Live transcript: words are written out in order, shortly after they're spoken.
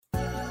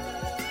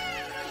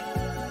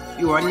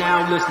You are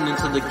now listening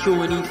to the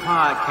Q&E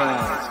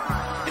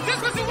podcast. Is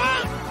this what you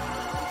want?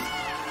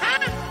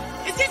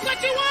 Huh? Is this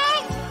what you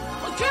want?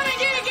 Well, come and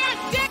get it,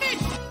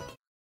 goddammit!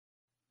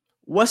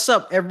 What's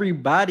up,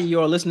 everybody?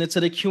 You're listening to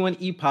the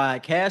Q&E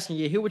podcast, and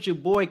you're here with your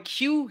boy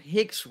Q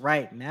Hicks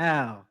right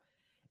now.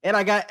 And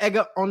I got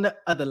Edgar on the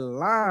other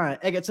line.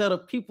 Edgar, tell the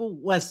people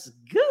what's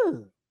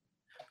good.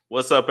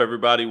 What's up,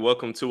 everybody?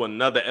 Welcome to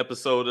another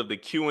episode of the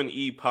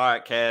Q&E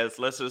podcast.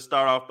 Let's just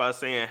start off by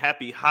saying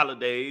happy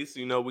holidays.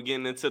 You know, we're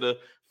getting into the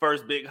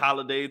first big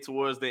holiday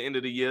towards the end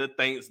of the year,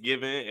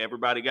 Thanksgiving.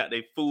 Everybody got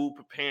their food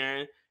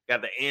preparing,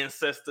 got the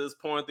ancestors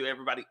pouring through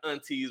everybody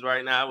aunties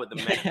right now with the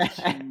mac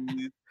and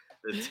cheese,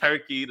 the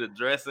turkey, the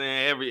dressing,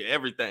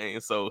 everything.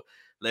 So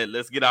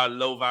let's get our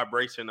low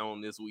vibration on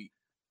this week.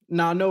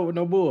 No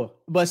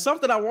bull. But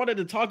something I wanted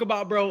to talk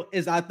about, bro,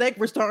 is I think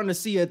we're starting to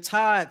see a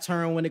tide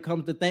turn when it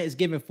comes to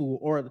Thanksgiving food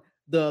or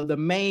the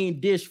main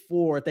dish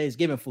for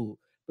Thanksgiving food.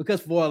 Because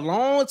for a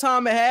long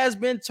time, it has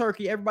been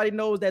turkey. Everybody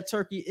knows that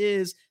turkey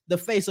is the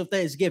face of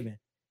Thanksgiving.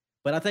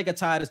 But I think a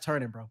tide is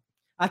turning, bro.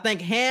 I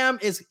think ham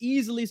is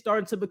easily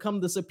starting to become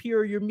the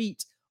superior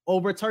meat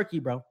over turkey,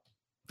 bro.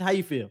 How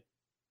you feel?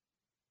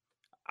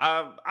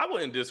 I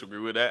wouldn't disagree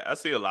with that. I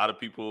see a lot of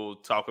people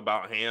talk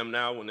about ham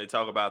now when they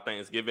talk about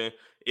Thanksgiving.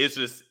 It's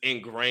just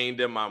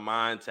ingrained in my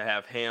mind to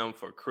have ham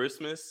for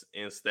Christmas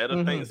instead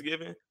of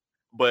Thanksgiving.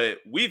 But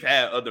we've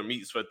had other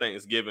meats for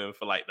Thanksgiving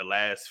for like the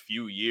last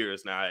few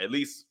years now. At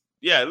least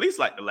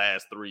like the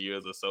last 3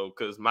 years or so.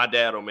 Because my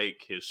dad will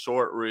make his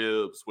short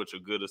ribs, which are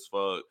good as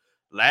fuck.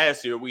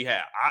 Last year we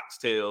had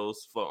oxtails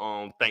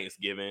for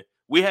Thanksgiving.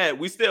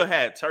 We still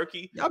had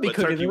turkey. Y'all be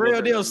cooking the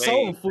real deal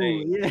soul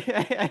food.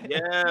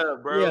 Yeah,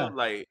 bro. Yeah.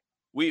 Like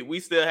we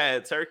still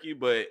had turkey,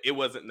 but it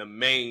wasn't the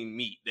main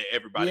meat that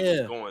everybody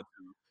was going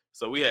to.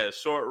 So we had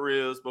short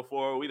ribs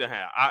before. We done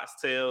had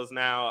oxtails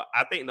now.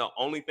 I think the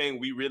only thing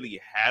we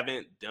really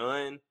haven't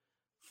done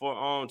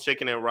for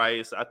chicken and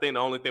rice, I think the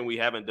only thing we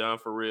haven't done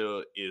for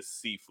real is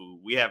seafood.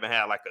 We haven't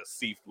had like a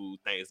seafood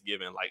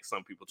Thanksgiving like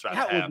some people try to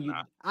have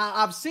now.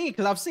 I've seen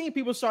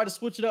people start to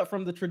switch it up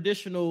from the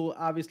traditional,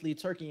 obviously,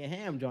 turkey and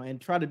ham joint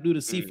and try to do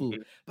the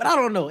seafood. But I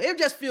don't know. It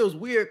just feels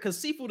weird because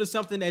seafood is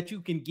something that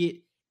you can get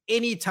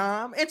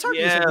anytime, and turkey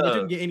is something that you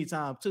can get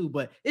anytime too.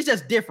 But it's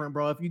just different,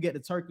 bro. If you get the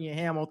turkey and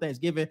ham on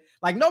Thanksgiving,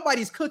 like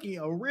nobody's cooking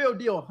a real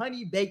deal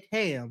honey baked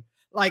ham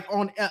like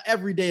on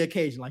everyday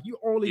occasion. Like you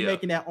only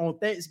making that on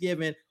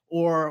Thanksgiving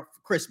or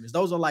Christmas.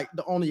 Those are like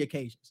the only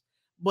occasions.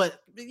 But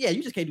yeah,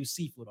 you just can't do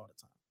seafood all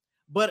the time.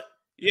 But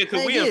yeah,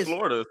 because we in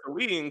Florida, so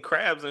we eating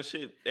crabs and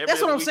shit.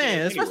 That's what I'm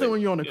saying. Especially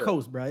when you're on the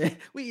coast, bro.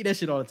 We eat that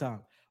shit all the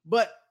time.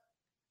 But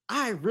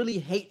I really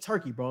hate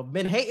turkey, bro. I've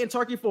been hating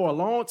turkey for a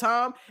long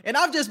time, and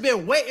I've just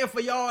been waiting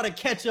for y'all to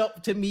catch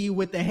up to me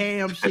with the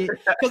ham shit.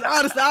 Because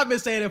honestly, I've been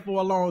saying it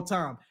for a long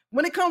time.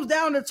 When it comes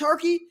down to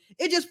turkey,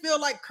 it just feels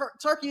like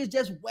turkey is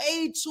just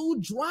way too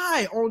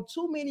dry on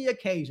too many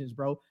occasions,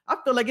 bro. I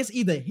feel like it's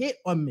either hit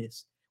or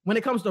miss. When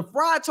it comes to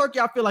fried turkey,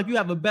 I feel like you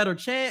have a better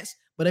chance.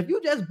 But if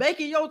you just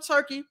baking your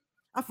turkey,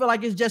 I feel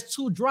like it's just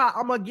too dry.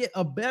 I'm going to get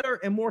a better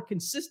and more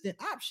consistent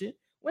option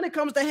when it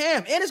comes to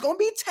ham. And it's going to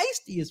be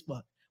tasty as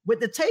fuck. With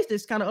the taste,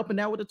 it's kind of up and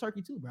down with the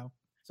turkey too, bro.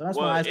 So that's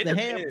why the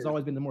ham has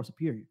always been the more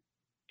superior.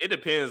 It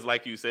depends,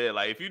 like you said.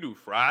 Like if you do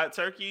fried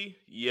turkey,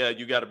 yeah,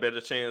 you got a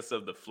better chance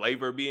of the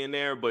flavor being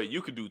there. But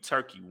you could do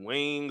turkey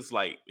wings,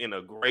 like in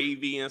a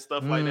gravy and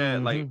stuff like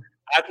that. Like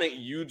I think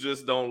you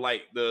just don't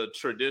like the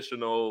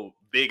traditional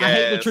big. I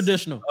hate the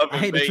traditional. I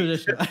hate the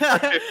traditional.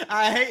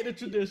 I hate the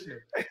traditional.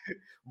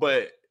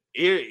 But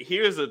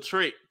here's a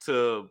trick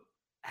to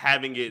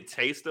having it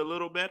taste a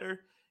little better.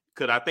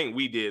 Because I think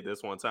we did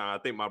this one time. I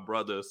think my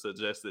brother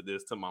suggested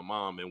this to my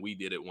mom, and we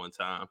did it one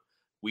time.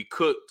 We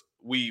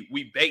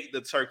baked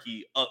the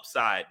turkey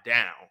upside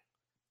down,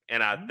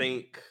 and I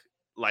think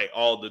like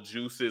all the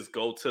juices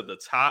go to the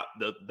top,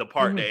 the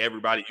part that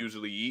everybody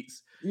usually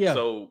eats. Yeah.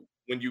 So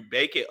when you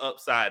bake it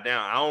upside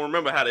down, I don't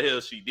remember how the hell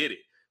she did it,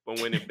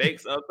 but when it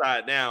bakes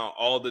upside down,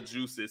 all the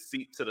juices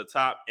seep to the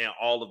top and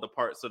all of the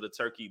parts of the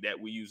turkey that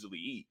we usually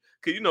eat.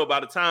 Because by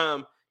the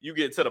time you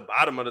get to the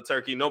bottom of the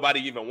turkey, nobody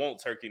even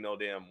wants turkey no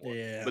damn more.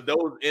 Yeah. But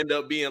those end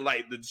up being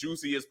like the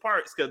juiciest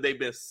parts because they've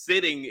been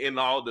sitting in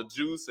all the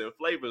juice and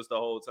flavors the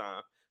whole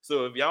time.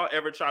 So if y'all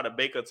ever try to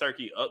bake a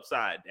turkey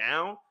upside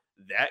down,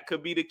 that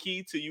could be the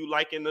key to you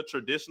liking the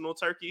traditional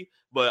turkey.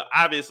 But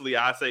obviously,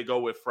 I say go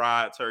with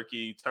fried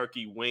turkey,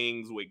 turkey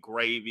wings with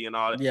gravy and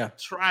all that. Yeah.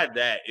 Try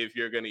that if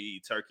you're going to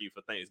eat turkey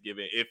for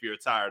Thanksgiving, if you're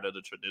tired of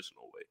the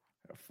traditional way.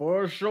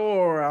 For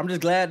sure. I'm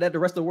just glad that the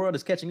rest of the world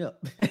is catching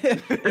up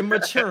and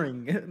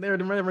maturing. They're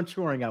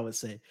maturing, I would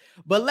say.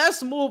 But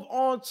let's move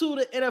on to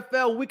the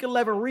NFL Week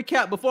 11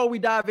 recap before we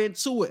dive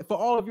into it. For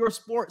all of your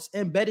sports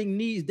and betting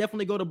needs,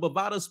 definitely go to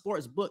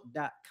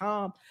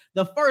bovadasportsbook.com.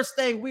 The first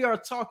thing we are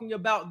talking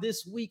about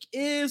this week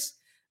is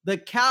the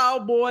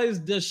Cowboys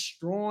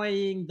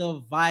destroying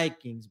the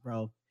Vikings,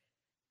 bro.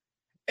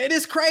 It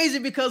is crazy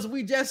because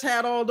we just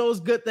had all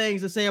those good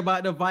things to say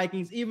about the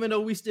Vikings, even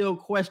though we still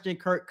question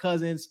Kirk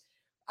Cousins.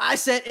 I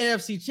said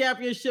NFC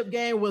Championship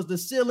game was the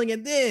ceiling,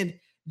 and then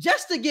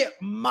just to get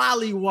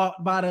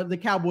mollywopped by the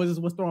Cowboys is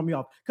what's throwing me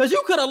off. Because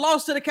you could have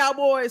lost to the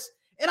Cowboys,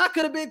 and I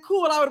could have been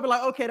cool. I would have been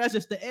like, okay, that's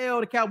just the L.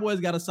 The Cowboys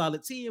got a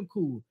solid team,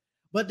 cool.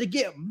 But to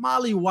get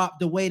mollywopped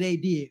the way they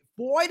did,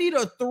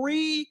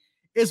 40-3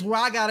 is where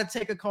I gotta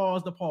take a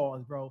cause to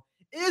pause, bro.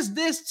 Is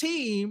this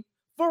team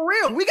for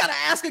real? We gotta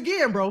ask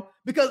again, bro,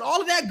 because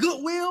all of that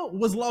goodwill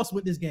was lost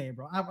with this game,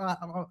 bro.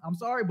 I'm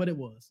sorry, but it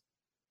was.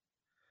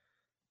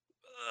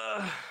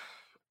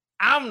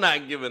 I'm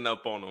not giving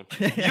up on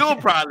them. You'll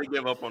probably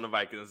give up on the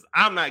Vikings.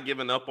 I'm not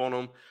giving up on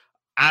them.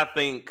 I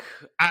think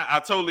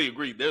I totally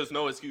agree. There's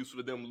no excuse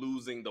for them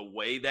losing the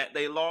way that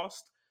they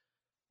lost,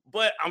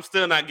 but I'm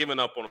still not giving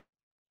up on them.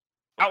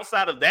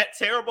 Outside of that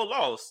terrible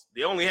loss,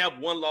 they only have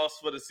one loss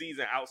for the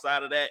season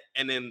outside of that,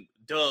 and then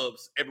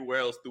dubs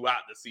everywhere else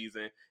throughout the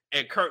season.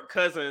 And Kirk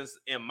Cousins,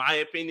 in my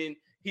opinion,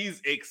 he's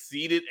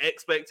exceeded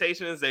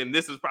expectations, and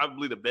this is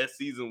probably the best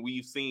season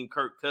we've seen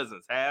Kirk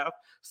Cousins have.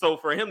 So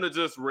for him to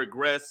just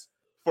regress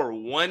for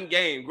one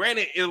game,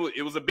 granted,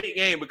 it was a big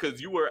game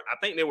because I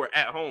think they were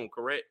at home,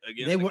 correct?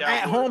 They were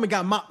at home and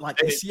got mopped like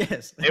this,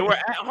 yes. They were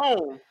at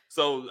home.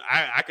 So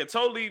I could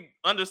totally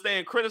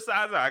understand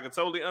criticizing. I could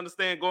totally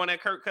understand going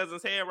at Kirk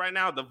Cousins' head right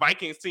now. The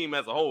Vikings team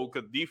as a whole,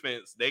 because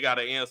defense, they got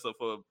to answer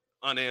for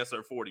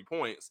unanswered 40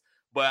 points.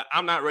 But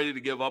I'm not ready to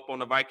give up on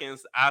the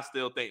Vikings. I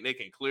still think they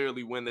can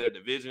clearly win their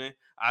division.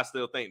 I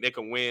still think they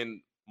can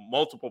win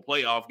multiple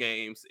playoff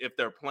games if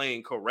they're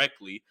playing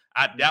correctly.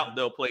 I doubt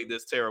they'll play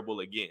this terrible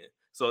again.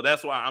 So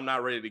that's why I'm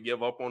not ready to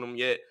give up on them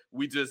yet.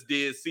 We just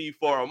did see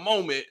for a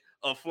moment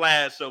a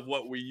flash of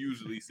what we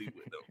usually see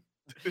with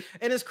them.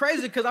 And it's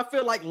crazy because I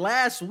feel like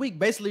last week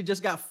basically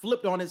just got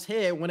flipped on its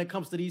head when it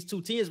comes to these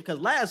two teams, because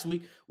last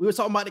week we were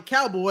talking about the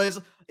Cowboys.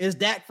 Is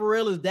Dak for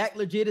real? Is Dak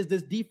legit? Is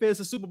this defense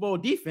a Super Bowl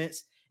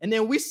defense? And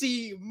then we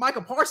see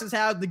Michael Parsons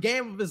have the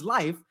game of his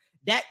life.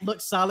 Dak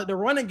looked solid. The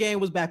running game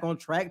was back on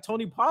track.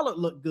 Tony Pollard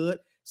looked good.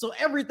 So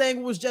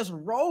everything was just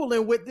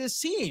rolling with this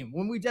team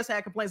when we just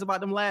had complaints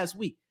about them last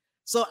week.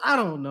 So I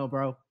don't know,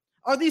 bro.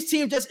 Are these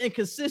teams just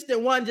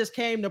inconsistent? One just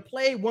came to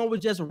play. One was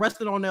just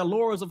resting on their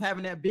laurels of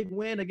having that big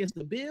win against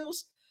the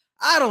Bills.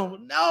 I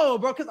don't know,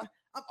 bro, because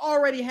I've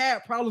already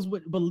had problems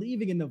with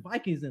believing in the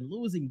Vikings and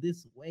losing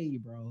this way,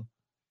 bro.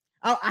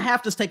 I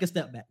have to take a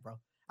step back, bro.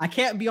 I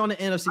can't be on the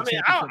NFC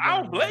Championship.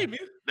 I don't blame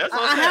you. That's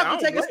what I have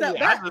to take a step step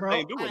back,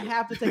 bro. I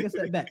have to take a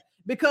step back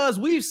because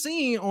we've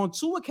seen on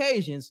two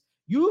occasions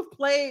you've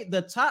played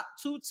the top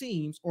two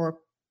teams,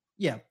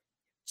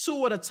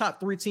 two of the top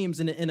three teams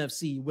in the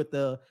NFC with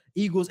the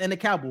Eagles and the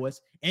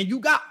Cowboys, and you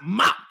got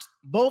mopped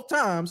both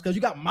times because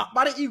you got mopped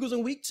by the Eagles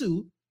in week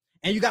 2,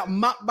 and you got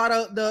mopped by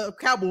the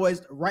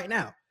Cowboys right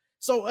now.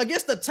 So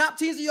against the top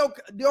teams of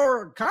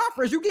your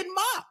conference, you're getting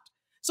mopped.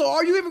 So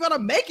are you even going to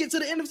make it to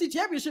the NFC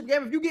Championship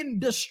game if you're getting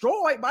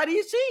destroyed by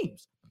these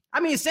teams? I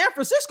mean, San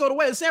Francisco, the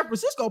way that San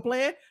Francisco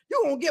playing,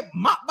 you're going to get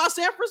mopped by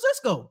San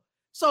Francisco.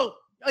 So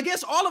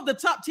against all of the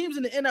top teams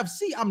in the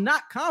NFC, I'm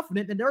not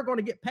confident that they're going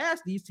to get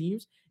past these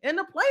teams in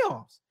the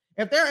playoffs.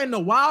 If they're in the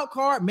wild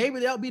card, maybe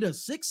they'll be the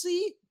 6th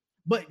seed,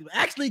 but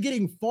actually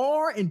getting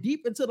far and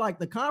deep into like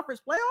the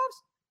conference playoffs,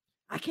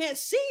 I can't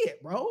see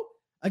it, bro.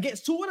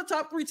 Against two of the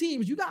top three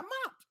teams, you got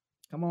mopped.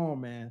 Come on,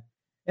 man.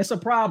 It's a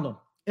problem.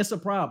 It's a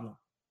problem.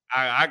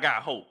 I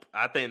got hope.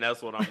 I think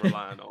that's what I'm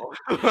relying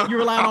on. You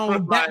relying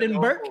on Captain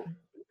Burke?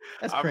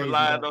 That's crazy. I'm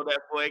relying on that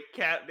boy,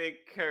 Captain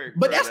Kirk.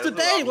 But that's the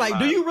thing. Like,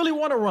 do you really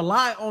want to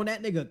rely on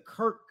that nigga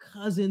Kirk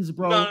Cousins,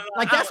 bro? No,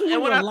 like, that's who you're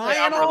relying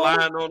on? I'm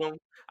relying on him.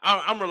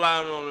 I'm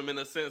relying on him in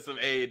the sense of,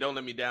 hey, don't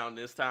let me down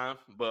this time.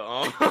 But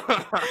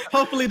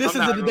hopefully this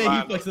isn't the day he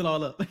fucks it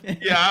all up.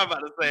 Yeah, I'm about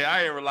to say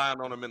I ain't relying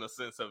on him in the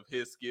sense of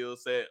his skill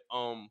set.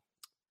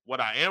 What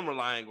I am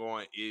relying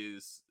on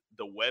is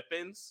the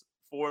weapons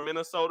for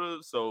Minnesota.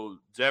 So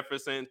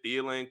Jefferson,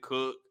 Thielen,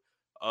 Cook,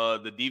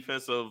 the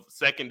defensive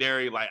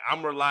secondary. Like,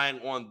 I'm relying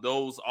on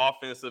those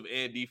offensive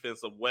and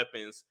defensive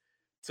weapons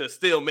to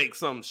still make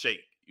some shake.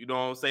 You know what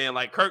I'm saying?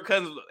 Like Kirk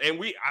Cousins,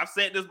 and I've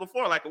said this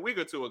before, like a week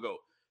or two ago.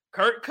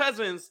 Kirk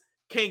Cousins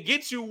can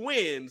get you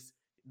wins.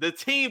 The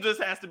team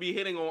just has to be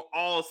hitting on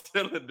all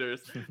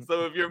cylinders.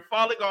 So if you're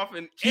falling off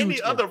in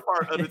any other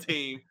part of the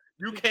team,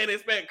 you can't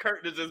expect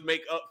Kirk to just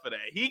make up for that.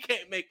 He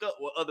can't make up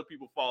what other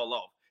people fall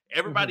off.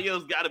 Everybody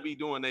else got to be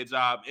doing their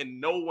job,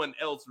 and no one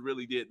else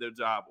really did their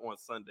job on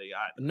Sunday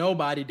either.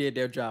 Nobody did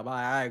their job.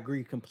 I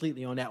agree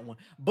completely on that one.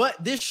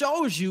 But this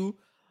shows you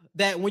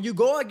that when you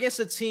go against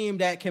a team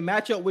that can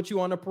match up with you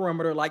on the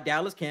perimeter like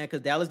Dallas can, because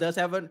Dallas does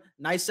have a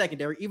nice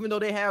secondary, even though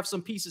they have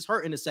some pieces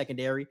hurt in the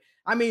secondary.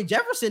 I mean,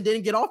 Jefferson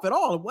didn't get off at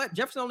all.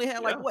 Jefferson only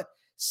had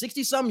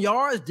 60-some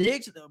yards.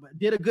 Diggs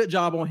did a good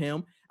job on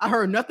him. I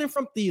heard nothing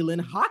from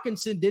Thielen.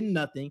 Hawkinson did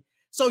nothing.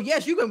 So,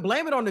 yes, you can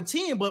blame it on the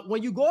team, but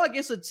when you go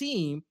against a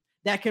team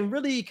that can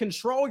really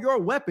control your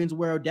weapons,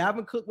 where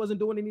Dalvin Cook wasn't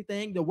doing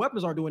anything, the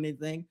weapons aren't doing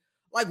anything,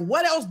 like,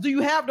 what else do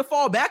you have to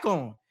fall back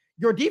on?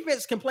 Your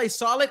defense can play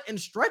solid in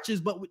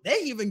stretches, but they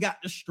even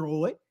got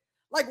destroyed.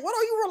 Like, what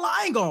are you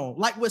relying on?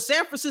 Like with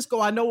San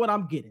Francisco, I know what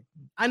I'm getting.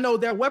 I know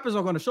their weapons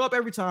are going to show up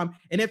every time.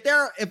 And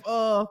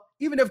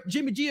even if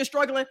Jimmy G is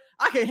struggling,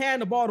 I can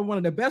hand the ball to one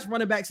of the best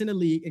running backs in the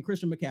league in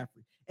Christian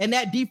McCaffrey. And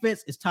that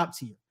defense is top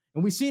tier.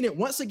 And we've seen it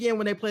once again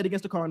when they played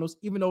against the Cardinals,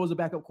 even though it was a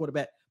backup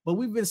quarterback. But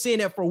we've been seeing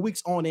it for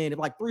weeks on end.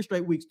 Like 3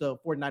 straight weeks, the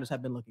 49ers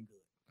have been looking good.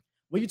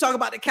 When you talk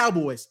about the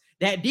Cowboys,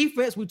 that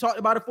defense, we talked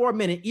about it for a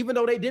minute, even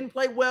though they didn't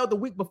play well the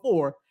week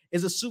before,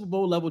 is a Super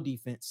Bowl level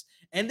defense.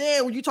 And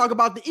then when you talk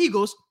about the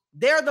Eagles,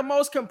 they're the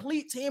most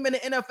complete team in the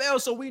NFL.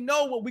 So we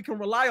know what we can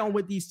rely on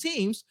with these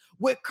teams.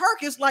 With Kirk,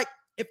 it's like,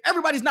 if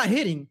everybody's not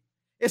hitting,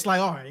 it's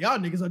like, all right, y'all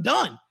niggas are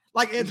done.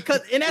 Like,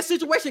 because in that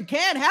situation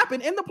can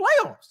happen in the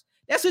playoffs.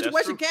 That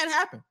situation can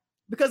happen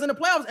because in the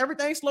playoffs,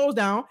 everything slows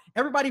down.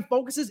 Everybody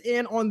focuses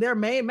in on their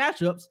main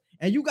matchups,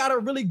 and you got to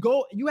really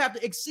you have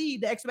to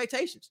exceed the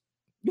expectations.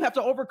 You have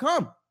to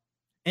overcome.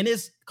 And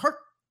is Kirk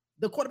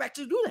the quarterback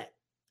to do that?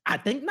 I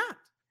think not.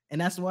 And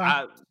that's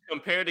why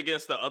compared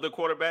against the other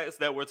quarterbacks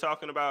that we're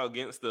talking about,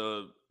 against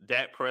the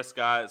Dak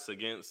Prescott's,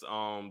 against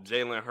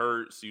Jalen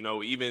Hurts,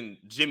 even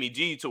Jimmy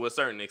G to a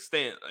certain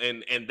extent,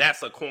 and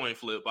that's a coin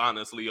flip,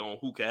 honestly, on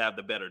who can have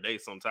the better day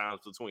sometimes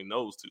between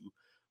those two.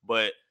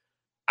 But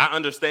I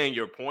understand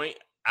your point.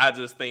 I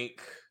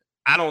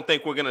don't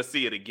think we're gonna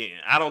see it again.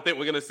 I don't think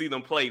we're gonna see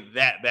them play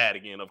that bad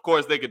again. Of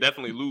course, they could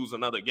definitely lose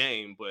another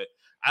game, but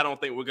I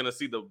don't think we're gonna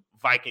see the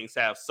Vikings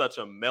have such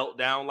a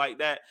meltdown like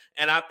that.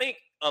 And I think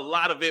a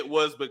lot of it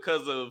was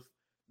because of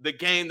the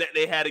game that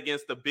they had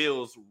against the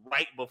Bills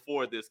right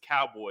before this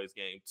Cowboys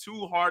game.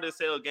 2 hard as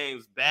hell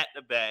games back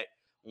to back.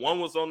 One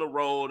was on the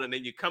road, and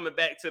then you're coming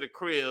back to the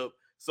crib.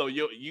 So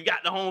you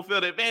got the home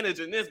field advantage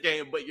in this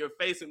game, but you're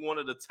facing one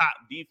of the top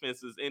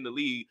defenses in the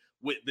league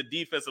with the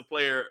defensive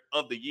player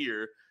of the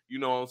year. You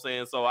know what I'm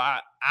saying? So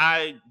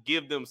I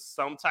give them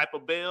some type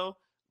of bail,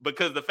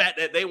 because the fact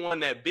that they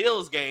won that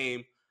Bills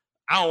game,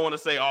 I don't want to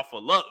say off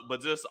of luck,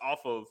 but just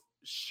off of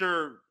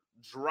sure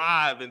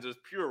drive and just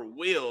pure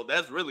will.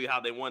 That's really how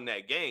they won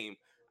that game.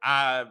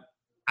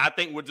 I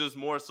think we're just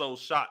more so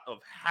shocked of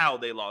how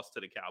they lost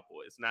to the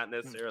Cowboys, not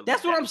necessarily.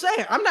 That's what I'm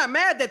saying. I'm not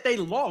mad that they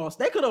lost.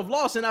 They could have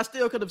lost, and I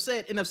still could have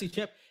said NFC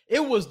champ.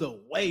 It was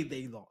the way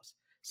they lost.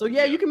 So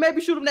yeah, you can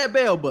maybe shoot them that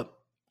bell, but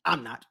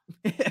I'm not.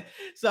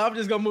 So I'm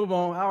just gonna move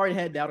on. I already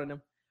had doubt in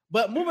them.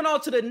 But moving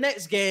on to the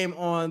next game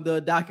on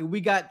the docket,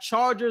 we got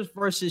Chargers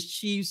versus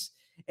Chiefs,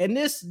 and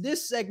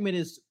this segment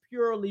is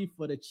purely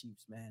for the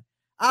Chiefs, man.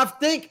 I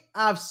think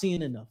I've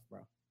seen enough,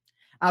 bro.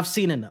 I've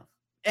seen enough.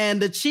 And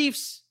the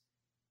Chiefs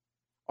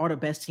are the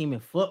best team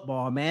in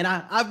football, man.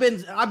 I've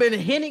been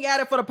hinting at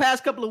it for the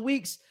past couple of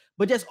weeks,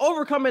 but just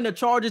overcoming the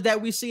Chargers that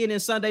we see in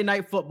Sunday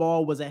Night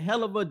Football was a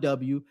hell of a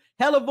W,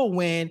 hell of a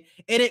win,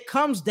 and it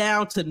comes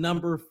down to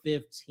number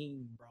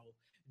 15, bro.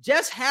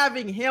 Just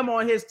having him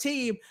on his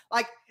team,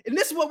 and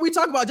this is what we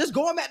talk about, just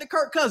going back to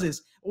Kirk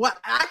Cousins. What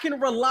I can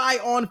rely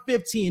on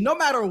 15. No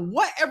matter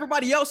what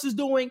everybody else is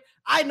doing,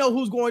 I know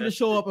who's going to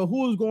show up and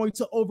who's going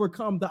to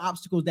overcome the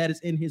obstacles that is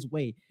in his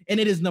way. And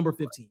it is number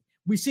 15.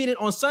 We've seen it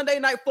on Sunday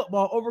Night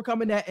Football,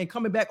 overcoming that and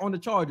coming back on the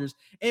Chargers.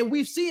 And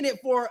we've seen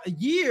it for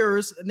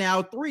years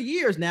now, 3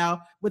 years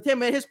now, with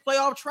him and his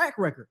playoff track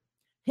record.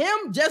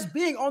 Him just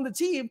being on the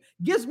team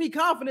gives me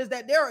confidence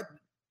that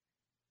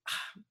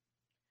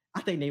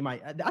I think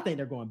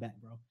they're going back,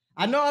 bro.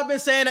 I know I've been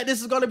saying that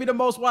this is going to be the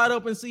most wide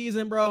open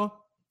season, bro,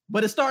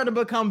 but it's starting to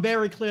become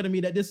very clear to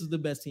me that this is the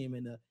best team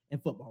in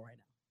football right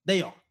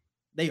now.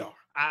 They are.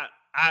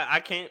 I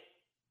can't.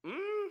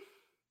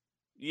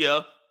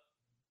 Yeah.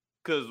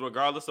 Because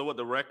regardless of what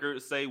the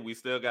records say, we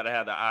still got to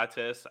have the eye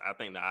test. I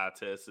think the eye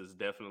test is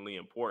definitely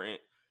important.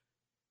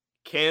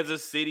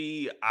 Kansas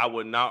City, I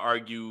would not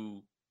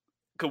argue,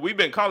 because we've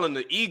been calling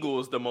the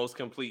Eagles the most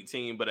complete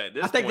team, but at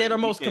this point, I think they're the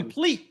most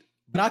complete,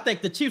 but I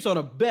think the Chiefs are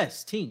the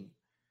best team.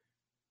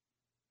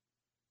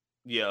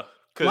 Yeah.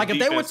 Like if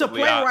they were to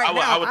play right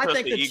now, I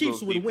think the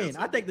Chiefs would win.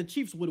 I think the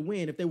Chiefs would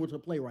win if they were to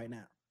play right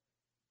now.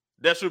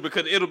 That's true,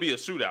 because it'll be a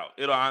shootout.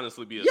 It'll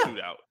honestly be a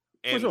shootout.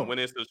 And when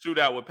it's a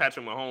shootout with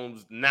Patrick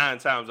Mahomes, 9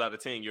 times out of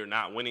 10, you're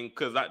not winning.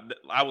 Because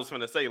I was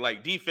going to say,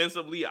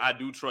 defensively, I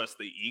do trust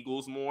the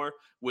Eagles more,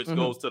 which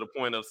goes to the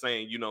point of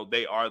saying,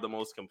 they are the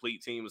most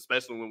complete team,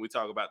 especially when we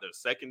talk about their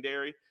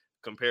secondary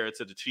compared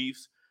to the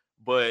Chiefs.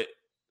 But,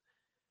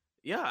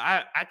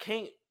 yeah, I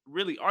can't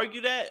really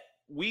argue that.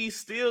 We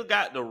still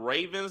got the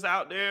Ravens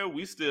out there.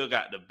 We still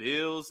got the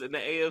Bills in the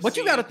AFC. But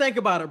you got to think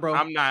about it, bro.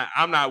 I'm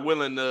not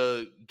willing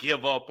to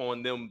give up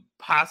on them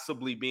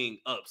possibly being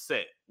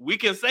upset. We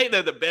can say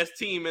they're the best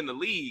team in the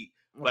league,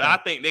 but I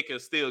think they can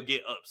still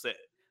get upset.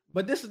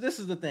 But this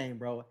is the thing,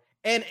 bro.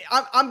 And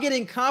I'm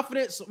getting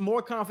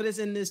more confidence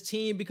in this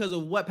team because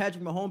of what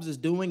Patrick Mahomes is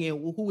doing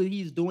and who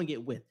he's doing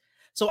it with.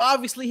 So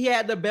obviously he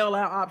had the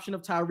bailout option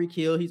of Tyreek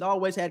Hill. He's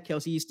always had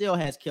Kelsey. He still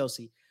has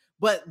Kelsey.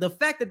 But the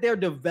fact that they're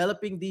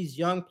developing these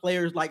young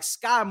players, like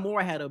Sky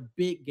Moore had a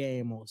big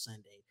game on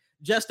Sunday.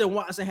 Justin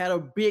Watson had a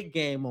big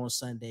game on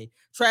Sunday.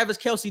 Travis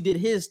Kelce did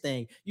his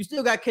thing. You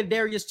still got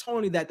Kadarius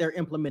Toney that they're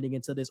implementing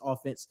into this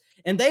offense.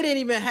 And they didn't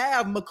even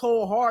have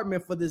McCole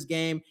Hardman for this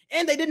game.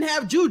 And they didn't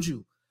have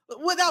Juju.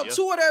 Without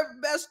two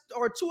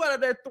out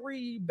of their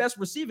three best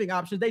receiving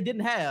options, they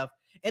didn't have,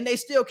 and they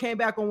still came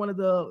back on one of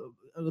the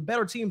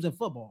better teams in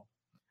football.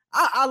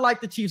 I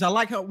like the Chiefs. I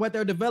like what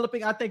they're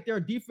developing. I think their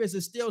defense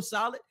is still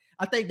solid.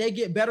 I think they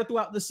get better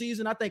throughout the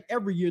season. I think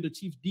every year the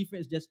Chiefs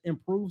defense just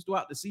improves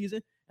throughout the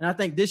season. And I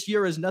think this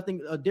year is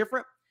nothing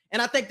different.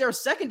 And I think their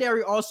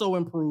secondary also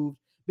improved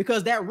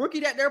because that rookie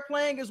that they're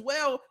playing as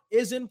well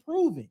is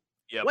improving.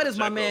 Yeah, what is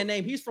my man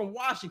name? He's from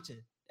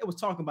Washington. They was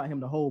talking about him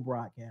the whole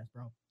broadcast,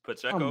 bro.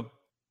 Pacheco?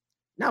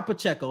 Not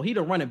Pacheco. He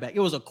the running back.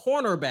 It was a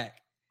cornerback.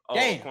 Oh,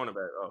 damn.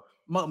 Cornerback.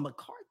 Oh.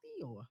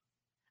 McCarthy or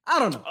I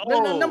don't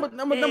know. Number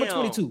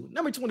 22.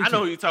 Number 22. I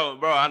know who you're talking,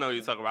 bro. I know who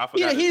you're talking about.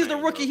 He's the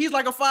rookie. Bro. He's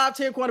like a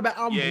 5'10" quarterback.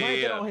 I'm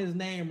blanking on his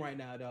name right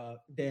now, dog.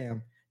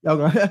 Damn.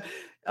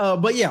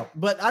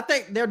 But I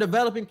think they're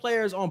developing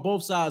players on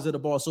both sides of the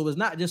ball. So it's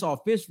not just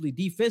offensively,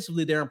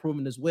 defensively, they're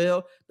improving as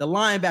well. The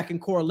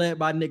linebacking core led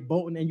by Nick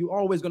Bolton, and you're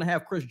always going to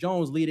have Chris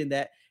Jones leading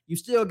that. You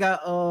still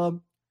got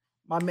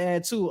my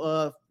man too.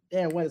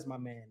 What is my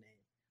man name?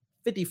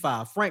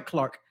 55, Frank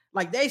Clark.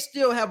 Like they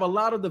still have a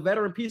lot of the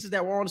veteran pieces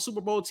that were on the Super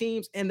Bowl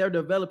teams, and they're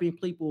developing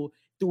people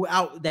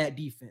throughout that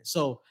defense.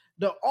 So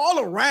the all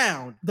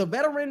around, the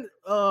veteran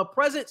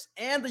presence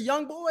and the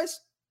young boys,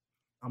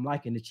 I'm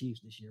liking the Chiefs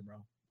this year, bro.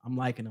 I'm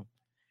liking them.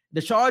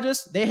 The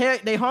Chargers,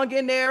 they hung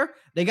in there.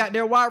 They got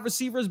their wide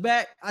receivers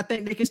back. I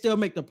think they can still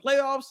make the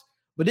playoffs.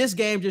 But this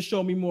game just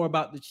showed me more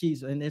about the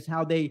Chiefs, and it's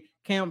how they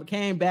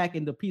came back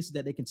and the pieces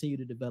that they continue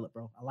to develop,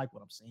 bro. I like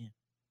what I'm saying.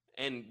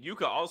 And you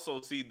can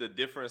also see the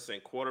difference in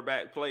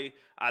quarterback play.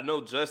 I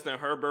know Justin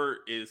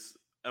Herbert is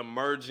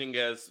emerging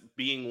as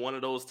being one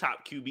of those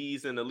top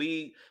QBs in the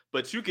league,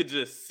 but you could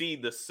just see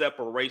the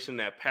separation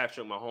that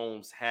Patrick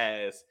Mahomes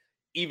has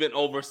even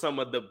over some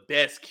of the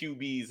best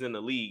QBs in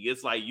the league.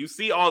 It's like you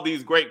see all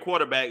these great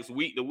quarterbacks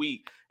week to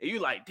week, and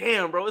you're like,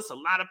 damn, bro, it's a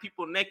lot of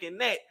people neck and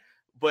neck.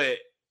 But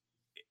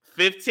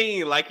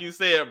 15, like you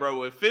said, bro,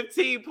 with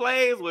 15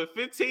 plays, with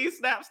 15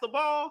 snaps the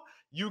ball,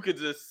 you could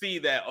just see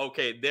that,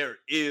 okay, there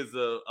is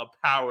a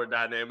power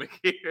dynamic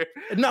here.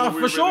 No,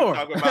 for sure.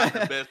 Talking about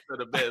the best of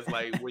the best.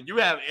 Like when you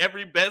have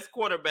every best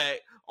quarterback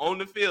on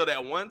the field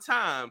at one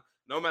time,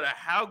 no matter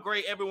how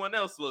great everyone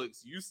else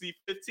looks, you see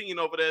 15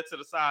 over there to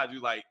the side,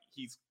 you like,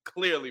 he's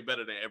clearly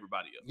better than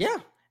everybody else. Yeah.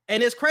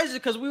 And it's crazy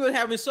because we were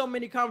having so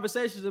many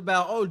conversations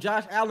about,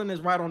 Josh Allen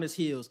is right on his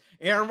heels.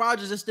 Aaron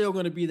Rodgers is still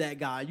going to be that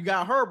guy. You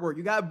got Herbert,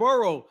 you got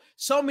Burrow,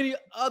 so many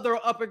other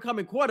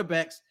up-and-coming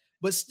quarterbacks.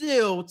 But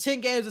still, 10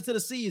 games into the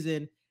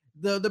season,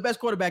 the best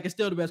quarterback is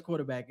still the best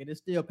quarterback, and it's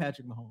still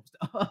Patrick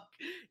Mahomes.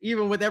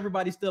 Even with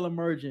everybody still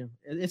emerging,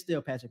 it's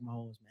still Patrick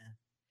Mahomes, man.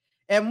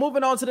 And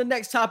moving on to the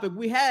next topic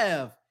we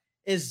have,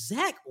 is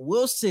Zach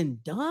Wilson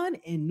done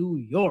in New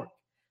York?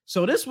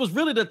 So this was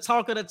really the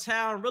talk of the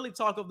town, really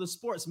talk of the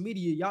sports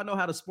media. Y'all know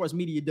how the sports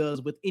media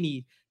does with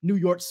any New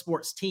York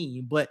sports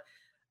team. But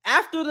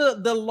after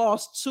the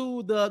loss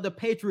to the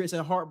Patriots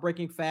in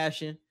heartbreaking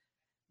fashion,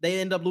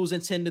 they end up losing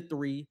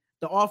 10-3.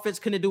 The offense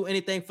couldn't do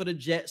anything for the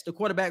Jets. The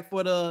quarterback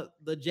for the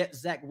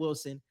Jets, Zach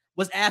Wilson,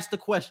 was asked the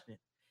question,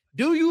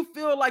 do you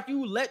feel like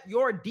you let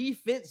your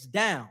defense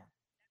down?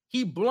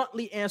 He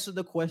bluntly answered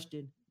the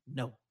question,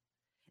 no.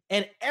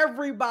 And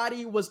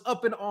everybody was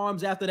up in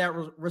arms after that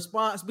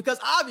response because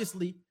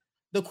obviously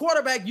the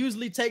quarterback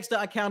usually takes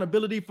the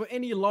accountability for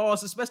any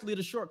loss, especially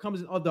the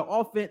shortcomings of the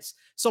offense.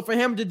 So for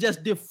him to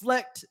just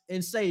deflect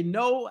and say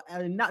no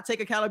and not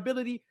take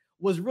accountability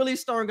was really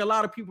stirring a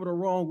lot of people the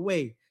wrong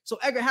way. So,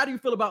 Edgar, how do you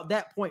feel about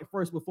that point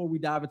first before we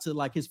dive into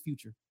like his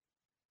future?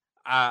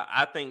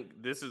 I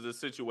think this is a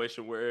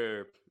situation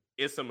where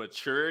it's a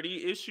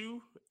maturity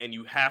issue and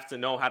you have to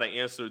know how to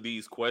answer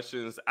these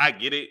questions. I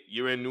get it.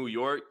 You're in New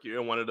York.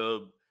 You're in one of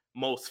the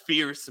most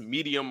fierce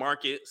media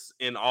markets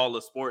in all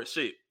the sports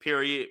shit,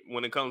 period,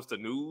 when it comes to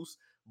news.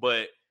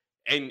 But,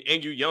 and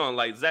you're young,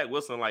 like Zach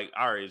Wilson, like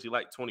our age, you're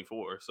like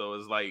 24. So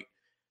it's like,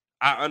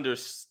 I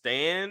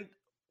understand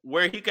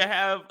where he could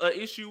have an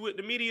issue with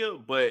the media,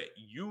 but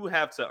you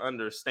have to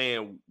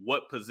understand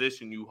what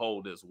position you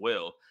hold as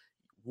well.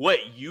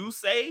 What you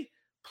say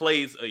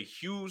plays a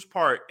huge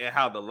part in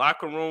how the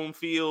locker room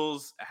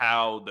feels,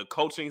 how the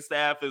coaching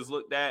staff is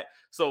looked at.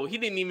 So he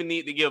didn't even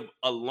need to give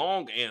a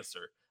long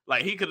answer.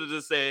 Like he could have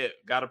just said,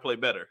 gotta play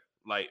better.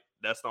 Like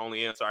that's the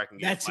only answer I can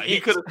get. Like, he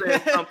could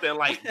have said something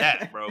like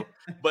that, bro.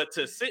 But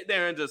to sit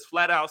there and just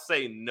flat out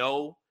say,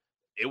 no,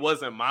 it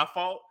wasn't my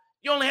fault.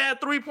 You only had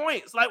 3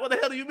 points. Like, what the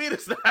hell do you mean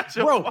it's not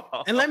your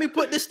fault? And let me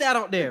put this stat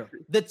out there.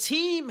 The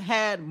team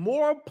had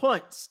more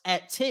punts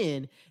at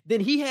 10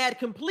 than he had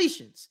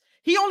completions.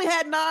 He only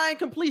had 9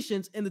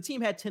 completions, and the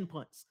team had 10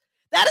 punts.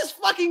 That is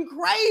fucking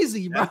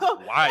crazy, bro. That's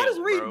wild, that is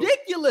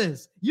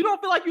ridiculous. Bro. You don't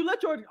feel like you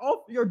let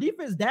your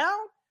defense down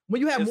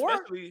when you have more?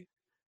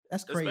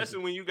 That's crazy.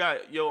 Especially when you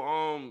got your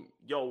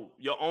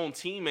own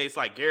teammates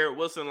like Garrett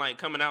Wilson like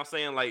coming out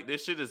saying like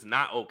this shit is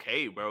not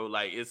okay, bro.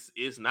 Like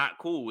it's not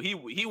cool.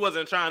 He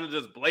wasn't trying to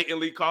just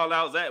blatantly call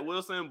out Zach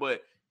Wilson,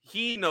 but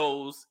he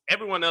knows,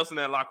 everyone else in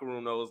that locker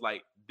room knows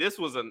like this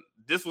was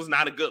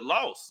not a good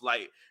loss.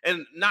 Like,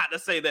 and not to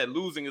say that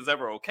losing is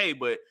ever okay,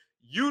 but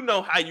you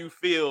know how you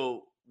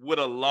feel with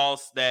a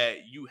loss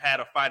that you had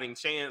a fighting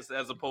chance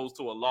as opposed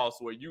to a loss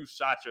where you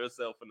shot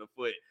yourself in the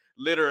foot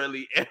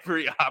literally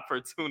every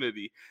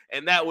opportunity.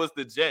 And that was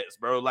the Jets,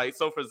 bro. Like,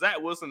 so for Zach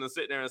Wilson to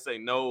sit there and say,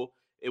 no,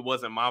 it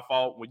wasn't my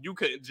fault, when you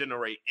couldn't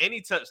generate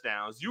any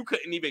touchdowns, you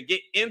couldn't even get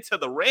into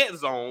the red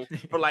zone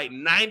for like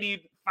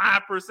 95%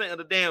 of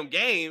the damn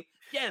game.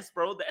 Yes,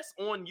 bro, that's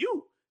on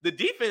you. The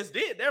defense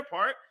did their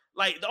part.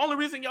 Like, the only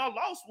reason y'all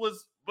lost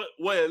was,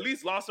 at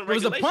least lost in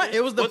regulation.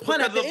 It was the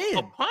punt at the end.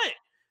 A punt.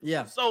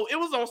 Yeah. So it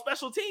was on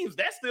special teams.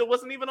 That still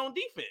wasn't even on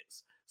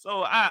defense.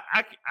 So I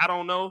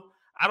don't know.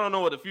 I don't know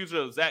what the future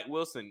of Zach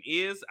Wilson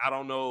is. I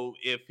don't know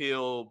if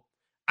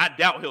I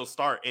doubt he'll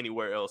start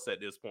anywhere else at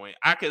this point.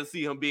 I can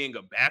see him being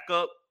a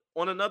backup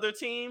on another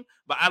team,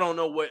 but I don't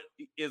know what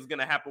is going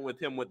to happen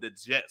with him with the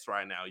Jets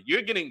right now.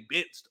 You're getting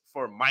benched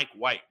for Mike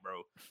White,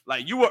 bro.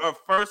 Like, you were a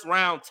first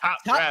round top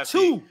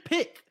two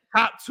pick,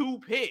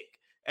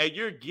 and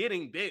you're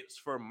getting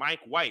benched for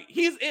Mike White.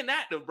 He's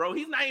inactive, bro.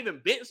 He's not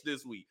even benched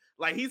this week.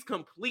 Like, he's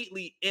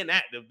completely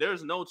inactive.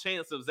 There's no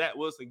chance of Zach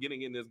Wilson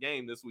getting in this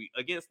game this week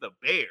against the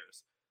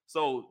Bears.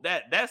 So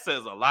that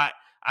says a lot.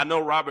 I know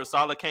Robert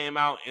Saleh came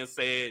out and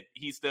said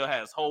he still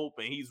has hope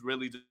and he's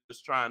really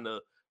just trying to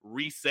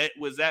reset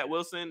with Zach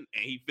Wilson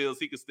and he feels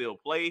he can still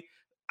play.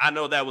 I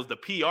know that was the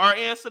PR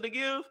answer to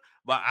give,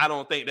 but I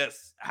don't think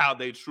that's how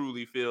they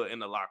truly feel in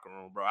the locker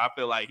room, bro. I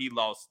feel like he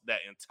lost that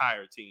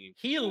entire team.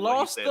 He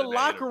lost the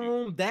locker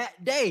room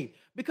that day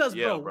because,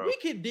 bro, we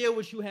can deal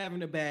with you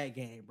having a bad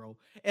game, bro.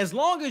 As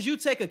long as you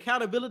take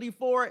accountability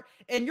for it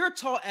and you're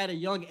taught at a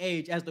young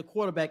age as the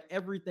quarterback,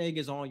 everything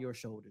is on your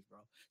shoulders, bro.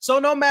 So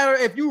no matter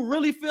if you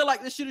really feel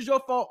like this shit is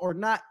your fault or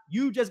not,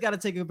 you just got to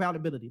take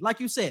accountability.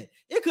 Like you said,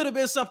 it could have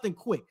been something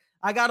quick.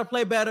 I got to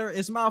play better.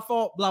 It's my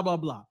fault, blah, blah,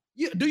 blah.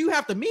 Do you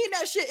have to mean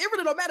that shit? It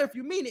really don't matter if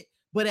you mean it,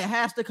 but it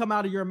has to come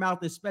out of your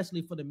mouth,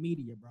 especially for the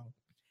media, bro.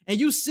 And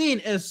you seen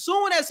as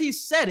soon as he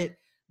said it,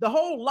 the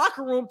whole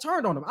locker room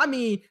turned on him. I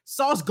mean,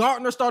 Sauce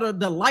Gardner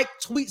started to like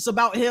tweets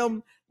about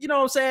him, you know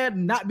what I'm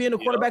saying, not being the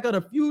quarterback of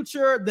the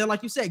future. Then,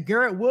 like you said,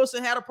 Garrett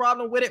Wilson had a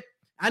problem with it.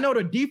 I know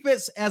the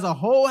defense as a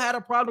whole had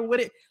a problem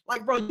with it.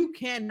 Like, bro, you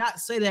cannot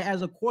say that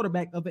as a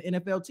quarterback of an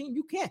NFL team.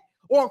 You can't.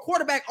 Or a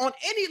quarterback on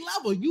any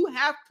level. You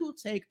have to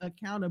take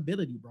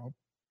accountability, bro.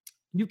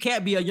 You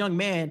can't be a young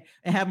man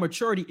and have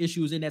maturity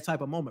issues in that type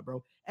of moment,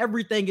 bro.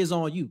 Everything is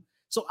on you.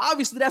 So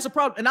obviously that's a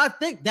problem. And I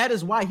think that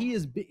is why he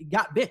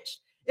got benched.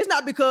 It's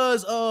not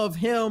because of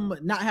him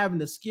not having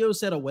the skill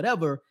set or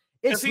whatever.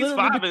 It's he's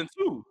 5-2.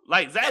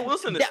 Like, Zach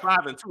Wilson is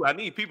 5-2. I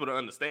need people to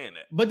understand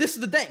that. But this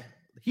is the thing.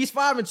 He's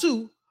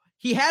 5-2.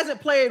 He hasn't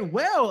played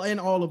well in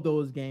all of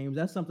those games.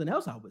 That's something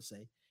else I would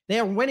say.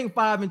 They're winning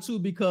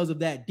 5-2 because of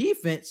that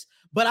defense.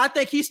 But I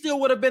think he still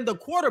would have been the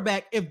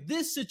quarterback if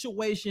this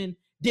situation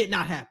did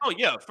not happen. Oh,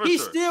 yeah, he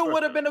still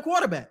would have been the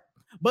quarterback.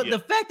 But the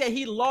fact that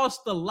he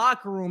lost the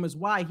locker room is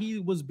why he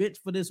was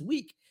benched for this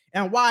week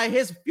and why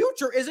his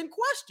future is in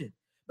question.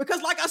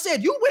 Because, like I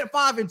said, you went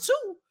 5-2,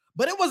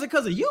 but it wasn't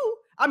because of you.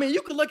 I mean,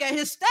 you can look at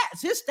his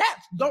stats. His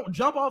stats don't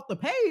jump off the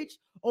page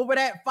over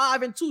that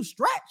 5-2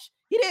 stretch.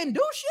 He didn't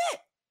do shit.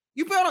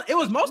 You feel it? It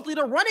was mostly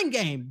the running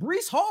game.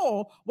 Breece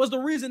Hall was the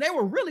reason they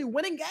were really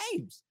winning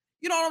games.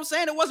 You know what I'm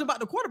saying? It wasn't about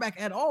the quarterback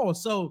at all.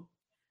 So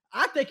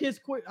I think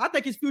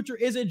his future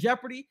is in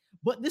jeopardy.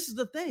 But this is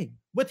the thing.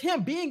 With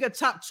him being a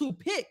top 2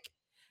 pick,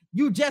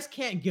 you just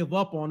can't give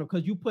up on him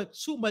because you put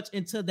too much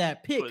into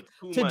that pick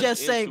to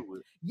just say,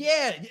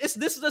 this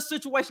is a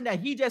situation that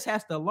he just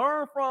has to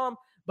learn from.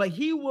 But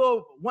he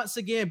will once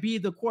again be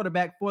the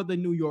quarterback for the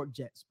New York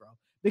Jets, bro.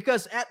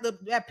 Because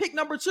at pick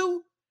number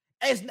 2,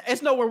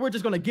 it's nowhere we're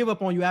just going to give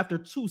up on you after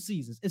 2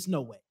 seasons. It's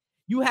no way.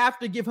 You have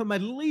to give him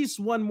at least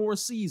one more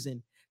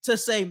season to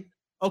say,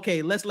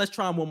 okay, let's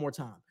try him one more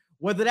time.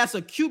 Whether that's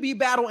a QB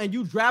battle and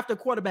you draft a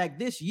quarterback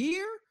this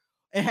year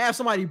and have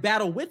somebody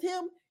battle with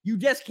him, you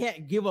just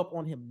can't give up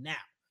on him now.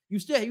 You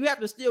have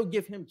to still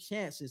give him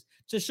chances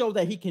to show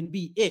that he can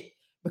be it.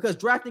 Because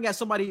drafting at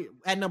somebody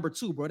at number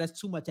 2, bro, that's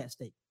too much at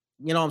stake.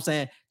 You know what I'm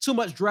saying? Too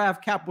much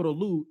draft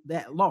capital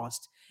that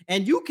lost.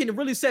 And you can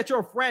really set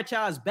your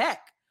franchise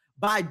back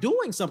by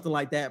doing something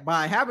like that,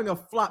 by having a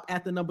flop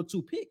at the number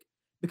 2 pick.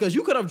 Because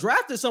you could have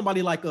drafted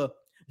somebody like a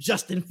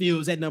Justin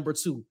Fields at number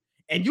 2,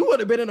 and you would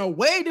have been in a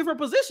way different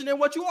position than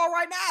what you are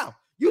right now.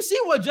 You see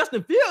what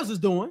Justin Fields is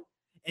doing,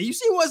 and you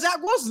see what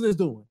Zach Wilson is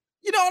doing.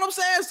 You know what I'm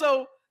saying?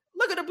 So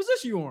look at the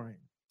position you are in.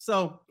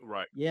 So,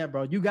 yeah,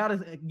 bro, you got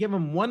to give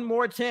him one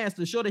more chance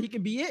to show that he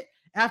can be it.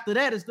 After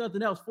that, it's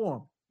nothing else for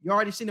him. You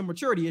already seen the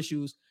maturity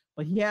issues,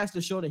 but he has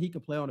to show that he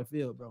can play on the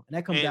field, bro. And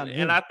that comes down to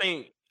him. And I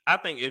think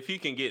if he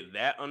can get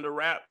that under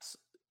wraps,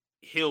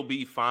 he'll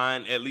be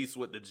fine, at least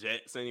with the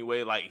Jets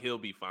anyway. Like, he'll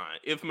be fine.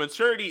 If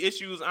maturity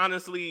issues,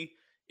 honestly,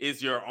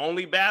 is your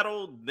only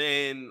battle,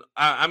 then,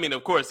 I mean,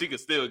 of course, he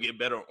could still get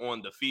better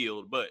on the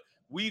field. But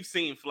we've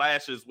seen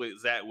flashes with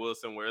Zach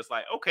Wilson where it's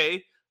like,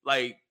 okay,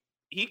 like,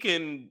 he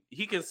can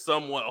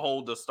somewhat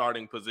hold the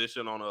starting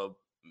position on a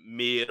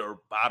mid or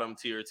bottom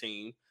tier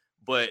team.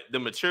 But the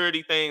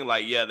maturity thing,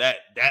 like, yeah,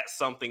 that's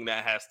something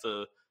that has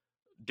to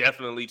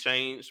definitely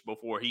change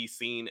before he's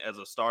seen as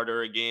a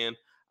starter again.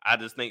 I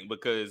just think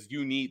because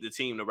you need the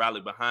team to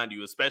rally behind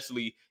you,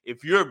 especially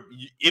if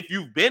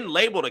you've been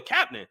labeled a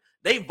captain.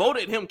 They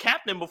voted him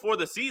captain before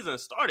the season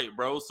started,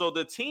 bro. So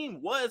the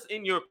team was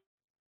in your.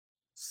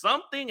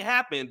 Something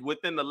happened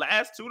within the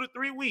last 2 to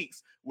 3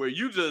 weeks where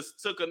you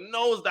just took a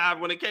nosedive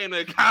when it came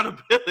to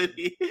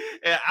accountability.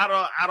 And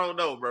I don't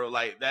know, bro.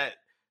 Like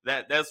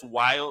that's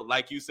wild.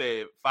 Like you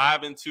said,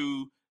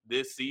 5-2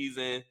 this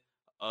season.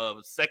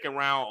 Second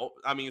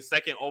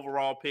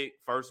overall pick,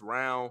 first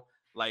round.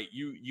 Like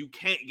you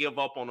can't give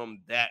up on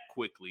them that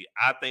quickly.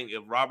 I think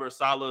if Robert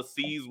Saleh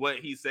sees what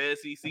he says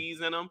he sees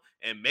in him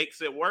and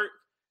makes it work,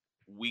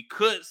 we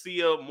could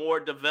see a more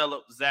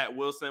developed Zach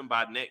Wilson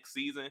by next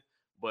season.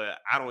 But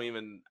I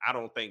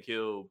don't think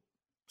he'll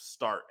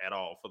start at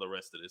all for the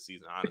rest of the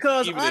season. Honestly.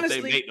 Because even honestly,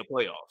 if they make the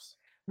playoffs,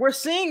 we're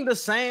seeing the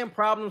same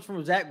problems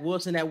from Zach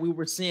Wilson that we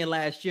were seeing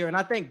last year. And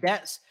I think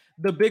that's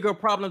the bigger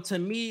problem to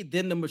me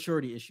than the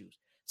maturity issues.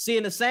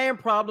 Seeing the same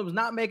problems,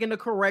 not making the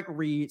correct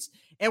reads.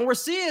 And we're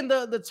seeing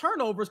the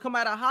turnovers come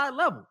at a high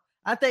level.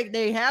 I think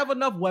they have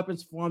enough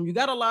weapons for him. You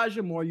got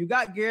Elijah Moore. You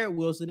got Garrett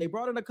Wilson. They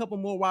brought in a couple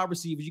more wide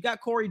receivers. You got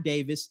Corey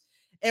Davis.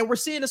 And we're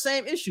seeing the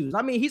same issues.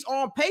 I mean, he's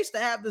on pace to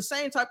have the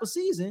same type of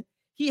season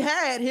he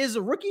had his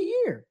rookie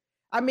year.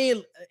 I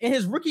mean, in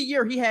his rookie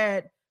year, he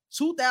had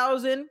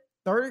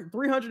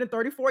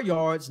 2,334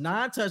 yards,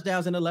 9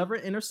 touchdowns, and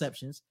 11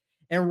 interceptions.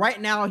 And right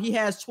now, he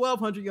has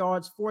 1,200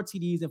 yards, 4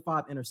 TDs, and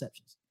 5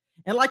 interceptions.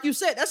 And like you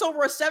said, that's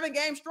over a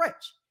 7-game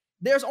stretch.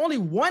 There's only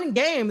one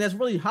game that's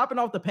really hopping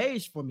off the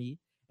page for me.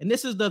 And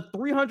this is the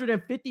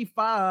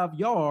 355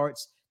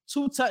 yards,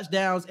 2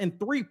 touchdowns, and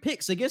 3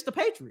 picks against the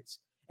Patriots.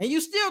 And you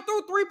still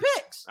threw 3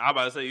 picks. I'm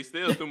about to say you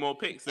still threw more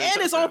picks. And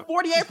it's on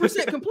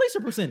 48%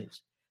 completion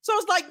percentage. So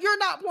it's like you're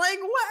not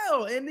playing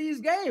well in these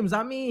games.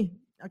 I mean,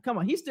 come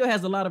on. He still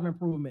has a lot of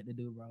improvement to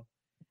do, bro.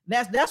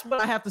 That's what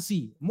I have to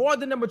see. More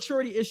than the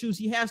maturity issues,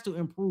 he has to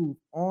improve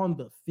on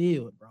the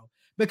field, bro.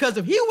 Because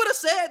if he would have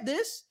said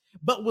this,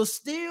 but was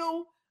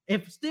still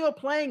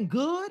playing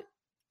good,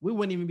 we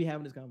wouldn't even be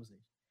having this conversation.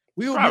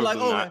 We would be like,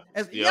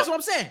 that's what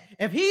I'm saying.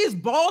 If he's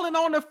balling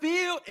on the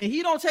field and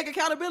he don't take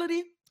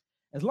accountability,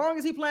 as long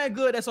as he playing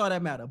good, that's all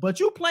that matters.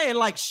 But you playing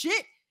like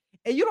shit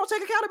and you don't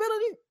take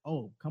accountability?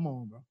 Oh, come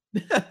on, bro.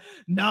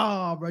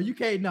 No, bro. You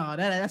can't. No,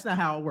 that's not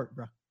how it works,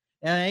 bro.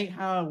 That ain't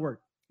how it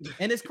works.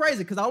 And it's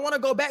crazy because I want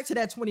to go back to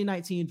that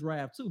 2019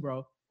 draft too,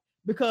 bro.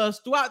 Because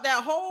throughout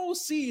that whole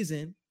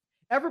season,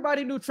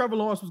 everybody knew Trevor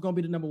Lawrence was going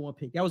to be the number 1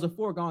 pick. That was a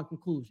foregone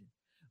conclusion.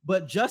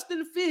 But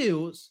Justin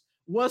Fields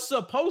was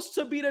supposed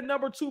to be the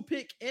number 2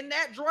 pick in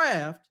that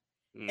draft.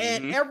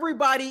 And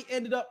everybody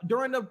ended up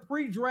during the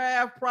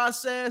pre-draft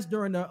process,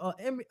 during the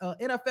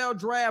NFL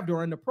draft,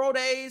 during the pro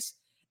days,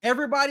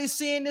 everybody's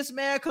seeing this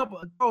man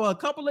throw a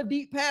couple of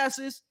deep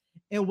passes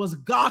and was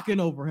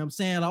gawking over him,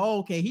 saying, oh,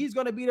 okay, he's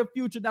going to be the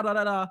future,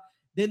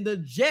 Then the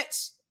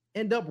Jets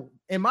end up,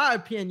 in my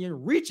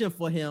opinion, reaching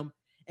for him,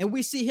 and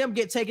we see him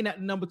get taken at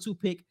the number 2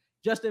 pick.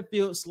 Justin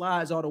Fields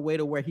slides all the way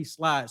to where he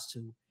slides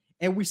to,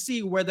 and we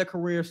see where the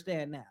careers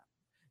stand now.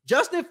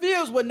 Justin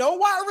Fields with no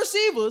wide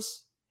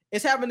receivers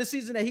is having the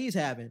season that he's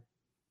having.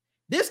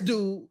 This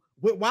dude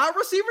with wide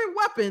receiving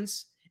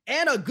weapons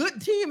and a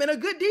good team and a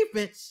good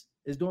defense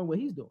is doing what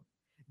he's doing.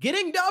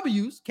 Getting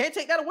W's, can't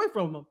take that away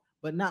from him,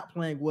 but not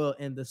playing well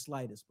in the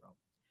slightest, bro.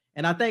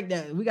 And I think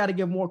that we got to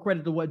give more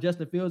credit to what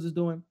Justin Fields is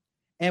doing.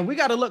 And we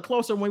got to look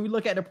closer when we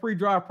look at the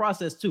pre-draft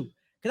process too.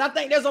 Because I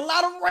think there's a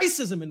lot of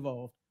racism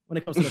involved when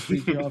it comes to the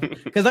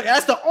pre-draft. Because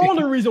that's the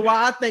only reason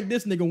why I think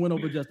this nigga went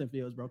over Justin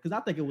Fields, bro. Because I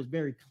think it was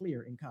very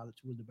clear in college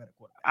who was the better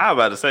quarterback. I was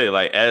about to say,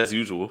 like, as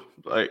usual.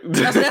 Like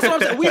that's what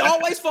I'm saying. We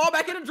always fall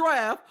back in the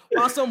draft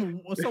while some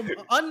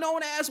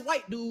unknown ass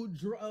white dude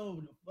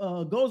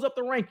goes up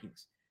the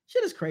rankings.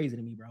 Shit is crazy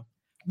to me, bro.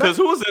 Because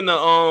who was in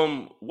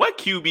the what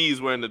QBs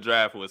were in the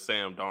draft with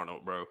Sam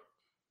Darnold, bro?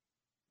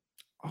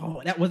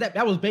 Oh, that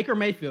was Baker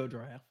Mayfield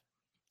draft.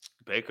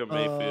 Baker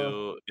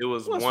Mayfield. It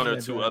was one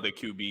or two other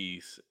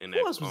QBs in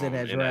that. Who else was in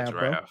that draft,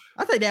 bro?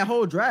 I think that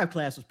whole draft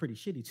class was pretty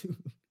shitty too.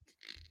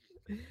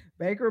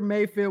 Baker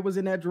Mayfield was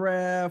in that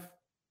draft.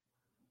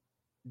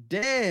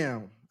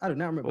 Damn, I do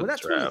not remember. Was that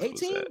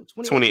 2018?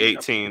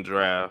 2018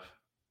 draft.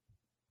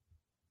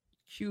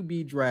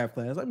 QB draft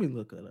class. Let me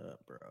look it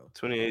up, bro.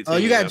 2018. Oh,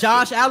 you got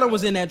Josh Allen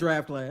was in that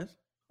draft class.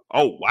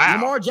 Oh, wow.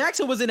 Lamar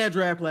Jackson was in that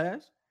draft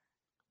class.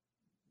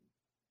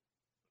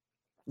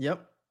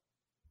 Yep.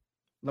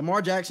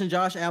 Lamar Jackson,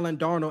 Josh Allen,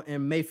 Darnold,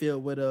 and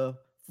Mayfield with 4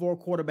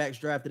 quarterbacks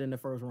drafted in the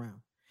first round.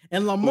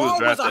 And Lamar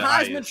was a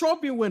Heisman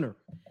Trophy winner.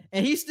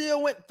 And he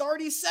still went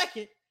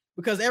 32nd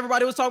because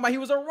everybody was talking about he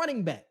was a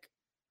running back.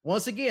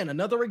 Once again,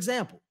 another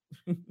example.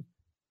 I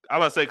was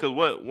about to say, because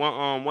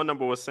what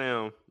number was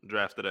Sam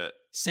drafted at?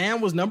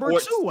 Sam was number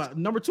 2.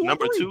 Number 2 or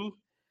 3.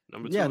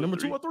 Number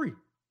 2 or 3.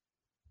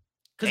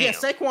 Because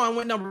Saquon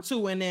went number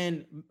 2 and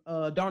then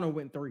Darnold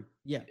went 3.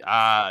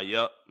 Yeah.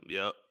 Yep.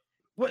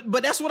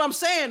 But that's what I'm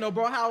saying, though,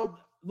 bro. How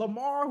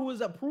Lamar, who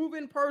is a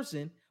proven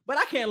person, but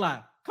I can't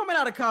lie. Coming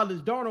out of college,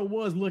 Darnold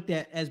was looked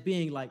at as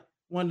being like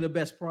one of the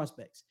best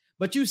prospects.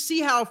 but you see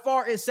how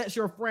far it sets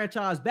your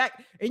franchise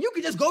back. And you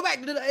can just go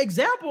back to the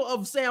example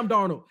of Sam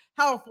Darnold,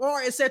 how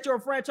far it set your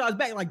franchise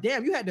back. Like,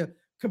 damn, you had to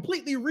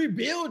completely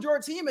rebuild your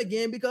team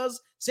again because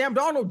Sam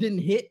Darnold didn't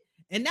hit.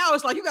 And now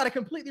it's like you got to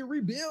completely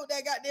rebuild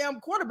that goddamn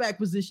quarterback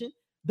position.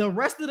 The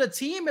rest of the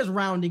team is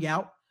rounding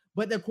out,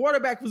 but the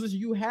quarterback position,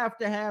 you have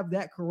to have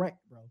that correct,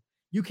 bro.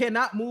 You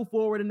cannot move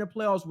forward in the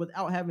playoffs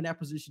without having that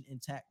position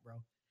intact, bro.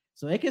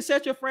 So it can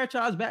set your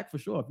franchise back for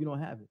sure if you don't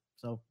have it.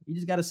 So you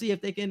just got to see if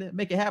they can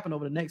make it happen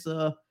over the next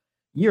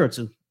year or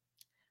two.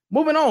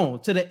 Moving on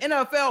to the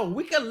NFL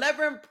Week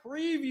 11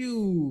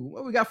 preview.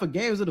 What we got for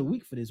games of the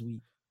week for this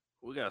week?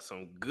 We got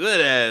some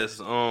good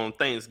ass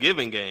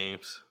Thanksgiving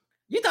games.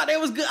 You thought they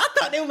was good? I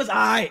thought they was all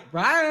right,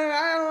 bro.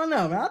 I don't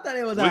know, man. I thought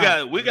it was all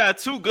right. We got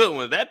two good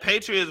ones. That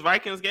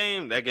Patriots-Vikings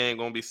game, that game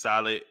going to be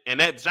solid.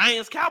 And that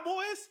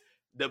Giants-Cowboys,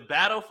 the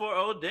battle for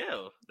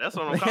Odell. That's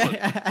what I'm calling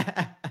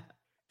it.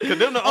 Because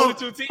them the only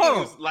two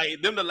teams,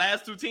 like them the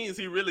last two teams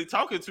he really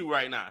talking to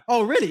right now.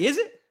 Oh, really? Is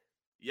it?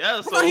 Yeah.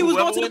 I thought he was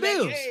going to the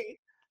Bills.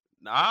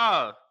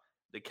 Nah,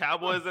 the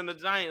Cowboys and the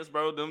Giants,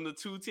 bro. Them the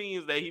two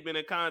teams that he been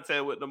in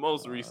contact with the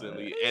most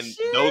recently. And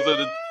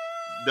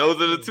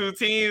those are the two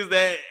teams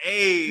that,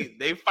 hey,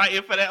 they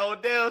fighting for that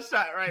Odell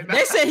shot right now.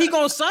 They said he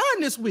going to sign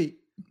this week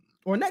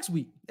or next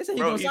week. They said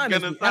he going to sign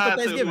this week after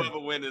Thanksgiving. Whoever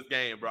win this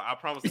game, bro. I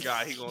promise to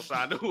God he going to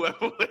sign to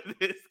whoever win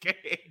this game.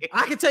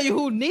 I can tell you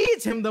who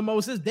needs him the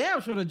most is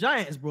damn sure the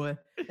Giants, bro.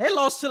 They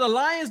lost to the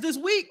Lions this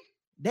week.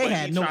 They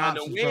had no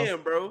options, to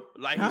win, bro.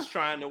 Like he's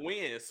trying to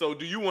win. So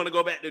do you want to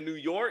go back to New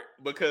York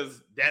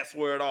because that's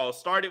where it all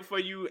started for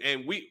you?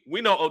 And we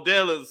know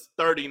Odell is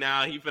 30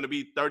 now. He's going to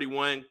be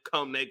 31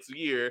 come next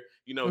year.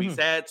 You know, he's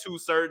had 2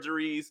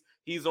 surgeries.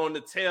 He's on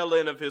the tail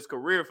end of his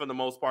career for the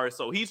most part.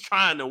 So he's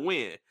trying to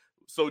win.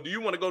 So do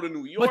you want to go to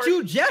New York but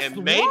you just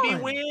and maybe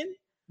win?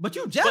 But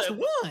you just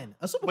won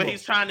a Super Bowl. But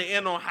he's trying to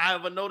end on high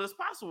of a note as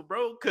possible,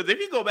 bro. Because if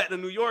you go back to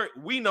New York,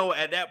 we know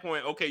at that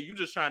point, okay, you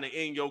just trying to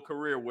end your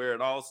career where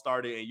it all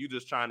started, and you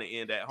just trying to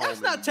end at home.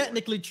 That's not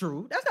technically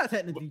true. That's not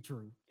technically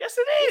true. Yes,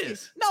 it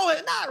is. No,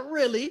 it's not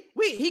really.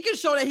 He can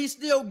show that he's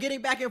still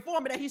getting back in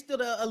form and that he's still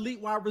the elite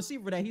wide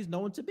receiver that he's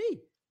known to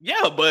be.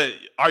 Yeah, but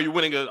are you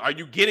winning? Are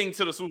you getting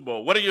to the Super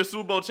Bowl? What are your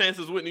Super Bowl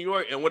chances with New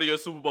York, and what are your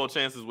Super Bowl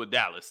chances with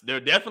Dallas? They're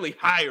definitely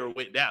higher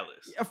with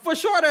Dallas. Yeah, for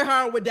sure, they're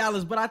higher with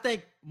Dallas, but I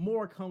think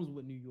more comes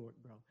with New York,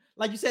 bro.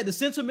 Like you said, the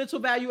sentimental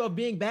value of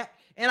being back,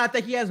 and I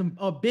think he has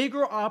a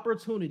bigger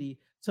opportunity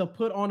to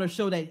put on a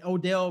show that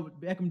Odell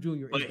Beckham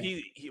Jr.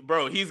 is.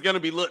 But he's gonna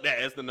be looked at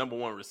as the number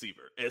 1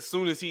 receiver as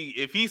soon as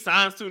if he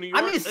signs to New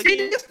York. I mean,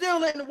 CD is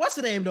still in. What's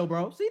the name though,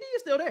 bro? CD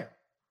is still there.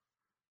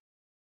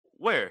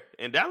 Where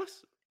in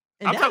Dallas?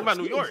 I'm talking about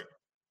New York.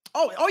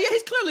 Oh yeah,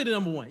 he's clearly the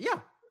number 1.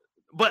 Yeah.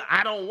 But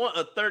I don't want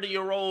a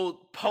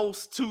 30-year-old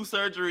post-2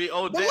 surgery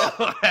Odell.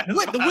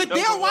 With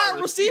their wide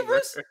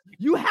receivers,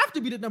 you have to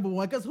be the number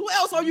 1 because who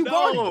else are you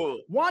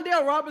guarding?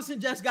 Wan'Dale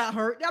Robinson just got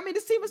hurt. I mean,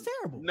 this team is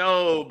terrible.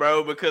 No,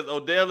 bro, because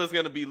Odell is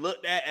going to be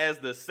looked at as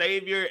the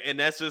savior, and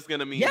that's just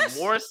going to mean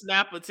more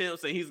snap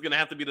attempts, and he's going to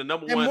have to be the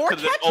number 1.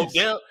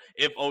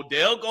 If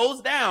Odell goes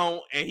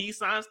down and he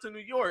signs to New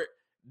York,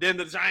 then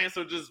the Giants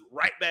are just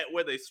right back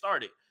where they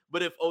started.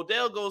 But if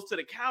Odell goes to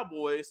the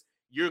Cowboys,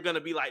 you're going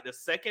to be like the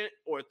second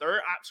or third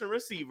option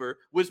receiver,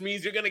 which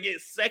means you're going to get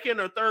second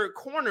or third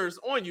corners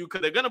on you because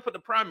they're going to put the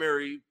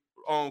primary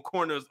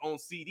corners on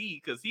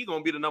CD because he's going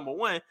to be the number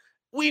 1.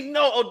 We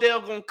know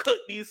Odell going to cook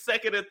these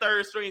second and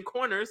third string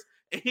corners,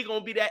 and he's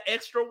going to be that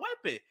extra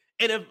weapon.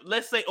 And if,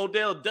 let's say,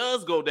 Odell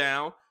does go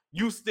down,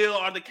 you still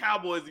are the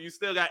Cowboys, and you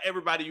still got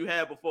everybody you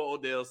had before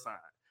Odell signed.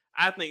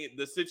 I think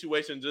the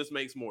situation just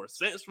makes more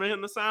sense for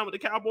him to sign with the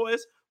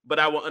Cowboys, but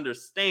I will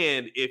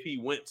understand if he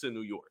went to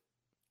New York.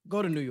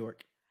 Go to New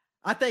York.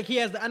 I think he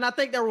has, and I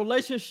think that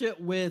relationship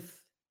with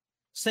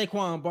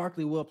Saquon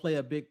Barkley will play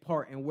a big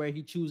part in where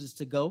he chooses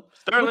to go.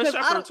 Sterling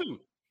Shepard too.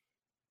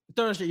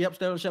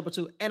 Sterling Shepard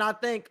too. And I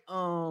think,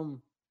 what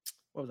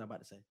was I about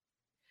to say?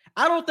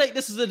 I don't think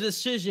this is a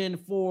decision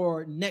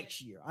for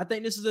next year. I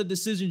think this is a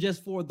decision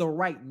just for the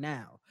right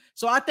now.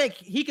 So I think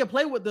he can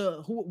play with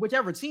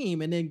whichever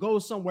team and then go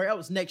somewhere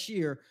else next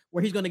year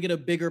where he's going to get a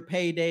bigger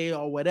payday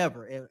or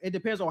whatever. It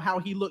depends on how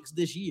he looks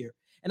this year.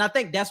 And I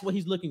think that's what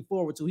he's looking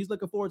forward to. He's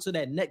looking forward to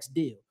that next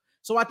deal.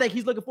 So I think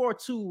he's looking forward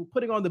to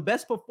putting on the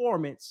best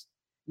performance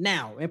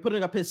now and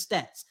putting up his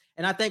stats.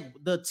 And I think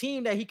the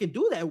team that he can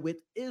do that with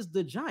is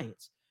the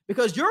Giants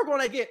because you're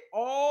going to get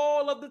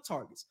all of the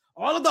targets,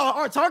 all of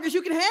the targets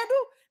you can handle.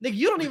 Nigga,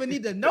 you don't even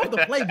need to know the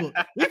playbook.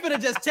 We're going to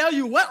just tell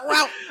you what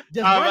route.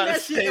 Just run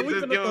that shit and we're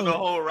going to throw the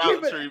whole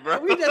route tree, bro.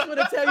 We just want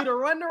to tell you to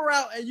run the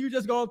route and you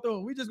just going through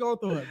it. We just going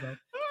through it, bro.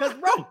 Because,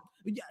 bro,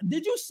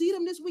 did you see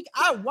them this week?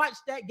 I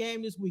watched that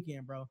game this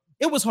weekend, bro.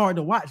 It was hard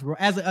to watch, bro.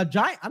 As a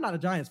Giant, I'm not a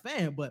Giants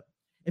fan, but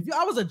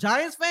I was a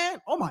Giants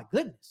fan, oh my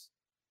goodness.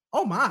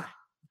 Oh my.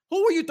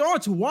 Who were you throwing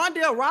to?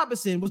 Wan'Dale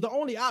Robinson was the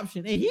only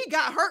option, and he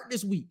got hurt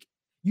this week.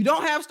 You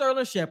don't have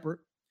Sterling Shepard.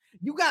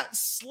 You got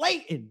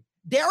Slayton.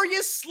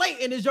 Darius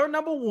Slayton is your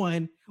number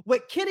 1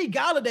 with Kenny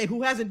Golladay,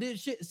 who hasn't did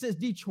shit since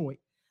Detroit.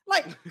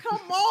 Like,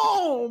 come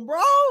on,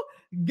 bro.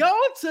 Go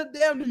to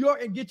damn New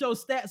York and get your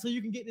stats so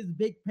you can get this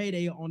big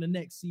payday on the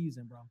next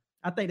season, bro.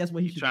 I think that's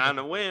what he He's should trying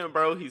do. to win,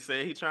 bro. He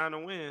said he's trying to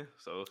win.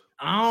 So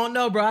I don't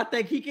know, bro. I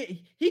think he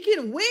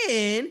can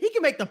win. He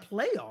can make the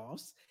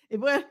playoffs. He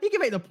can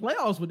make the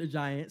playoffs with the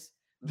Giants,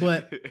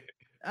 but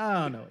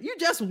I don't know. You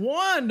just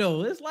won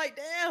though. It's like,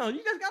 damn,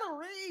 you just got a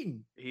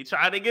ring. he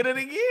tried to get it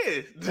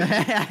again.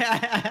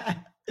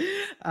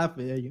 I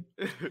feel you.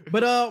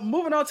 But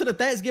moving on to the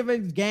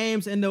Thanksgiving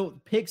games and the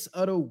picks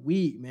of the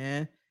week,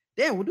 man.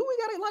 Damn, well, do we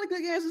got a lot of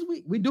good games this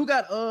week? We do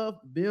got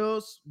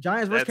Bills,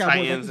 Giants versus That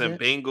Cowboys. Titans and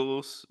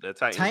Bengals. That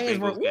Titans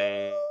Bengals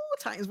game.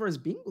 Titans versus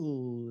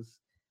Bengals.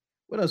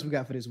 What else we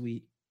got for this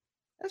week?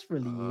 That's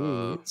really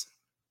it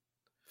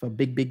for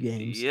big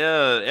games.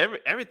 Yeah,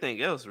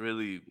 everything else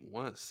really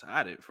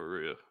one-sided for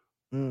real.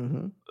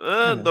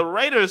 Mm-hmm. The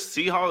Raiders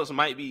Seahawks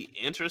might be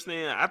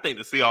interesting. I think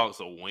the Seahawks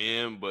will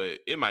win, but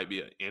it might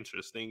be an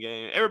interesting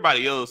game.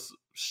 Everybody else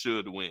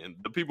should win.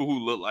 The people who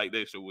look like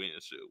they should win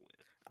should win.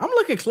 I'm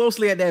looking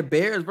closely at that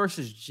Bears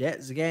versus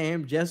Jets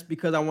game just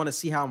because I want to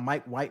see how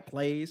Mike White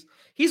plays.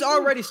 He's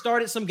already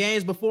started some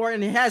games before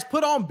and he has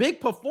put on big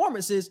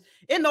performances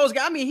in those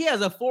games. I mean, he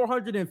has a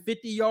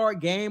 450-yard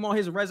game on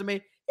his resume.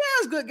 He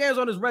has good games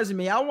on his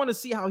resume. I want to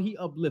see how he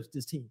uplifts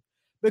this team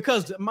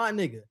because, my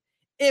nigga,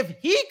 if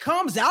he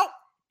comes out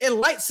and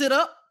lights it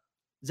up,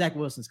 Zach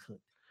Wilson's cooked.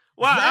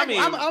 Well, Zach, I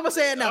mean, I'm going to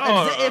say it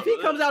now. If he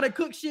comes out and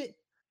cooks shit,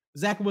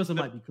 Zach Wilson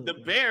might be cooked.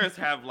 The Bears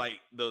have like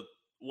the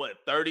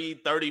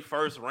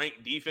 31st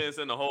ranked defense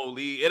in the whole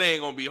league. It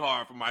ain't gonna be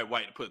hard for Mike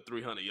White to put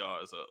 300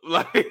 yards up.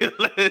 Like,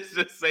 let's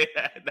just say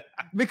that now.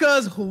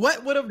 Because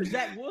what would have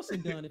Zach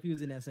Wilson done if he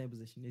was in that same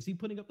position? Is he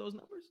putting up those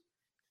numbers?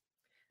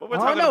 But we're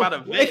talking about a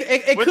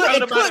vet. We're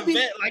talking about a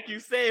vet, like you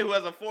said, who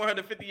has a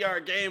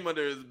 450-yard game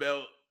under his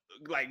belt,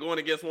 like going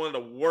against one of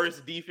the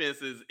worst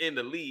defenses in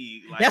the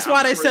league. Like, that's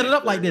why they set it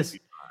up like this.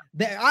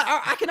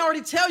 I can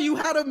already tell you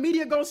how the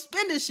media gonna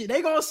spin this shit.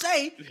 They gonna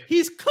say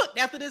he's cooked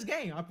after this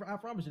game. I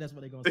promise you that's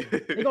what they gonna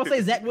say. They gonna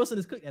say Zach Wilson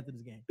is cooked after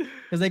this game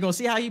because they gonna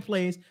see how he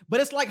plays. But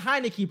it's like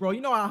Heineke, bro.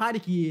 You know how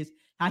Heineke is.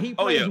 How he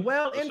plays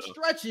well in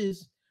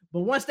stretches,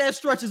 but once that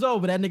stretch is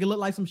over, that nigga look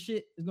like some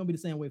shit. It's gonna be the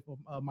same way for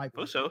Mike.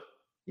 For sure.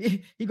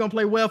 He gonna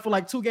play well for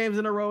like 2 games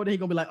in a row. Then he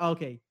gonna be like,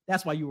 okay,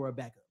 that's why you were a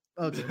backup.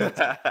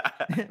 Okay,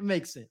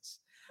 makes sense.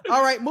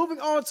 All right, moving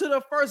on to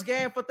the first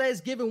game for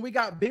Thanksgiving. We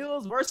got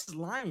Bills versus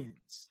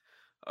Lions.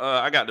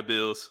 I got the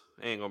Bills.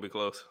 Ain't gonna be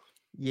close.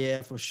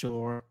 Yeah, for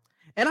sure.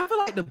 And I feel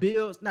like the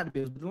Bills, not the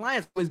Bills, but the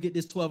Lions always get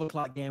this 12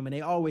 o'clock game and they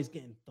always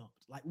getting thumped.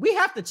 Like, we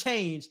have to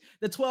change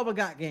the 12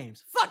 o'clock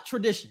games. Fuck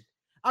tradition.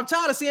 I'm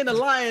tired of seeing the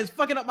Lions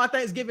fucking up my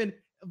Thanksgiving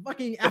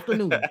fucking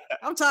afternoon.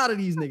 I'm tired of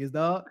these niggas,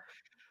 dog.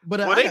 But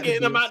they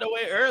getting them out the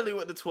way early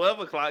with the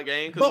 12 o'clock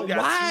game. But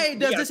why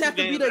does this have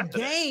to be the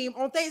game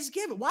on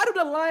Thanksgiving? Why do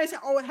the Lions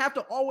have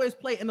to always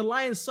play and the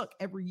Lions suck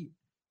every year?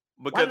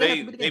 Because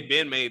they've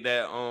been made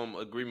that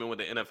agreement with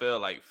the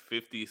NFL like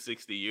 50,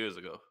 60 years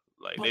ago.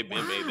 Like, they've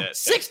been made that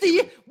 60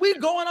 years. We're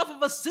going off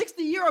of a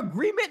 60-year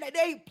agreement that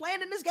they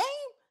playing in this game.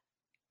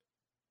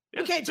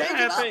 You can't change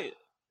it up.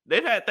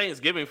 They've had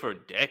Thanksgiving for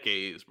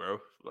decades, bro.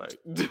 Like,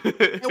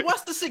 and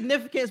what's the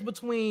significance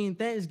between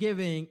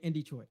Thanksgiving and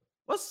Detroit?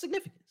 What's the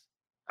significance?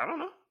 I don't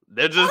know.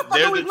 They're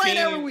the team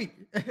every week.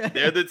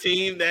 They're the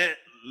team that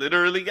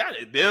literally got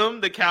it.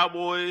 Them, the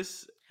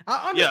Cowboys.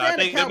 I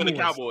understand them and the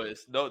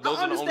Cowboys. Those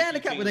I understand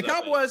the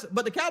Cowboys,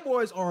 but the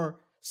Cowboys are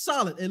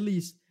solid, at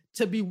least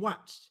to be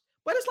watched.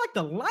 But it's like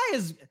the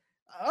Lions.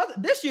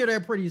 This year they're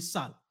pretty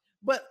solid.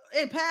 But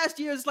in past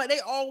years, it's like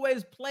they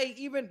always play,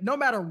 even no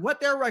matter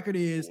what their record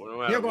is,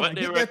 they're going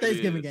to get their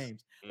Thanksgiving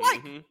games.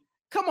 Like,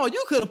 come on,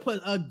 you could have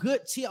put a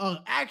good team, an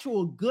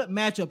actual good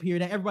matchup here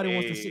that everybody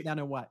wants to sit down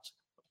and watch.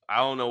 I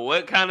don't know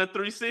what kind of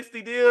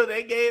 360 deal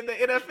they gave the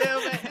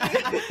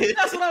NFL.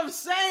 That's what I'm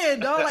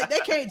saying, dog. Like, they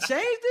can't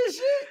change this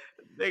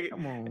shit.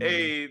 Come on,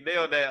 they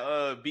on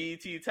that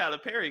BET Tyler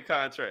Perry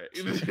contract.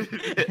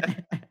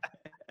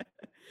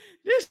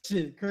 This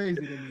shit crazy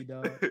to me,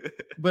 dog.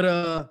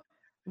 But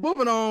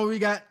moving on, we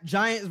got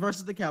Giants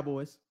versus the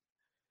Cowboys.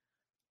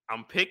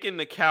 I'm picking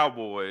the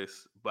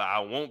Cowboys, but I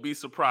won't be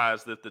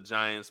surprised if the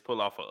Giants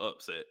pull off an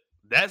upset.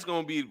 That's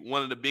going to be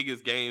one of the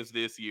biggest games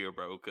this year,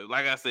 bro. Because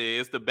like I said,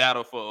 it's the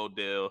battle for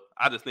Odell.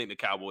 I just think the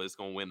Cowboys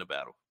going to win the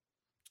battle.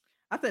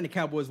 I think the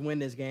Cowboys win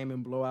this game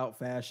in blowout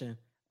fashion.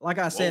 Like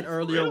I said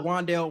earlier,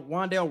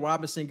 Wan'Dale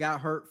Robinson got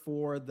hurt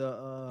for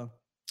the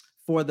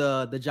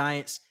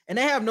Giants, and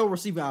they have no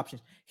receiving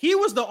options. He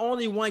was the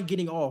only one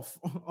getting off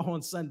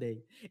on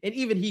Sunday, and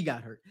even he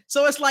got hurt.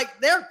 So it's like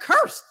they're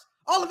cursed.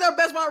 All of their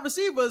best wide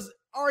receivers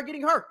are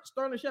getting hurt.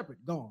 Sterling Shepard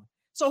gone.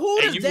 So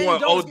who does Daniel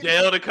Jones want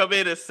Odell to come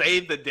in and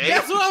save the day?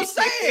 That's what I'm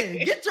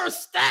saying. Get your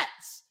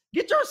stats.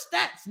 Get your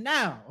stats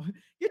now.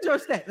 Get your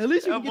stats. At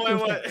least you can get your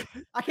stats.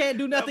 I can't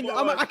do nothing.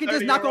 I can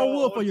just knock on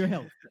wood for your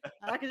health.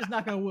 I can just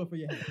knock on wood for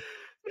your health.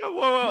 You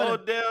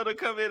want Odell to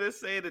come in and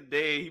save the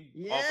day.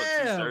 He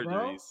offered 2 surgeries.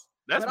 Bro.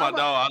 That's my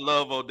dog. I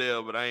love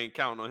Odell, but I ain't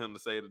counting on him to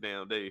save the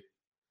damn day.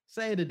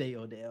 Save the day,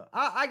 Odell.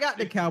 I got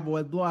the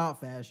Cowboys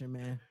blowout fashion,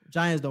 man.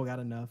 Giants don't got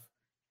enough.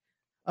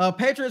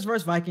 Patriots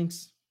versus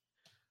Vikings.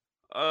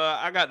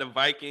 I got the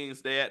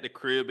Vikings. They at the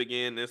crib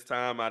again this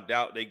time. I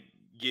doubt they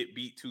get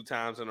beat 2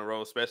 times in a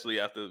row, especially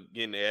after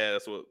getting their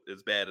ass whooped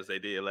as bad as they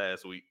did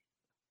last week.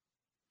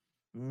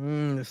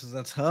 This is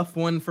a tough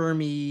one for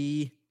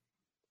me.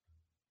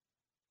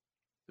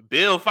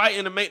 Bill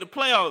fighting to make the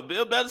playoffs.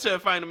 Bill Belichick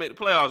fighting to make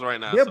the playoffs right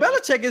now. Bill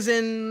Belichick is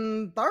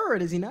in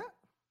third, is he not?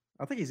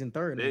 I think he's in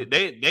third.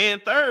 They in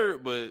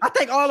third, but I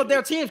think all of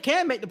their teams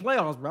can make the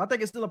playoffs, bro. I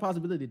think it's still a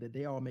possibility that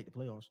they all make the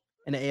playoffs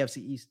in the AFC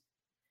East.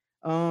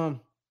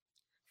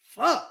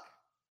 Fuck,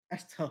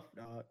 that's tough,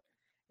 dog.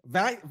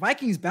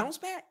 Vikings bounce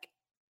back,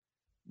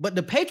 but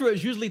the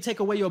Patriots usually take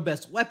away your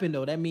best weapon,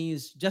 though. That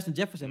means Justin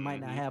Jefferson might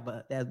not have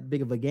that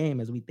big of a game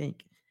as we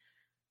think.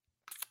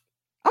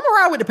 I'm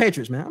gonna ride with the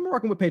Patriots, man. I'm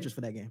rocking with Patriots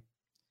for that game.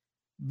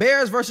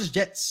 Bears versus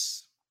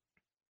Jets.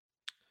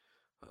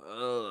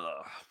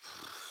 I'm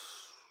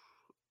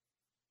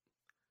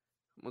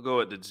gonna go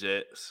with the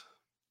Jets.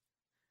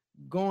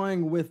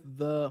 Going with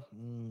the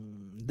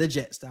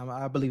Jets.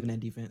 I believe in that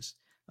defense.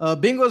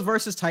 Bengals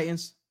versus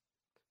Titans.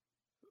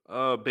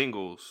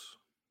 Bengals.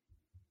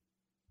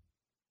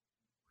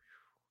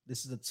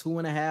 This is a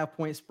 2.5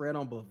 point spread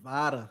on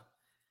Bovada.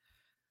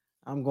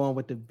 I'm going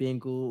with the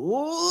Bengals.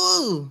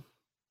 Ooh.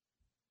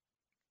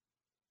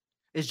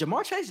 Is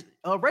Jamar Chase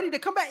ready to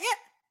come back yet?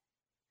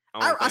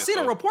 I seen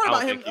a report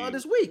about him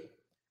this week.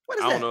 What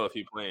is that? I don't know if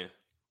he's playing.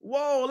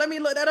 Whoa, let me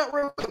look that up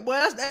real quick.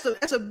 Boy,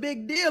 that's a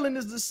big deal in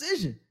this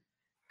decision.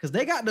 Because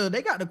they got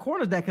the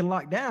corners that can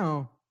lock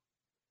down.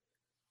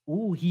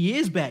 Ooh, he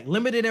is back.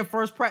 Limited in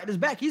first practice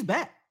back. He's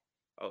back.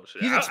 Oh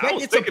shit. He's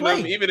expected to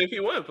play. Even if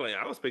he wasn't playing,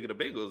 I was picking the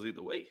Bengals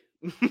either way.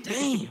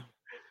 Damn.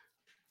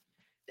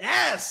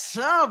 That's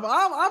tough.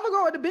 I'm gonna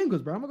go with the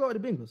Bengals, bro. I'm gonna go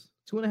with the Bengals.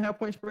 2.5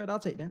 point spread. I'll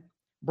take that.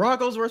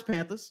 Broncos versus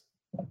Panthers.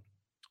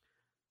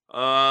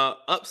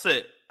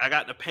 Upset. I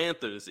got the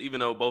Panthers, even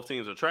though both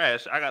teams are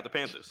trash. I got the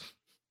Panthers.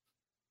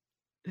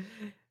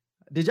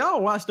 Did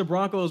y'all watch the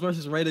Broncos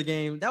versus Raiders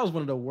game? That was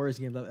one of the worst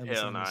games I've ever seen.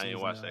 Hell no, I ain't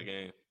watched that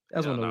game.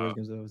 That's one of the worst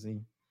games I've ever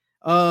seen.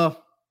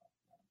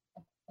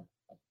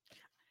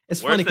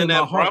 It's worse funny than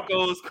because that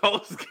Broncos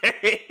Colts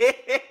game.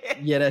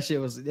 Yeah, that shit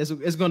was.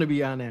 It's going to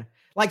be on there.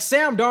 Like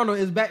Sam Darnold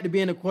is back to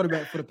being a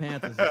quarterback for the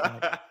Panthers.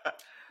 Like,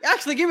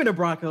 actually, give me the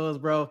Broncos,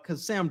 bro,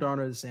 because Sam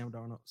Darnold is Sam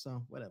Darnold.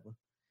 So whatever.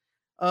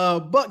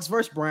 Bucks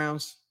versus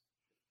Browns.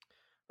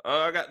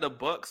 I got the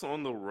Bucks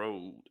on the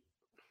road.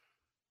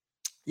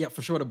 Yeah,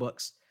 for sure, the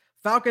Bucks.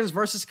 Falcons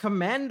versus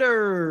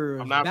Commanders.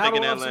 I'm not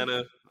picking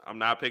Atlanta. I'm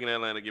not picking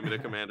Atlanta. Give me the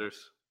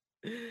Commanders.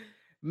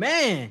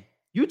 Man,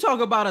 you talk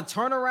about a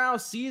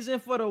turnaround season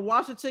for the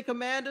Washington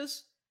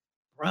Commanders,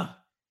 bruh.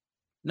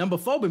 Number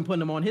 4 been putting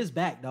them on his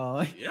back,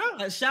 dog.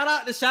 Yeah. Shout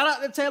out to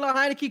Taylor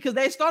Heineke because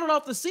they started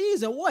off the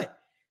season 2-5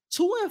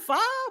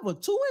 or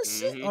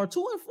 2-6 or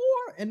 2-4,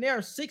 and they're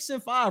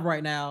 6-5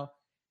 right now,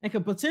 and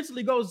could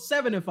potentially go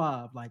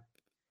 7-5. Like,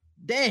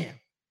 damn.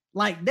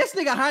 Like, this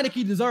nigga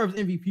Heineke deserves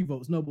MVP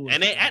votes. No bullshit.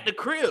 And they at the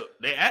crib.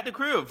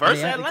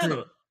 Versus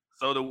Atlanta.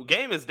 So the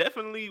game is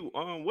definitely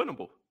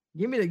winnable.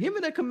 Give me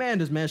the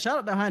Commanders, man. Shout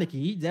out to Heineke.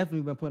 He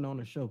definitely been putting on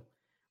the show.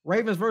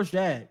 Ravens versus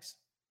Jags.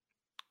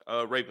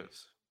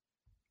 Ravens.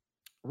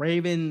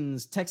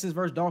 Texans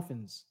versus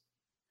Dolphins.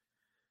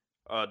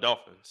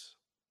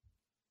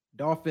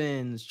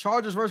 Dolphins.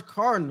 Chargers versus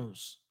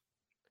Cardinals.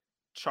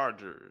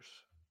 Chargers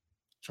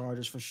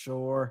for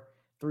sure.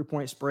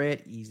 3-point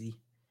spread, easy.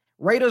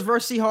 Raiders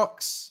versus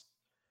Seahawks.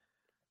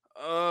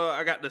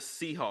 I got the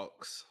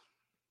Seahawks.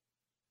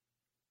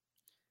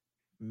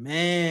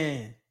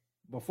 Man,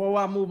 before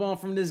I move on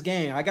from this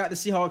game, I got the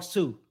Seahawks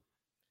too.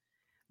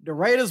 The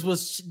Raiders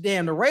was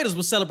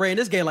celebrating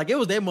this game like it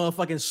was their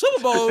motherfucking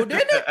Super Bowl,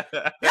 didn't it?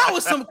 That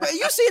was some.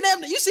 You see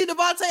them? You see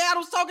Devontae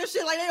Adams talking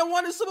shit like they don't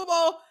won the Super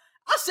Bowl.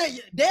 I said,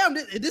 damn,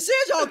 this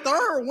is y'all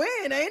third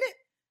win, ain't it?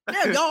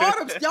 Damn,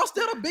 y'all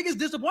still the biggest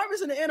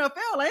disappointments in the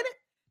NFL, ain't it?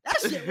 That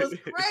shit was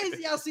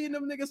crazy. Y'all seeing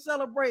them niggas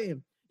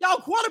celebrating. Y'all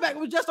quarterback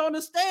was just on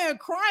the stand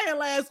crying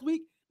last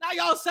week. Now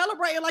y'all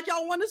celebrating like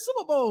y'all won the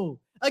Super Bowl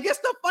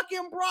against the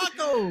fucking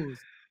Broncos.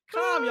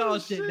 Calm y'all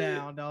shit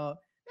down, dog.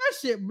 That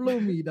shit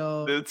blew me,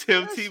 dog. The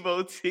Tim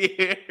Tebow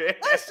tear.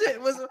 That shit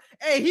was.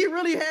 Hey, he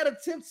really had a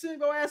Tim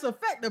Tebow ass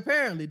effect,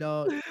 apparently,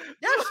 dog.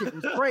 That shit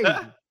was crazy.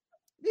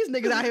 These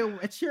niggas out here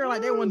cheering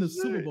like they won the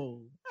Super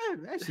Bowl.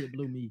 That shit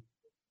blew me.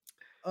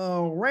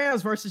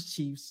 Rams versus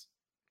Chiefs.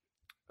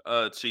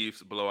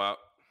 Chiefs blowout.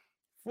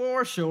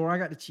 For sure. I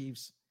got the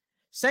Chiefs.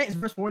 Saints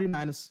versus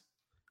 49ers.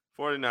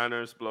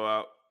 49ers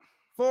blowout.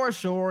 For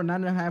sure.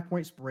 9.5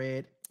 point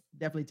spread.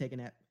 Definitely taking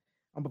that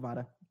on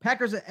Bovada.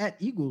 Packers at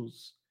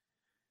Eagles.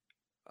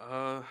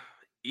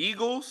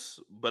 Eagles,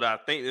 but I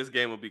think this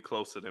game will be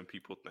closer than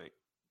people think.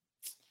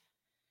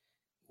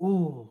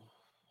 Ooh.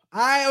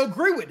 I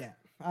agree with that.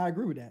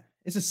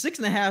 It's a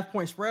 6.5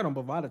 point spread on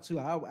Bovada too.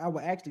 I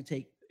would actually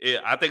take. Yeah,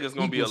 I think it's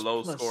going to be a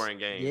Eagles low-scoring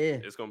game. Yeah.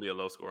 It's going to be a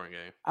low-scoring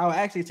game. I would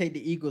actually take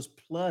the Eagles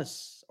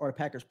plus or the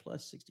Packers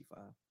plus 65.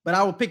 But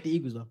I would pick the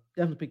Eagles, though.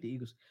 Definitely pick the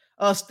Eagles.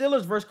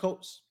 Steelers versus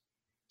Colts.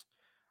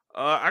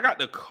 I got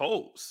the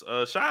Colts.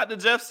 Shout out to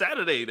Jeff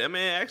Saturday. That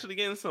man actually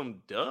getting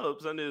some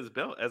dubs under his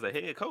belt as a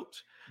head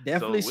coach.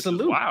 Definitely Which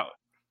salute. is wild.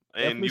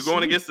 And Definitely you're going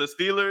salute. against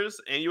the Steelers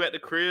and you at the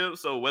crib.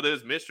 So whether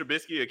it's Mr.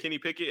 Trubisky or Kenny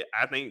Pickett,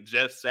 I think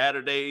Jeff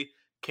Saturday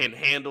can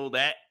handle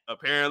that.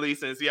 Apparently,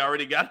 since he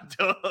already got a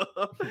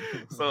dub.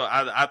 So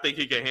I think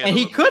he can handle it. And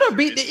he could have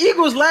beat the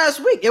Eagles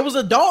last week. It was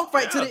a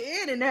dogfight to Yeah. the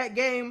end in that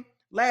game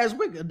last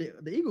week.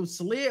 The Eagles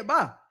slid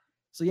by.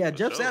 So yeah, For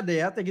Jeff sure.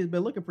 Saturday, I think he's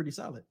been looking pretty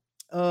solid.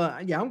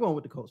 Yeah, I'm going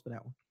with the Colts for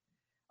that one.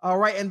 All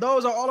right, and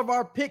those are all of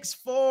our picks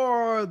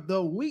for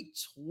the week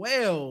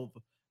 12.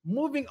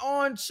 Moving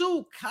on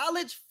to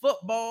college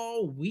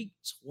football week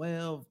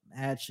 12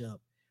 matchup.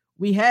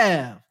 We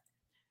have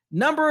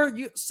number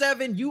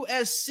 7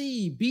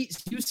 USC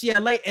beats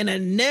UCLA in a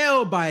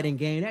nail-biting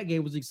game. That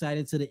game was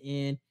exciting to the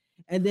end.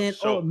 And then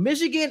Sure.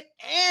 Michigan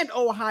and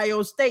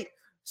Ohio State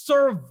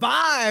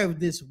survived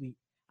this week.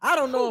 I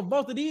don't know if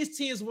both of these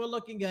teams were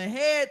looking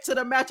ahead to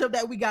the matchup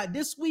that we got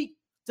this week,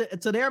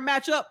 to their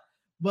matchup.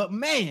 But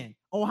man,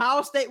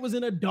 Ohio State was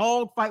in a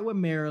dog fight with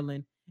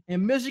Maryland,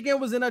 and Michigan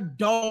was in a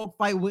dog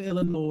fight with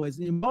Illinois.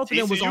 And both of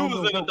them was on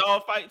TCU was in a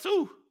dog fight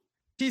too.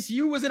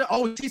 TCU was in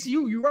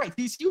TCU, you're right.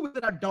 TCU was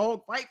in a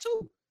dog fight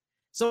too.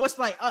 So it's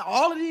like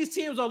all of these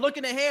teams are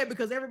looking ahead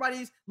because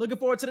everybody's looking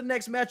forward to the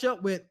next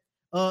matchup with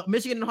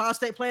Michigan and Ohio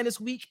State playing this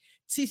week.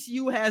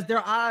 TCU has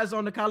their eyes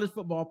on the college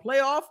football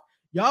playoff.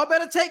 Y'all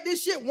better take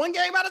this shit one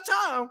game at a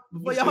time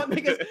before y'all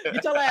niggas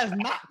get your ass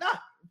knocked out.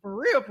 For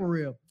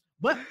real.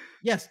 But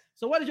yes,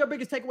 so what is your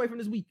biggest takeaway from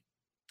this week?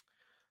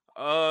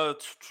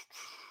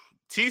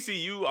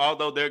 TCU,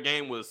 although their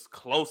game was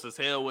close as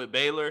hell with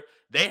Baylor,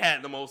 they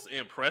had the most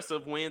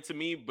impressive win to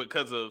me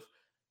because of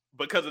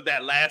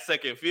that last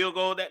second field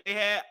goal that they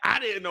had. I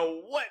didn't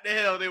know what the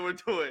hell they were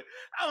doing.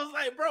 I was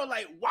like, bro,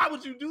 like, why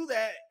would you do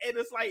that? And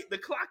it's like the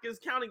clock is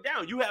counting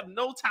down. You have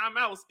no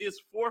timeouts.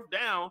 It's fourth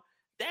down.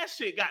 That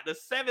shit got the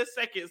 7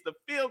 seconds. The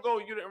field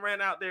goal unit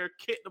ran out there,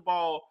 kicked the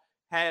ball,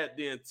 had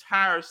the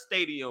entire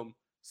stadium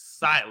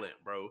silent,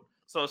 bro.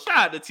 So shout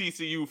out to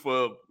TCU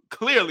for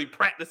clearly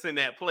practicing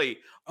that play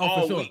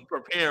all week,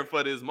 preparing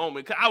for this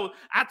moment. Cause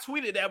I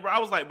tweeted that, bro. I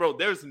was like, bro,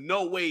 there's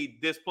no way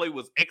this play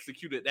was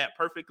executed that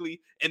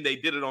perfectly, and they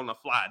did it on the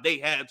fly. They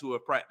had to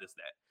have practiced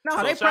that. No,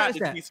 so they practiced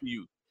shout out that. to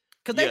TCU.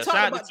 Because they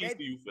talked about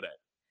TCU for that.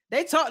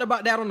 They talked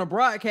about that on the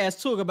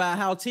broadcast too, about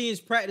how teams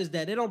practice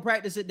that. They don't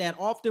practice it that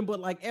often, but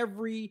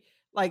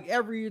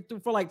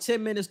for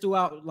 10 minutes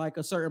throughout like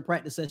a certain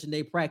practice session,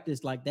 they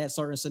practice like that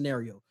certain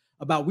scenario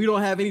about we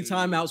don't have any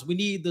timeouts. We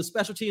need the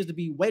special teams to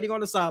be waiting on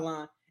the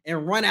sideline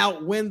and run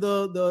out when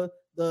the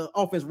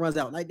offense runs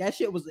out. Like that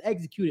shit was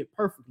executed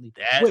perfectly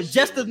with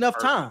just enough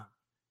time.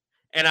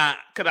 And I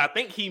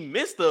think he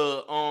missed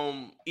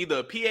either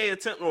a PA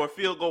attempt or a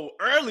field goal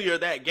earlier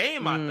that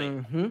game, I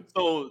think.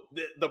 So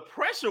the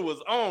pressure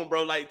was on,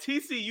 bro. Like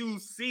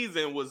TCU's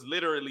season was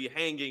literally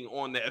hanging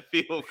on that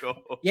field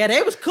goal. Yeah,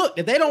 they was cooked.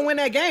 If they don't win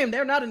that game,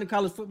 they're not in the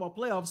college football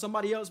playoff.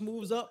 Somebody else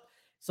moves up.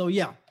 So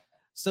yeah.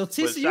 So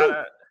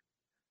TCU.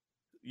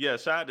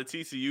 Shout out to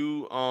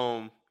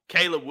TCU.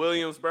 Caleb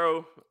Williams,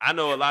 bro. I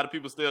know a lot of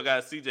people still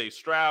got CJ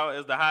Stroud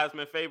as the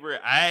Heisman favorite.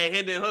 I had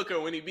Hendon Hooker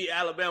when he beat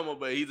Alabama,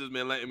 but he's just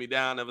been letting me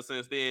down ever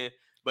since then.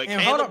 But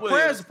and Caleb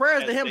Williams,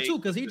 prayers to him too,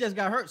 because he just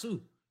got hurt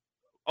too.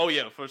 Oh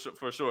yeah,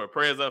 for sure.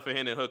 Prayers up for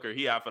Hendon Hooker.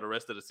 He out for the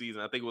rest of the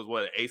season. I think it was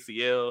an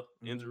ACL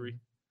injury.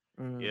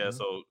 Yeah,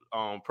 so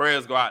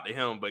prayers go out to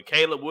him. But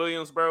Caleb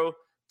Williams, bro,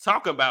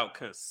 talk about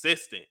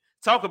consistent.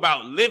 Talk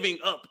about living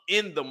up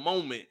in the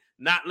moment.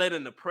 Not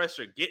letting the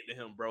pressure get to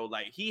him, bro.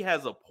 Like he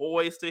has a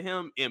poise to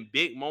him in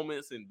big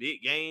moments in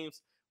big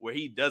games where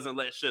he doesn't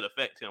let shit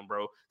affect him,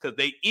 bro. Because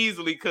he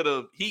easily could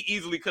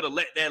have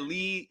let that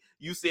lead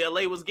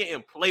UCLA was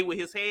getting play with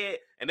his head,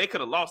 and they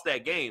could have lost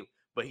that game.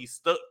 But he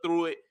stuck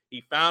through it.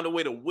 He found a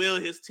way to will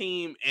his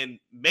team and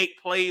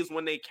make plays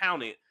when they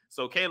counted.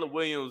 So Caleb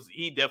Williams,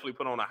 he definitely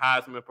put on a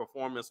Heisman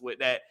performance with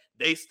that.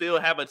 They still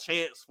have a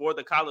chance for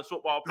the college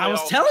football playoff. I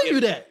was telling you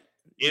that.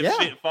 If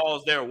shit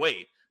falls their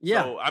way.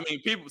 Yeah. So, I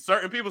mean,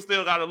 certain people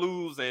still got to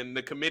lose, and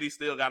the committee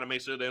still got to make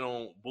sure they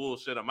don't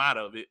bullshit them out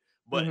of it.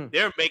 But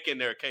they're making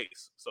their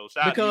case. So,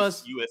 shout out to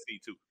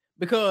USC too.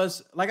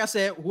 Because, like I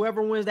said,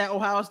 whoever wins that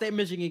Ohio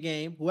State-Michigan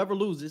game, whoever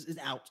loses is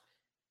out.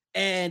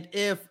 And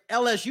if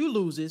LSU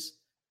loses,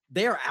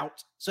 they're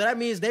out. So that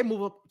means they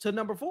move up to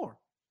number 4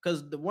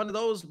 because one of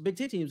those Big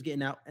Ten teams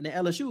getting out, and the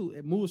LSU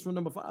it moves from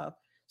number 5.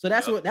 So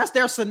that's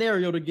their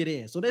scenario to get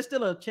in. So there's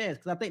still a chance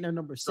because I think they're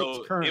number 6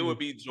 currently. It would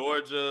be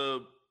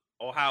Georgia,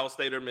 Ohio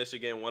State, or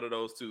Michigan, one of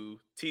those two,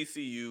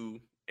 TCU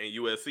and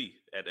USC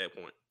at that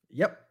point.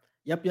 Yep.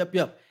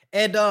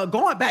 And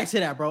going back to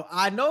that, bro,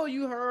 I know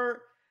you heard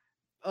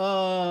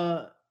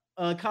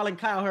Colin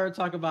Cowherd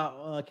talk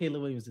about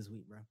Caleb Williams this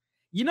week, bro.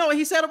 You know what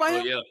he said about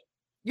him? Yeah.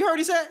 You heard what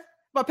he said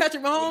about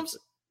Patrick Mahomes?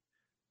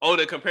 Oh,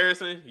 the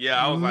comparison?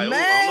 Yeah, I was like,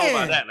 I don't know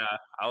about that now.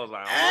 I was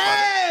like,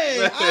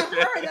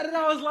 I heard that and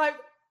I was like,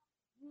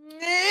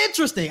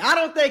 interesting. I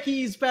don't think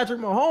he's Patrick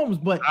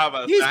Mahomes, but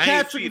he's Patrick. I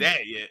ain't see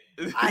that yet.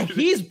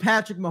 He's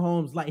Patrick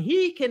Mahomes. Like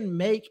he can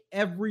make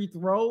every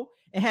throw,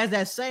 and has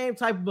that same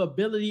type of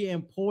ability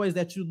and poise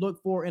that you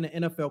look for in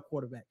an NFL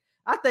quarterback.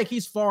 I think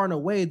he's far and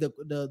away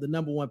the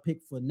number one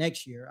pick for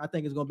next year. I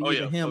think it's going to be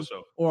either him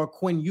or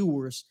Quinn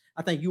Ewers.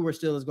 I think Ewers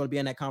still is going to be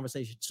in that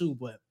conversation too.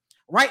 But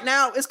right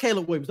now, it's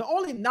Caleb Williams. The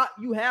only knock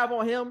you have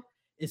on him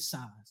is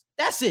size.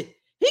 That's it.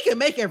 He can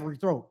make every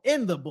throw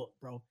in the book,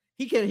 bro.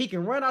 He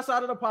can run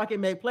outside of the pocket,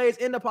 make plays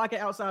in the pocket,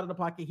 outside of the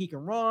pocket. He can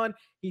run.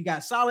 He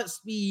got solid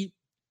speed.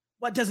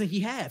 What doesn't he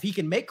have? He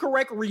can make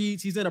correct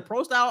reads. He's in a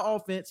pro-style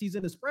offense. He's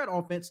in a spread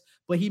offense,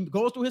 but he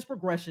goes through his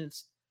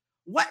progressions.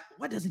 What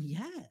doesn't he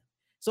have?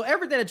 So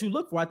everything that you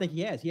look for, I think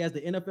he has. He has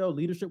the NFL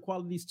leadership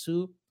qualities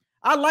too.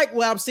 I like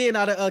what I'm seeing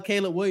out of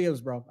Caleb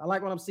Williams, bro. I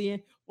like what I'm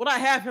seeing. Would I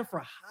have him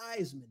for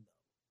Heisman,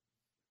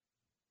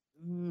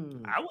 though?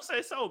 I would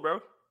say so,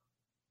 bro.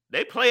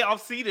 They playoff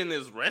seeding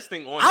is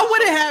resting on. I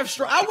wouldn't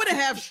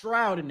have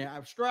Stroud in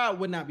there. Stroud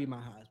would not be my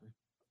Heisman.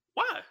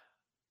 Why?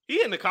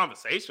 He in the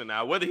conversation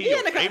now. Whether he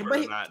your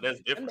favorite or not,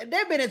 that's different.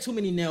 They've been in too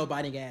many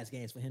nail-biting ass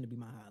games for him to be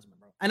my Heisman,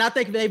 bro. And I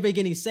think they've been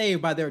getting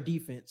saved by their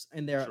defense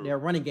and their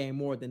running game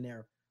more than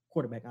their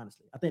quarterback,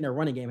 honestly. I think their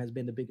running game has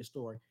been the biggest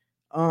story.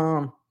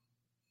 Damn.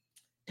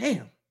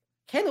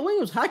 Caleb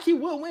Williams, high-key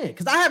will win.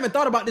 Because I haven't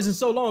thought about this in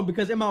so long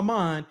because in my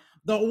mind,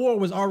 the award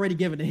was already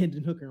given to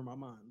Hendon Hooker in my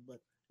mind. But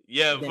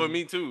yeah, for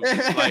me too.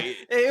 Like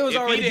it was if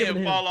already he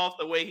didn't fall him. off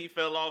the way he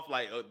fell off,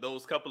 like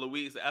those couple of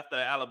weeks after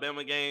the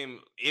Alabama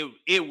game,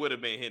 it would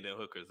have been Hendon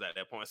Hooker's at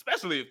that point.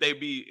 Especially if they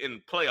be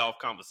in playoff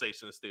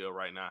conversation still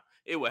right now,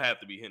 it would have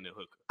to be Hendon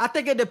Hooker. I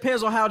think it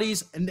depends on how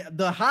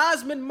the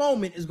Heisman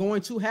moment is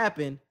going to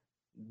happen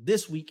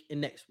this week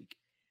and next week.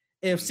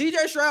 If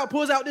CJ Stroud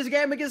pulls out this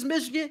game against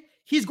Michigan,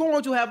 he's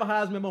going to have a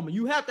Heisman moment.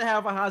 You have to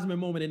have a Heisman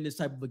moment in this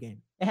type of a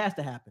game. It has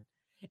to happen.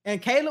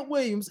 And Caleb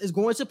Williams is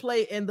going to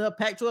play in the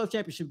Pac-12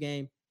 championship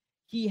game.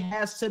 He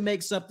has to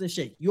make something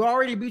shake. You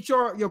already beat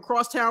your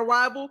crosstown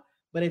rival,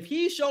 but if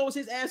he shows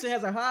his ass and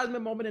has a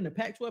Heisman moment in the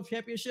Pac-12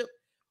 championship,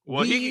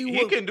 well,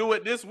 he can do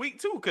it this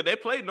week too, because they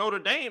play Notre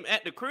Dame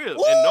at the crib.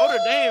 Ooh, and Notre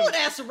Dame,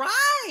 that's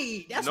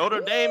right.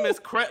 Notre Dame is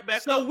crept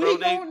back up, bro.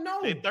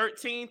 They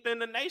 13th in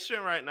the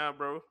nation right now,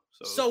 bro.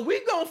 So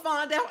we gonna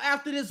find out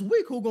after this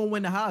week who gonna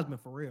win the Heisman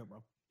for real,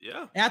 bro.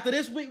 Yeah. After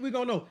this week, we're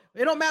gonna know.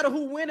 It don't matter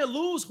who win or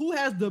lose, who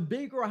has the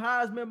bigger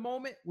Heisman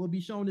moment will be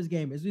shown this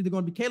game. It's either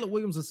gonna be Caleb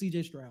Williams or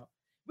CJ Stroud.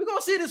 We're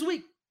gonna see this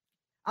week.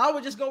 I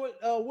would just go with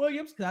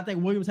Williams because I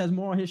think Williams has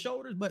more on his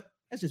shoulders, but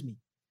that's just me.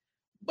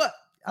 But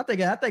I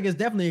think it's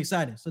definitely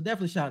exciting. So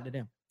definitely shout out to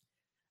them.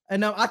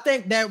 And I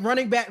think that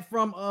running back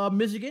from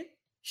Michigan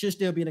should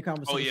still be in the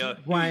conversation. Oh yeah,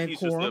 Brian he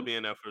should still be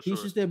in there for sure.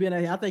 He should still be in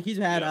there. I think he's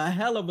had a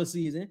hell of a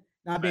season,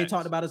 not being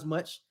talked about as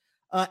much.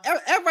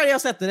 Everybody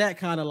else after that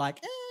kind of like,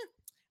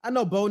 I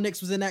know Bo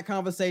Nix was in that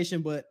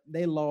conversation, but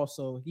they lost,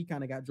 so he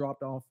kind of got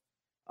dropped off.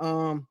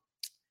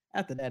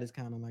 After that, it's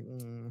kind of like,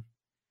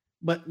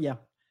 but yeah.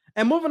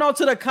 And moving on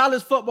to the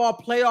college football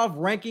playoff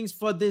rankings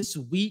for this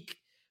week,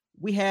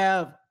 we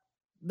have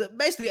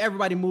basically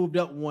everybody moved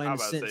up one. I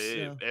was about to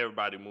say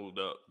everybody moved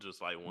up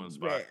just like one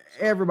spot.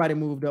 So. Everybody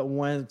moved up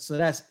one, so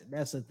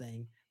that's a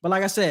thing. But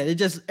like I said, it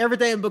just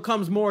everything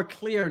becomes more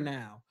clear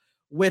now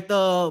with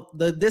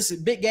this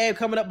big game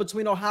coming up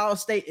between Ohio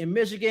State and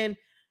Michigan.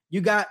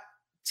 You got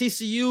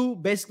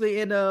TCU basically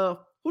in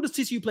who does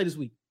TCU play this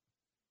week?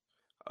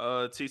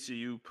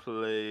 TCU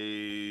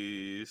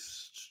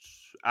plays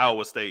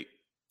Iowa State.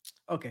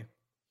 Okay.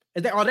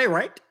 Are they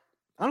ranked?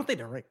 I don't think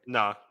they're ranked.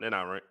 No, they're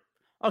not ranked.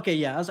 Okay,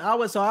 yeah. I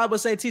would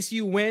say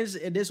TCU wins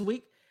this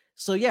week.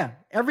 So yeah,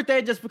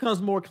 everything just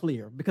becomes more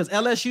clear because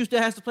LSU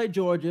still has to play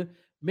Georgia.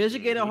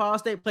 Michigan and Ohio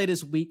State play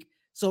this week.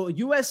 So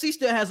USC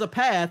still has a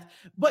path.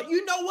 But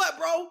you know what,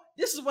 bro?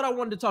 This is what I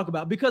wanted to talk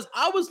about because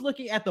I was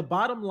looking at the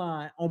bottom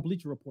line on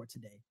Bleacher Report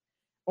today.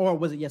 Or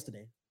was it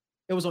yesterday?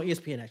 It was on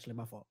ESPN, actually,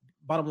 my fault.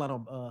 Bottom line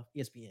on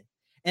ESPN.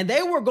 And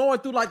they were going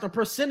through like the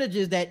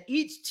percentages that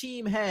each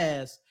team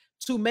has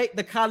to make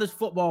the college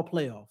football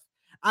playoff.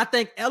 I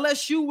think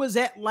LSU was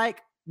at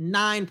like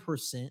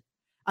 9%.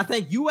 I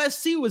think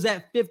USC was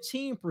at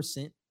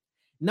 15%.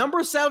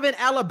 Number 7,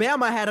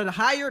 Alabama had a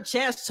higher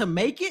chance to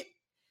make it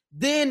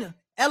than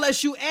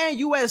LSU and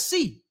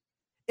USC.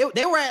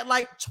 They were at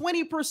like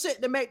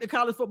 20% to make the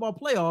college football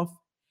playoff.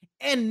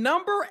 And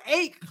number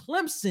 8,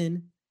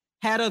 Clemson,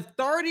 had a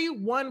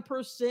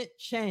 31%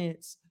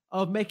 chance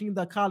of making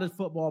the college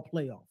football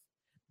playoff.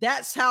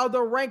 That's how the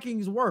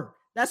rankings work.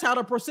 That's how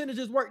the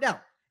percentages worked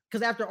out.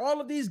 Because after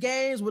all of these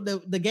games, with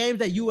the games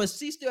that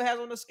USC still has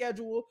on the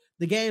schedule,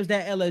 the games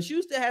that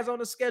LSU still has on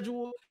the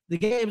schedule, the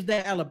games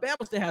that Alabama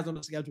still has on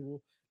the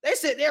schedule, they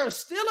said there is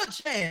still a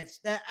chance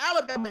that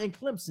Alabama and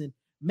Clemson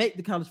make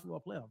the college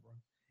football playoff, bro.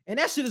 And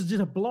that shit is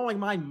just blowing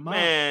my mind.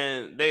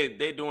 Man,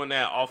 they doing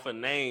that off a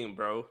name,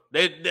 bro.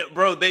 They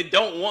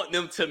don't want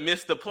them to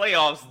miss the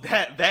playoffs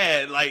that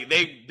bad. Like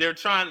they're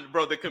trying,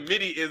 bro. The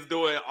committee is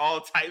doing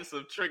all types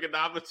of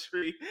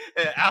trigonometry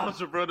and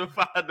algebra to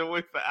find a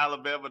way for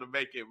Alabama to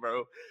make it,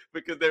 bro.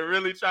 Because they're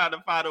really trying to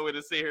find a way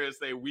to sit here and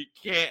say we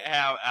can't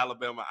have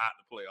Alabama out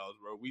the playoffs,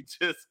 bro. We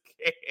just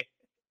can't.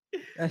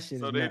 That shit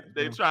So is they nuts,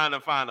 they bro. trying to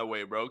find a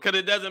way, bro, because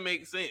it doesn't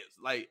make sense.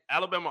 Like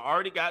Alabama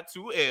already got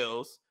 2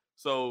 L's,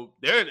 so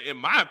they're in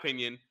my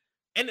opinion,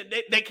 and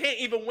they can't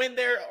even win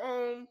their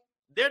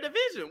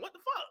division. What the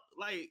fuck?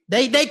 Like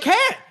They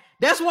can't.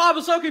 That's why I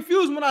was so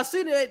confused when I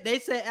seen it. They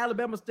said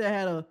Alabama still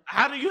had a.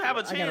 how do you have a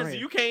I got it chance? right.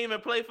 You can't even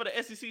play for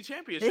the SEC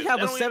championship. They have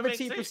That a don't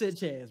even make 17% sense.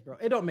 chance, bro.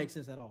 It don't make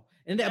sense at all.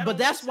 And That but don't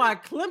that's make why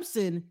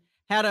Clemson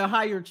had a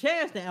higher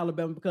chance than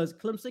Alabama, because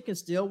Clemson can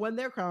still win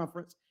their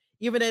conference,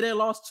 even though they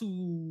lost to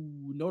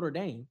Notre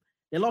Dame.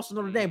 They lost to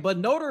Notre Dame, but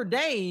Notre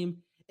Dame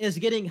is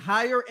getting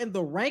higher in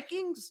the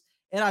rankings,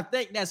 and I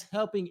think that's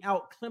helping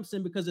out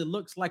Clemson because it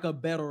looks like a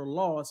better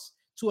loss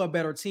to a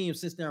better team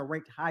since they're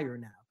ranked higher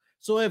now.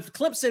 So if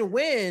Clemson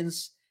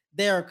wins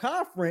their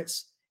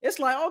conference, it's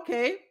like,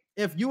 okay,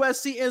 if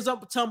USC ends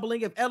up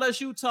tumbling, if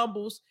LSU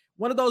tumbles,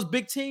 one of those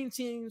Big Ten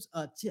teams,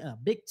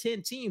 Big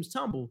Ten teams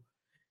tumble,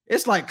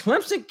 it's like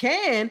Clemson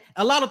can.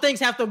 A lot of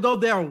things have to go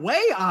their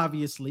way,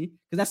 obviously,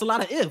 because that's a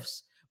lot of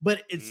ifs,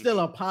 but it's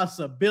still a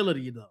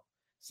possibility, though.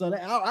 So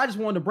I just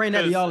wanted to bring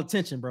that to y'all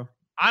attention, bro.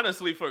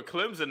 Honestly, for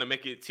Clemson to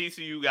make it,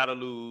 TCU got to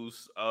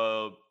lose.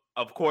 Of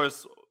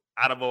course,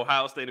 out of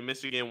Ohio State and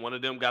Michigan, one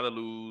of them got to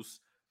lose.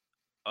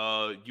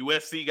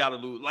 USC got to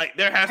lose. Like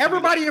there has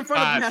everybody to be in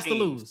front of them has teams.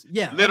 to lose.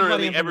 Yeah,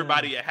 literally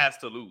everybody has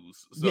to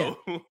lose. So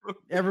yeah.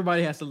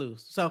 Everybody has to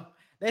lose. So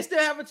they still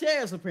have a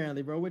chance,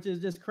 apparently, bro, which is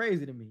just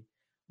crazy to me.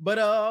 But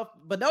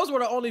those were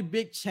the only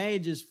big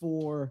changes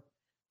for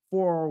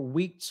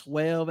week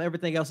 12.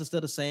 Everything else is still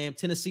the same.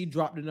 Tennessee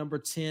dropped to number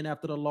 10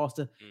 after the loss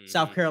to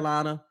South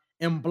Carolina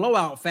in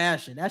blowout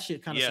fashion. That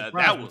shit kind of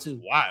surprised me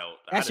too. Wild.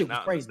 That shit was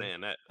crazy.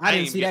 That. I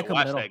didn't see that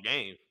coming at all. That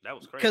game. That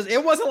was crazy. Because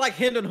it wasn't like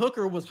Hendon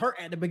Hooker was hurt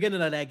at the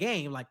beginning of that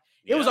game. Like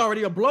it was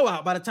already a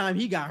blowout by the time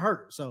he got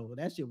hurt. So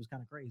that shit was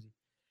kind of crazy.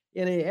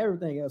 And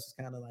everything else is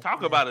kind of like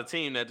talk about a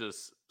team that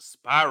just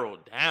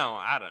spiraled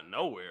down out of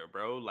nowhere,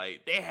 bro.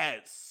 Like they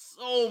had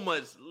so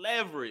much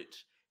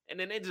leverage, and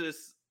then they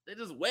just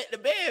wet the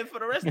bed for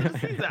the rest of the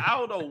season. I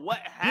don't know what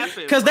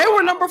happened. Because they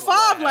were number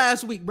 5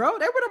 last week, bro.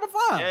 They were number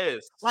 5.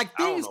 Yes. Like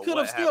things could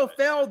have still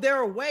fell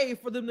their way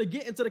for them to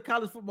get into the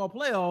college football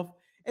playoff,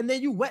 and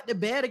then you wet the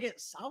bed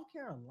against South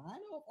Carolina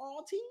of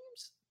all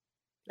teams.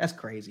 That's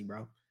crazy,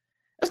 bro.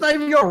 That's not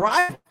even your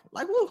rival.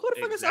 Like who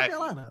the fuck is South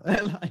Carolina?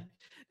 Like,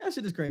 that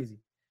shit is crazy.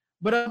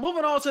 But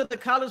moving on to the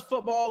college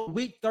football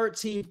week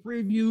 13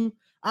 preview.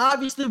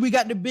 Obviously, we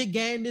got the big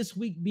game this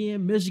week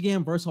being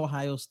Michigan versus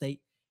Ohio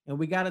State. And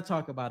we got to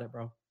talk about it,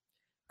 bro.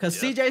 Because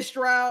CJ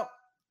Stroud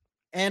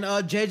and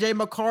JJ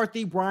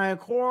McCarthy, Brian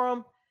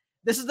Corum,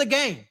 this is the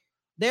game.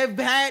 They've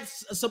had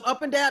some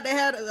up and down. They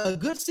had a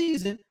good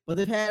season, but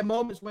they've had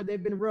moments where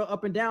they've been real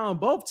up and down on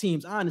both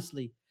teams,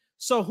 honestly.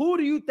 So who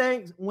do you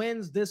think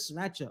wins this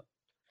matchup?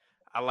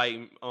 I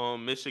like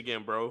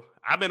Michigan, bro.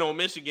 I've been on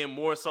Michigan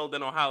more so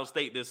than Ohio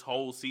State this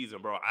whole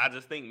season, bro. I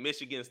just think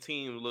Michigan's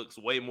team looks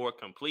way more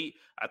complete.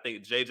 I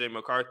think JJ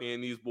McCarthy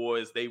and these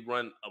boys, they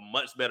run a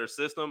much better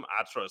system.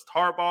 I trust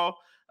Harbaugh.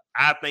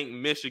 I think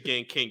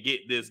Michigan can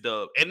get this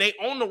dub. And they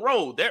on the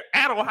road. They're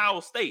at Ohio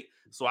State.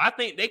 So I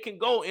think they can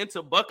go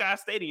into Buckeye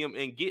Stadium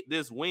and get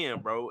this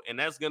win, bro. And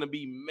that's going to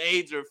be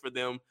major for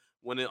them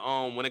when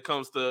it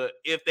comes to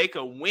if they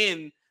can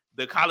win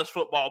the college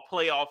football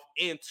playoff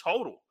in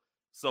total.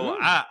 So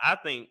I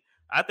think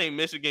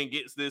Michigan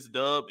gets this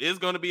dub. It's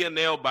going to be a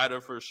nail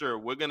biter for sure.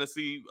 We're going to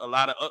see a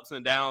lot of ups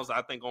and downs,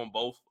 I think, on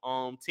both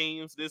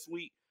teams this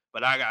week.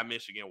 But I got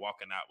Michigan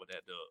walking out with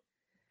that dub.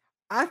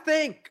 I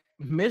think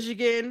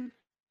Michigan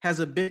has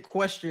a big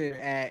question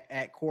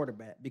at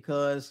quarterback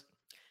because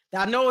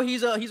I know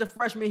he's a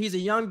freshman. He's a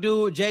young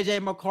dude,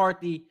 JJ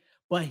McCarthy,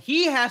 but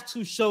he has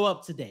to show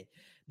up today.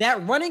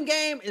 That running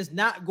game is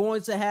not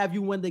going to have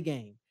you win the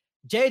game.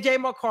 JJ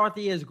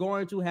McCarthy is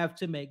going to have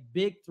to make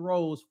big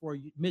throws for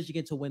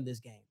Michigan to win this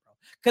game, bro.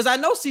 Because I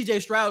know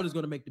CJ Stroud is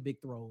going to make the big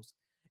throws.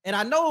 And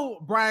I know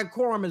Brian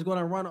Corum is going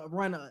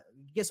to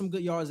get some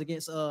good yards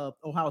against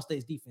Ohio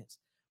State's defense.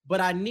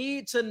 But I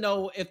need to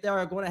know if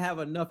they're going to have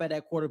enough at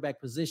that quarterback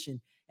position.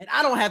 And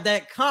I don't have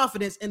that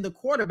confidence in the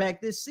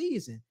quarterback this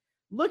season.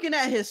 Looking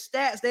at his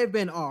stats, they've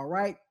been all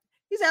right.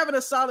 He's having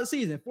a solid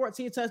season,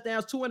 14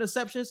 touchdowns, 2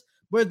 interceptions,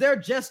 but they're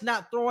just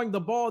not throwing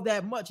the ball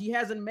that much. He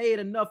hasn't made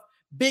enough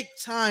big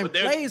time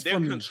plays for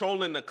me. They're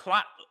controlling the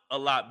clock a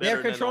lot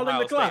better than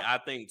Ohio State, I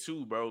think,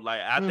 too, bro.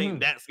 Like, I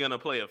think that's going to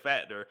play a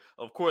factor.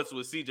 Of course,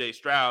 with CJ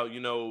Stroud,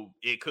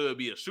 it could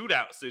be a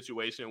shootout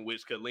situation,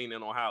 which could lean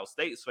in Ohio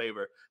State's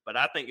favor. But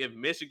I think if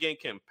Michigan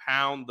can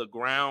pound the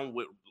ground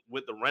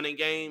with the running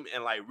game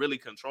and, like, really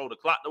control the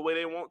clock the way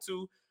they want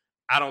to,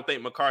 I don't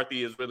think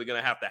McCarthy is really going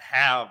to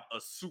have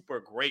a super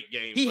great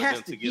game. He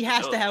has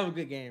to have a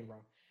good game,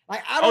 bro.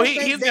 Like,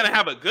 he's going to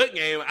have a good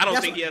game. I don't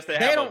think he has to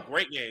have a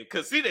great game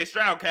because CJ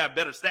Stroud can have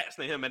better stats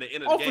than him at the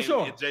end of the game. For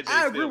sure.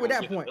 I agree with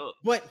that point.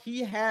 But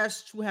he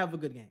has to have a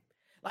good game.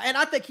 And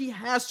I think he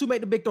has to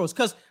make the big throws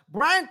because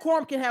Brian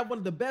Corum can have one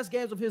of the best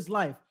games of his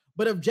life.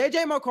 But if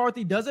JJ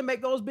McCarthy doesn't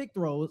make those big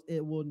throws,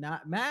 it will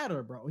not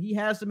matter, bro. He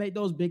has to make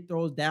those big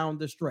throws down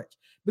the stretch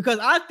because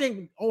I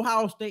think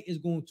Ohio State is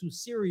going to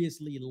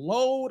seriously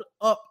load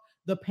up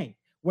the paint,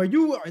 where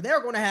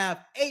they're going to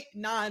have 8,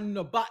 9 in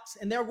the box,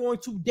 and they're going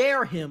to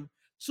dare him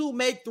to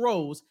make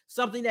throws,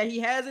 something that he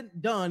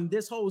hasn't done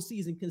this whole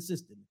season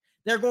consistently.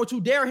 They're going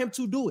to dare him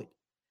to do it.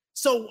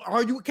 So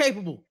are you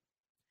capable?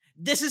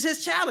 This is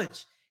his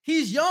challenge.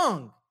 He's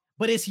young,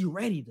 but is he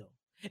ready though?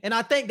 And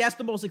I think that's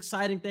the most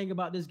exciting thing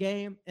about this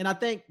game. And I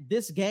think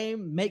this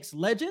game makes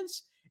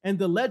legends, and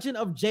the legend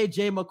of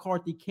JJ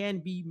McCarthy can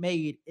be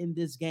made in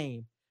this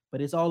game, but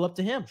it's all up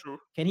to him. True.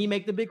 Can he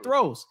make the big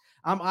throws?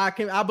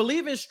 I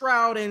believe in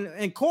Stroud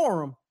and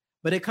Corum,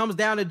 but it comes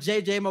down to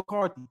JJ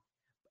McCarthy.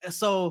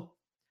 So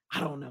I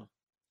don't know.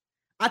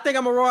 I think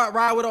I'm gonna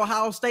ride with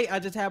Ohio State. I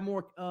just have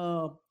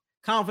more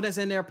confidence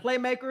in their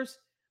playmakers,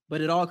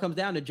 but it all comes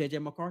down to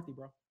JJ McCarthy,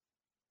 bro.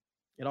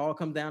 It all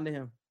comes down to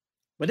him.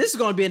 But this is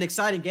going to be an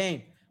exciting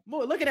game.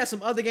 Looking at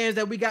some other games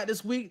that we got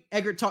this week,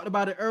 Edgar talked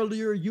about it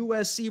earlier.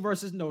 USC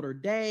versus Notre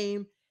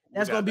Dame.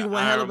 That's going to be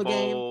one hell of a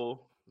game.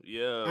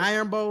 Yeah.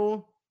 Iron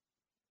Bowl.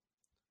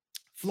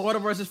 Florida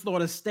versus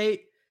Florida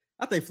State.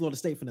 I think Florida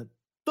State finna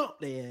thump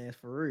their ass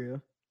for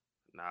real.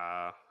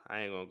 Nah,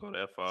 I ain't gonna go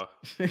that far.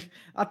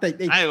 I ain't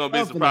gonna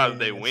be surprised if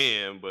they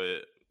win,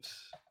 but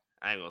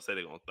I ain't gonna say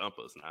they're gonna thump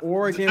us now.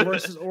 Oregon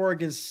versus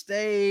Oregon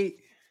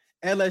State.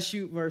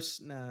 LSU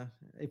versus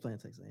they playing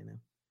Texas A&M.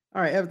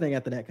 All right, everything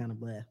after that kind of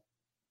blah.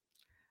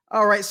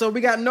 All right, so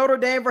we got Notre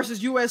Dame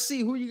versus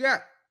USC. Who you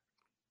got?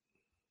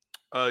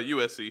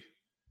 USC.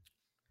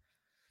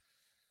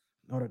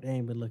 Notre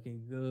Dame been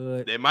looking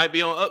good. They might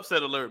be on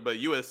upset alert, but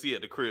USC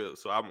at the crib,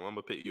 so I'm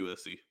gonna pick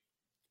USC.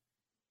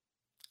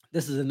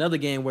 This is another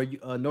game where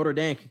Notre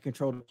Dame can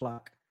control the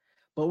clock.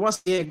 But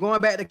once again, going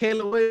back to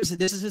Caleb Williams,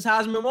 this is his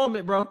Heisman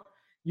moment, bro.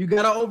 You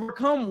got to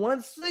overcome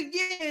once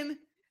again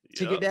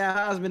to get that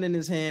Heisman in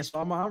his hand. So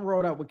I'm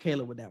rolled out with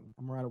Caleb with that one.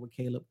 I'm riding with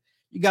Caleb.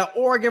 You got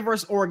Oregon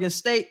versus Oregon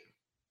State.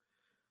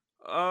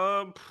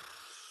 I'm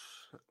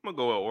going to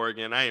go with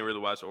Oregon. I ain't really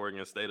watched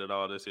Oregon State at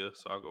all this year,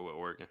 so I'll go with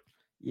Oregon.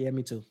 Yeah,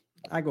 me too.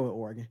 I go with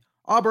Oregon.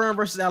 Auburn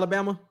versus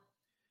Alabama.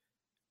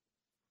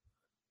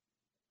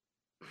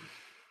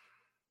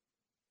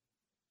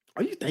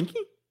 Are you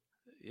thinking?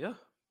 Yeah.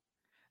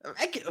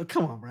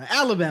 Come on, bro.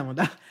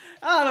 Alabama.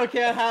 I don't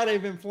care how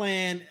they've been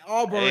playing.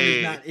 Auburn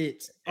is not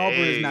it. Auburn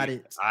is not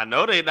it. I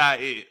know they're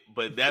not it,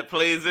 but that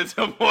plays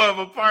into more of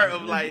a part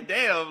of like,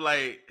 damn,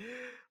 like,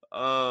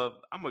 I'm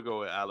gonna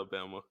go with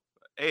Alabama.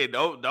 Hey,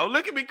 don't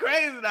look at me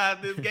crazy now.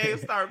 This game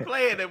start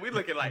playing and we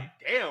looking like,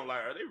 damn,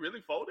 like, are they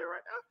really folding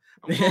right now?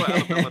 I'm going with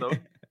Alabama though.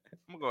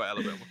 I'm gonna go with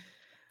Alabama.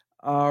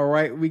 All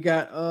right, we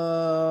got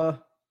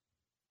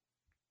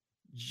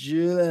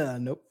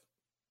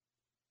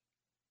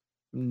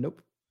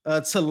Nope.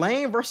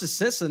 Tulane versus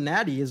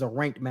Cincinnati is a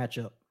ranked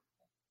matchup.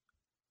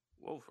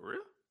 Whoa, for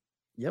real?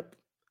 Yep.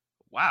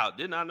 Wow,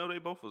 did not know they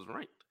both was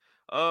ranked.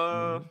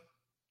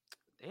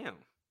 Damn.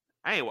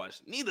 I ain't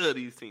watched neither of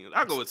these teams.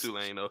 I'll go with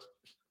Tulane though.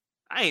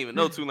 I ain't even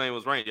know Tulane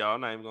was ranked, y'all.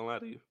 I'm not even gonna lie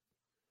to you.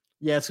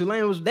 Yeah,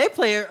 Tulane they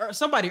played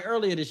somebody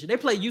earlier this year. They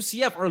played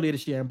UCF earlier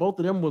this year, and both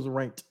of them was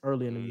ranked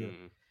earlier in the year.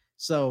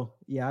 So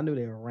yeah, I knew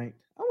they were ranked.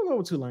 I'm gonna go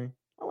with Tulane.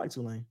 I like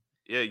Tulane.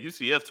 Yeah,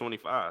 UCF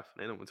 25.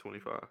 They don't win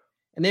 25.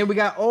 And then we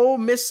got Ole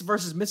Miss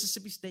versus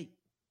Mississippi State.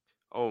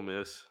 Ole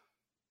Miss.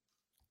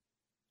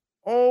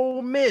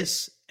 Ole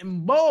Miss.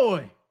 And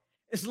boy,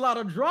 it's a lot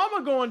of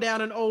drama going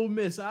down in Ole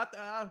Miss.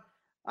 I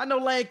know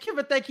Lane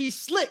Kiffin think he's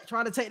slick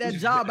trying to take that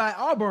job at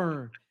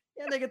Auburn.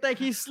 Yeah, nigga think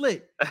he's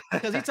slick.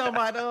 Because he talking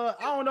about,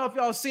 I don't know if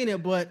y'all seen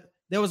it, but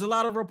there was a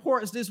lot of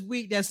reports this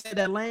week that said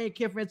that Lane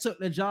Kiffin took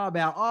the job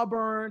at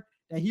Auburn,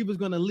 that he was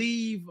going to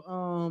leave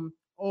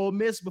Ole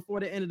Miss before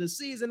the end of the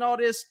season, all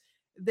this.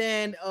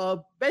 Then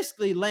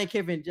basically Lane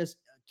Kiffin just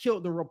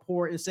killed the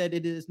report and said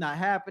it is not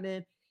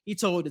happening. He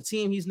told the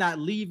team he's not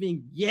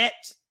leaving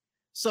yet.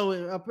 So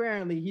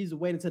apparently he's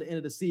waiting to the end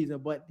of the season,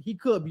 but he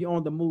could be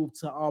on the move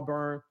to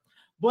Auburn.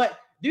 But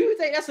do you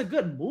think that's a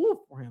good move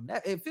for him?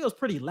 That it feels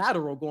pretty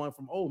lateral going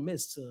from Ole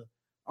Miss to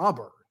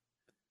Auburn.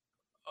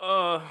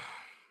 I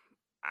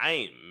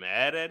ain't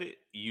mad at it.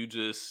 He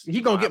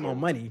gonna get more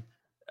money.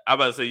 I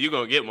about to say you're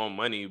gonna get more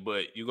money,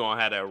 but you're gonna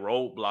have that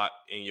roadblock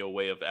in your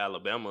way of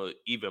Alabama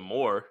even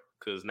more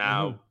because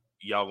now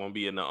y'all gonna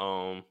be in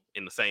the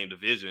same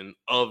division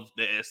of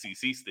the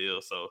SEC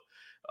still. So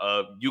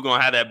you're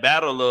gonna have that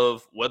battle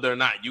of whether or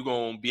not you're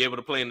gonna be able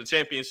to play in the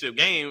championship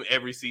game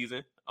every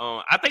season.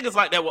 I think it's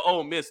like that with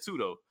Ole Miss too,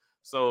 though.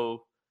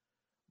 So,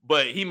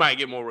 but he might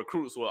get more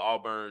recruits with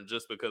Auburn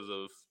just because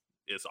of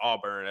it's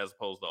Auburn as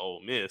opposed to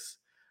Ole Miss.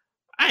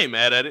 I ain't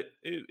mad at it.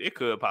 It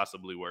could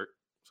possibly work.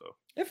 So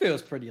it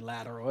feels pretty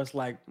lateral. It's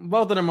like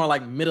both of them are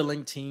like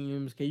middling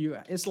teams.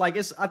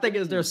 I think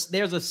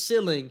there's a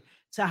ceiling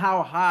to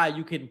how high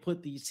you can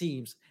put these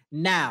teams.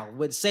 Now,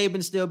 with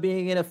Saban still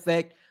being in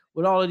effect,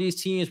 with all of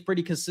these teams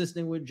pretty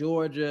consistent with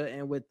Georgia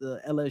and with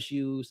the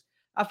LSUs,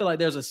 I feel like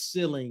there's a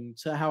ceiling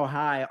to how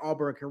high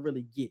Auburn can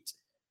really get.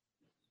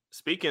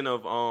 Speaking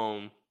of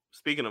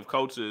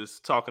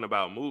coaches talking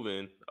about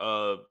moving,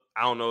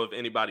 I don't know if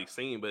anybody's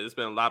seen, but it's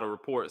been a lot of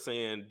reports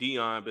saying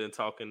Deion been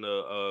talking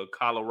to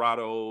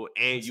Colorado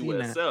and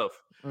USF.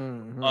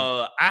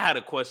 I had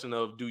a question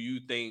of,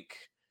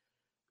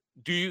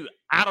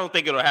 I don't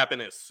think it'll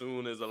happen as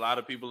soon as a lot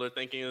of people are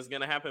thinking it's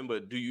going to happen,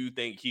 but do you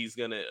think he's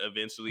going to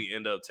eventually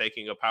end up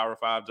taking a Power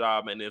 5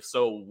 job? And if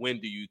so, when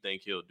do you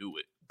think he'll do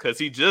it? Because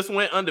he just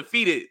went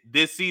undefeated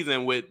this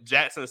season with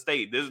Jackson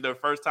State. This is their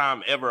first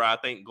time ever, I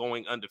think,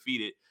 going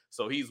undefeated.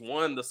 So he's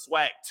won the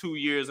SWAC 2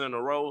 years in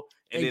a row.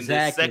 And in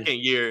this second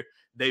year,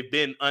 they've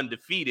been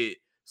undefeated.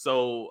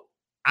 So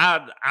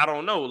I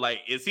don't know. Like,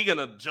 is he going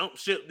to jump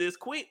ship this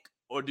quick?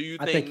 Or do you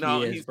think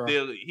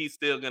he's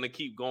still going to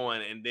keep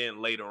going and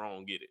then later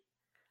on get it?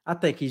 I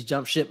think he's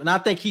jump ship. And I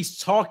think he's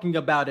talking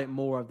about it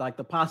more, like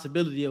the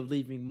possibility of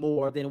leaving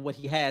more than what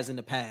he has in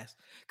the past.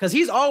 Because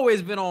he's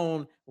always been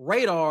on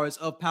radars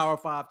of Power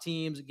 5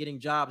 teams getting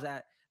jobs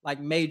at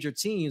like major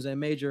teams and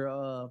major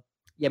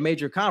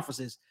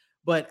conferences.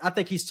 But I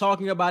think he's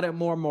talking about it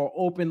more and more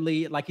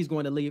openly, like he's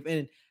going to leave.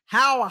 And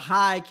how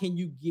high can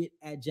you get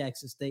at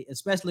Jackson State,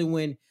 especially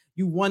when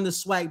you won the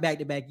SWAC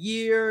back-to-back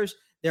years?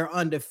 They're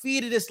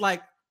undefeated. It's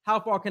like, how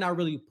far can I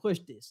really push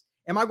this?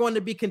 Am I going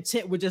to be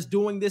content with just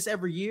doing this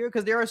every year?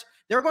 Because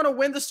they're going to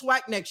win the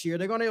SWAC next year.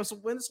 They're going to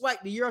win the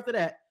SWAC the year after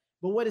that.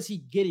 But what is he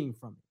getting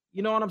from it?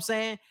 You know what I'm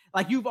saying?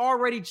 Like, you've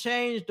already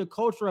changed the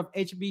culture of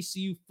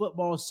HBCU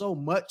football so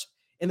much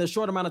in the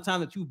short amount of time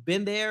that you've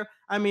been there.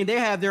 I mean, they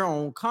have their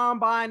own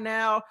combine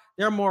now.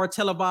 There are more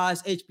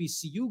televised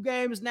HBCU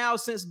games now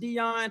since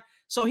Deion.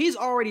 So he's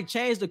already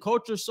changed the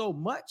culture so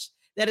much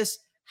that it's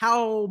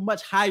how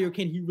much higher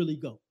can he really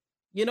go?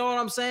 You know what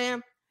I'm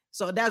saying?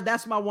 So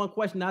that's my one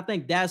question. I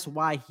think that's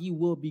why he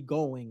will be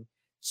going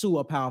to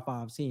a Power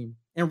 5 team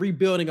and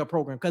rebuilding a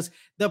program. Because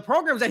the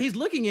programs that he's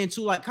looking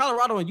into, like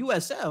Colorado and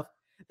USF,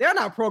 they're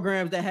not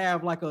programs that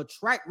have like a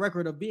track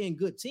record of being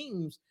good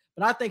teams.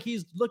 But I think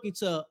he's looking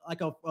to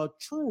like a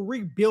true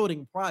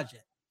rebuilding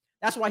project.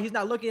 That's why he's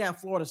not looking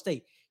at Florida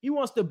State. He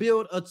wants to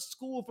build a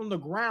school from the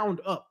ground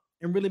up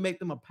and really make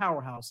them a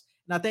powerhouse.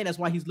 And I think that's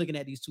why he's looking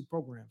at these two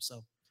programs.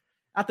 So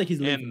I think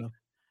he's leaving them.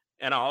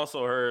 And I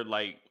also heard,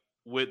 like,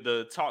 with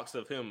the talks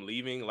of him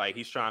leaving, like,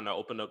 he's trying to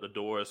open up the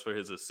doors for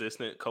his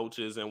assistant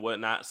coaches and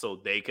whatnot so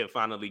they can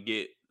finally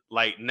get,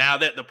 like, now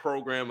that the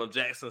program of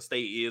Jackson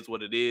State is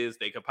what it is,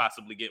 they could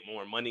possibly get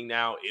more money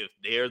now if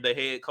they're the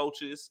head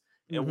coaches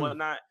and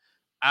whatnot.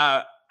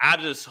 I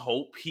just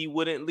hope he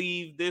wouldn't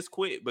leave this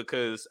quick,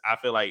 because I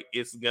feel like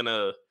it's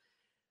gonna,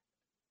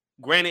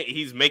 granted,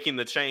 he's making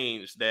the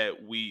change that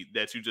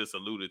you just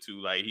alluded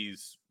to. Like,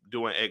 he's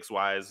doing X,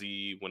 Y,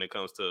 Z when it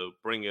comes to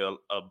bringing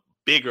a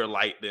bigger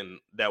light than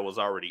that was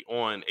already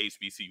on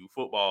HBCU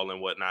football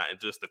and whatnot, and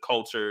just the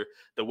culture,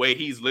 the way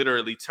he's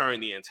literally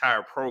turned the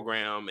entire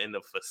program and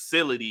the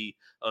facility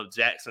of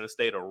Jackson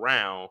State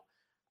around.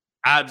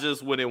 I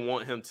just wouldn't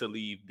want him to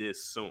leave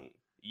this soon.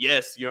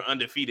 Yes, you're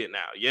undefeated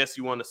now. Yes,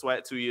 you won the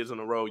SWAC 2 years in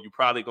a row. You're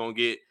probably going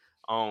to get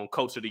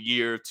Coach of the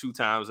Year 2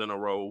 times in a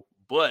row,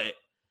 but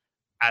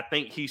I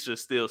think he should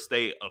still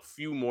stay a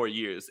few more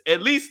years,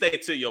 at least stay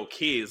till your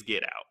kids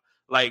get out.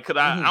 Like,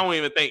 because I don't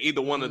even think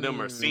either one of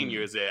them are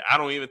seniors yet. I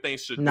don't even think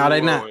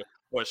Shedeur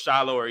or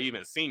Shiloh are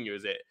even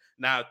seniors yet.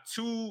 Now,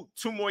 two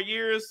more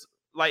years,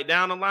 like,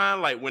 down the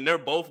line, like, when they're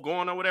both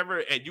going or whatever,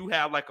 and you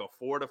have, like, a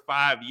 4 to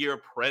 5 year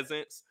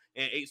presence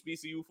in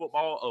HBCU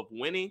football of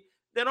winning,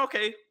 then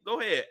okay, go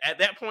ahead. At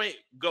that point,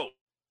 go.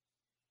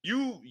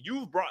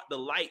 You've brought the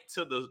light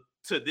to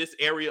this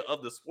area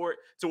of the sport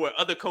to where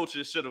other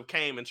coaches should have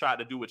came and tried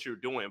to do what you're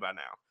doing by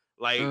now.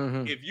 Like,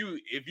 if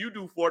you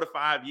do 4 to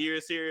 5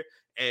 years here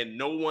and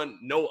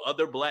no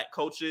other black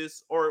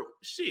coaches, or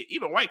shit,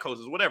 even white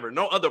coaches, whatever,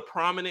 no other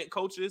prominent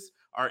coaches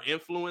are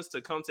influenced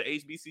to come to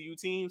HBCU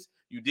teams,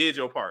 you did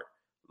your part.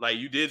 Like,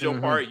 you did your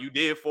part. You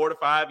did 4 to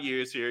 5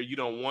 years here. You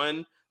done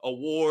won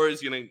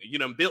awards. You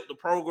done built the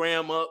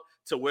program up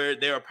to where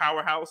they're a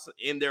powerhouse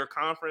in their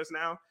conference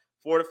now.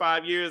 4 to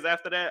 5 years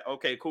after that,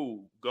 okay,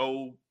 cool.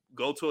 Go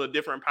to a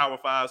different Power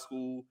 5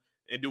 school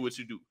and do what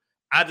you do.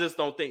 I just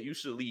don't think you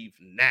should leave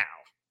now,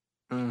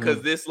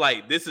 because this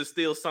is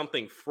still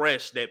something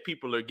fresh that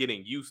people are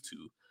getting used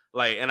to.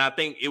 Like, and I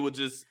think it would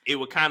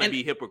kind of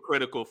be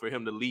hypocritical for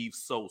him to leave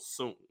so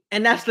soon.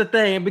 And that's the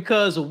thing,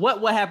 because what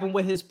will happen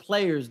with his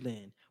players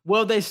then?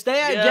 Will they stay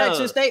at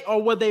Jackson State,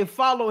 or will they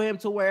follow him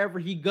to wherever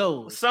he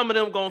goes? Some of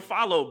them gonna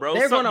follow, bro.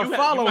 They're gonna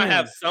follow him. You might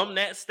have some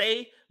that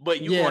stay,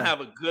 but you're gonna have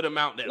a good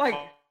amount that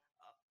follow.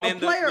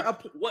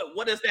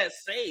 What does that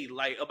say,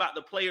 like, about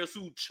the players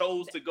who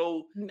chose to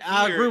go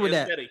here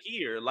instead of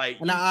here? Like,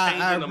 and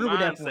I agree with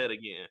that mindset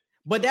again.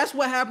 But that's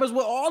what happens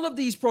with all of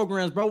these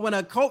programs, bro. When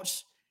a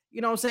coach, you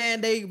know what I'm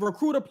saying, they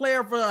recruit a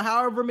player for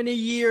however many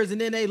years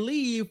and then they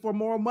leave for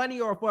more money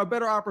or for a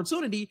better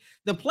opportunity,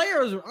 the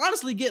players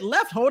honestly get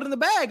left holding the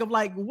bag of,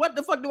 like, what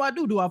the fuck do I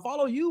do? Do I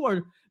follow you,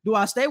 or do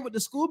I stay with the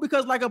school?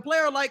 Because, like, a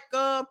player like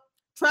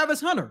Travis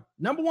Hunter,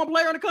 #1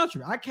 player in the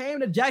country, I came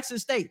to Jackson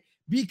State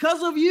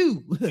because of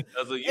you.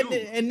 Because of you.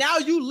 and now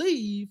you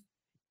leave.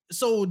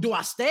 So do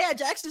I stay at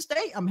Jackson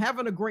State? I'm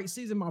having a great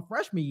season my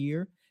freshman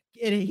year.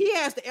 And he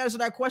has to answer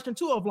that question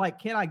too, of, like,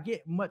 can I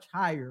get much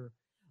higher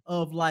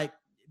of, like,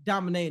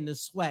 dominating the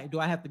SWAC? Do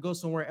I have to go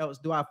somewhere else?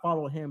 Do I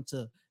follow him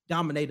to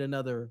dominate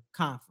another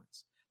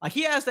conference? Like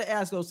he has to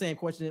ask those same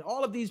questions. And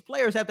all of these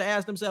players have to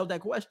ask themselves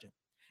that question.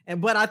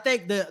 But I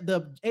think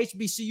the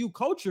HBCU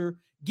culture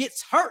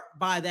gets hurt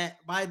by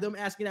them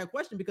asking that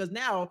question, because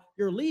now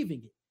you're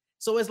leaving it.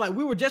 So it's like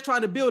we were just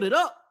trying to build it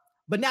up,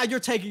 but now you're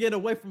taking it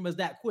away from us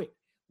that quick.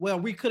 Well,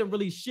 we couldn't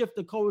really shift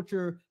the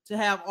culture to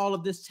have all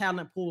of this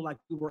talent pool like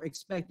we were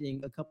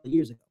expecting a couple of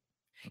years ago.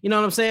 You know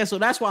what I'm saying? So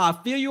that's why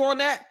I feel you on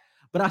that,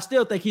 but I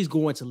still think he's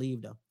going to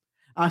leave, though.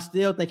 I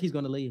still think he's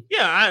going to leave.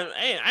 Yeah,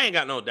 I ain't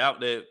got no doubt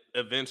that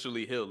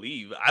eventually he'll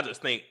leave. I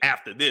just think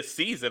after this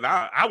season,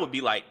 I would be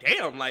like,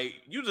 damn, like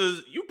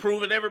you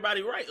proving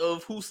everybody right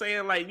of who's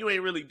saying like you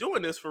ain't really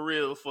doing this for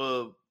real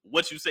for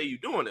what you say you're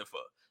doing it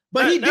for.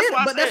 But he did.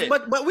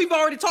 But we've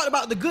already talked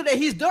about the good that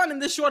he's done in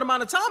this short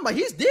amount of time. But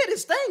he's did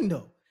his thing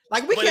though.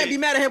 Like we can't be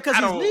mad at him because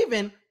he's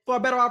leaving for a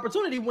better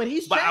opportunity when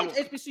he's changed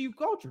HBCU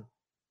culture.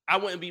 I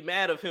wouldn't be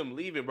mad of him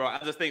leaving, bro. I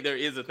just think there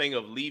is a thing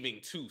of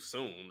leaving too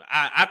soon.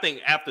 I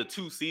think after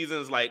 2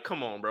 seasons, like,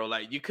 come on, bro.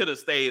 Like, you could have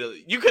stayed.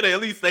 You could have at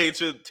least stayed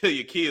till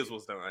your kids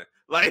was done.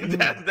 Like,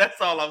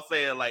 that's all I'm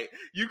saying. Like,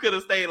 you could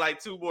have stayed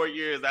like 2 more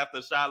years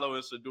after Shiloh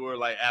and Shedeur,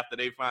 like, after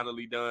they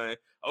finally done.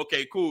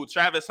 Okay, cool.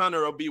 Travis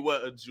Hunter will be,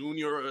 a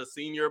junior or a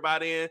senior by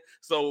then?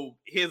 So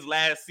by his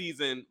last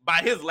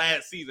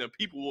season,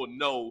 people will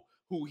know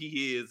who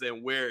he is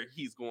and where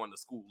he's going to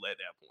school at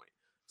that point.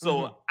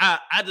 So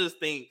I just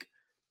think,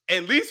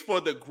 at least for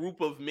the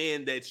group of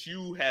men that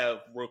you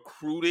have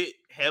recruited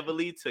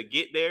heavily to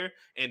get there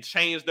and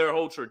change their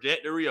whole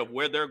trajectory of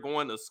where they're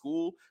going to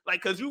school,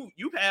 like, because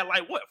you've had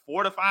like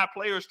 4 to 5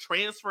 players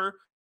transfer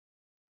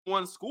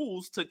one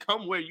schools to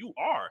come where you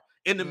are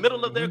in the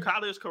middle of their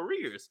college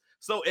careers.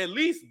 So at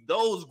least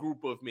those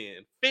group of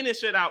men,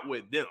 finish it out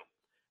with them.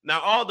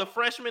 Now all the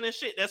freshmen and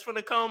shit that's going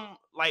to come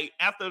like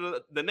after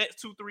the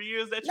next 2-3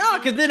 years that you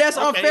because then that's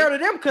unfair to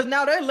them, because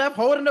now they're left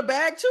holding the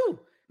bag too.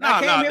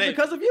 I came here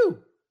because of you.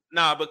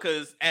 Nah,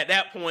 because at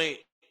that point,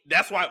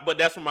 that's why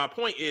my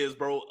point is,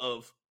 bro,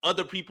 of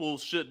other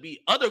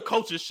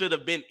coaches should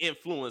have been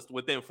influenced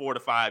within 4 to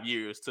 5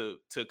 years to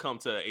come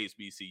to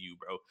HBCU,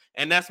 bro.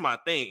 And that's my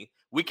thing.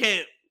 We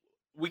can't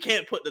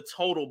put the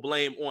total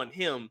blame on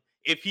him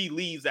if he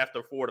leaves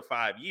after 4 to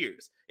 5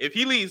 years. If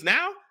he leaves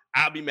now,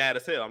 I'll be mad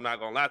as hell. I'm not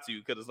gonna lie to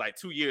you, because it's like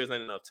 2 years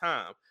ain't enough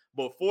time.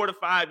 But 4 to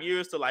 5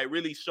 years to like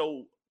really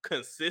show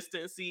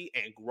consistency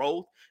and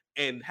growth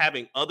and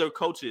having other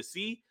coaches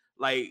see,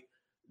 like,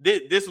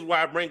 this is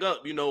why I bring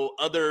up,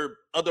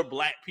 other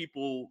black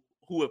people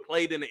who have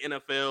played in the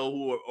NFL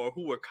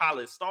who are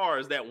college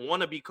stars that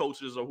want to be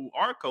coaches or who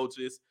are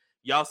coaches.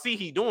 Y'all see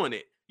he doing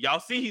it.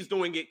 Y'all see he's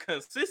doing it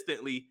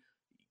consistently.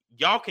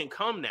 Y'all can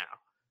come now.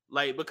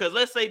 Like, because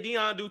let's say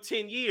Deion do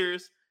 10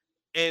 years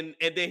and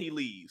then he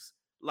leaves.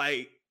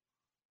 Like,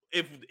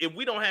 if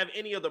we don't have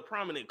any other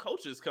prominent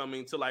coaches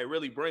coming to like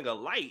really bring a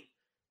light,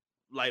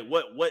 like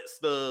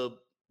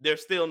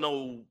there's still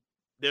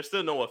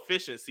no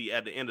efficiency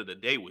at the end of the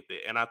day with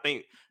it. And I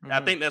think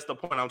that's the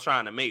point I'm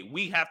trying to make.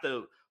 We have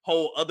to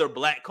hold other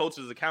black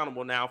coaches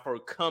accountable now for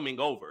coming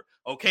over.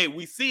 Okay,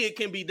 we see it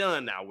can be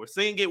done now. We're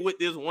seeing it with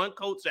this one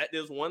coach at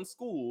this one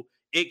school.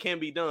 It can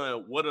be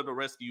done. What are the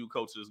rest of you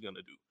coaches going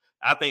to do?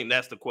 I think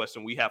that's the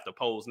question we have to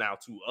pose now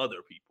to other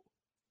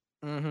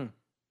people.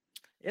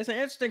 It's an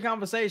interesting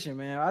conversation,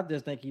 man. I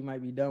just think he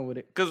might be done with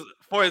it. Because,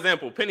 for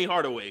example, Penny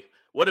Hardaway.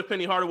 What if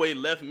Penny Hardaway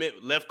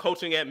left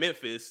coaching at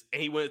Memphis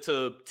and he went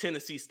to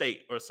Tennessee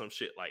State or some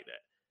shit like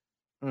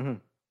that?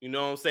 You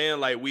know what I'm saying?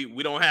 Like we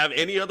don't have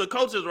any other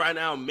coaches right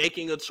now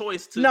making a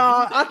choice to.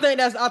 No, I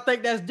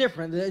think that's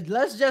different.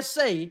 Let's just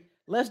say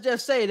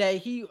that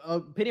he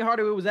Penny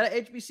Hardaway was at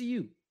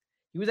HBCU.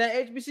 He was at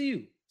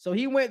HBCU, so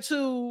he went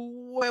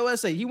to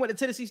he went to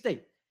Tennessee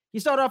State. He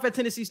started off at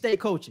Tennessee State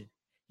coaching.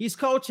 He's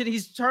coaching.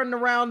 He's turning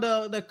around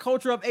the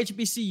culture of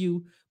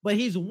HBCU, but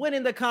he's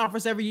winning the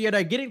conference every year.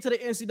 They're getting to the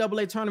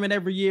NCAA tournament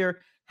every year.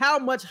 How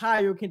much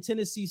higher can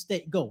Tennessee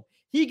State go?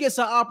 He gets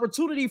an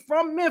opportunity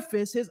from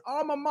Memphis, his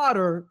alma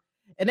mater,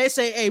 and they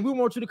say, hey, we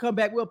want you to come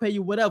back. We'll pay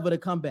you whatever to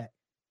come back.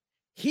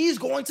 He's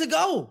going to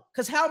go,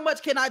 because how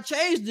much can I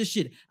change this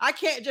shit? I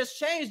can't just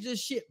change this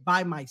shit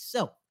by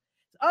myself.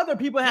 Other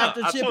people have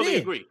to chip in. I totally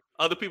agree.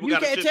 Other people you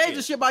can't change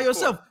the shit by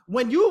yourself.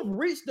 When you've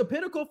reached the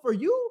pinnacle for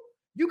you,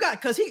 you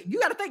got to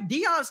think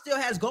Deion still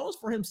has goals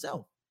for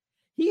himself.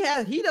 He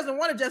doesn't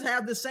want to just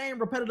have the same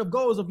repetitive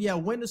goals of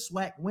win the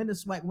SWAC, win the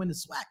SWAC, win the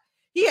SWAC.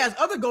 He has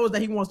other goals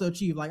that he wants to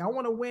achieve. Like, I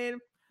want to win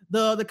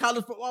the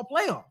college football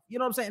playoff. You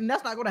know what I'm saying? And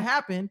that's not going to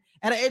happen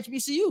at an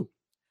HBCU.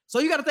 So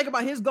you got to think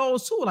about his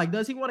goals too. Like,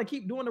 does he want to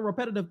keep doing the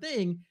repetitive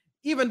thing,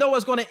 even though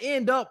it's going to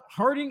end up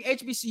hurting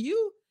HBCU?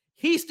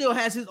 He still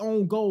has his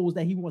own goals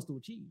that he wants to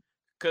achieve.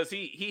 Because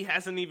he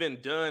hasn't even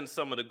done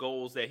some of the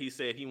goals that he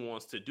said he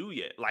wants to do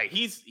yet. Like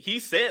he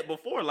said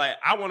before, like,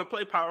 I want to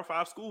play Power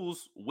 5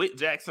 schools with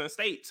Jackson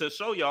State to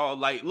show y'all,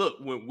 like, look,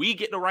 when we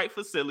get the right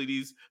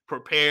facilities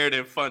prepared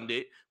and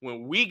funded,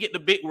 when we get the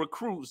big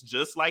recruits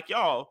just like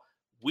y'all,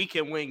 we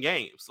can win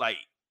games. Like,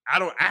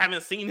 I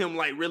haven't seen him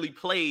like really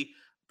play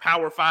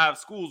Power 5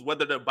 schools,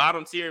 whether they're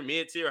bottom tier,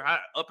 mid tier,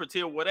 upper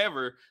tier,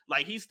 whatever.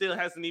 Like, he still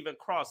hasn't even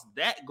crossed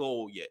that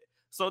goal yet.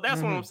 So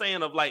that's what I'm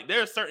saying. Of like,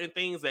 there are certain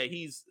things that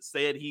he's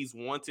said he's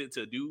wanted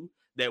to do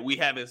that we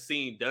haven't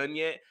seen done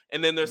yet.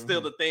 And then there's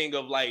still the thing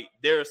of like,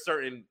 there are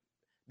certain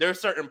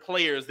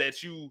players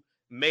that you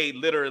may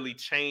literally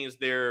change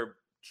their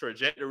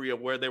trajectory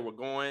of where they were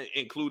going,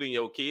 including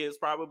your kids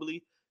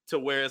probably, to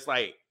where it's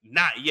like,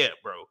 not yet,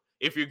 bro.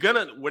 If you're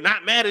we're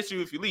not mad at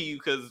you if you leave,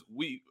 because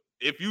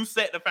if you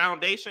set the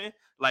foundation,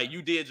 like,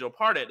 you did your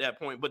part at that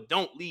point, but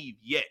don't leave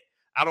yet.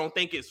 I don't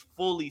think it's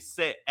fully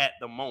set at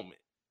the moment.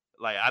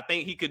 Like, I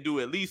think he could do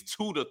at least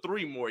 2 to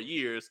 3 more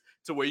years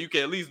to where you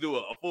can at least do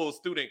a full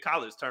student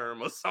college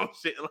term or some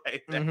shit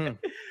like that.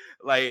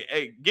 Like,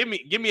 hey, give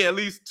me at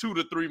least 2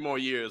 to 3 more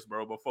years,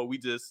 bro, before we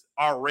just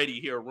already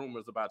hear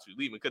rumors about you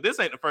leaving. Because this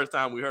ain't the first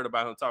time we heard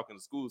about him talking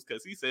to schools.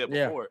 Because he said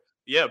before,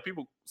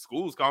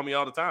 schools call me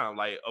all the time.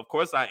 Like, of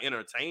course I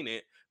entertain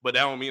it, but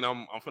that don't mean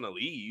I'm gonna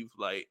leave.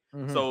 Like,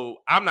 so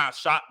I'm not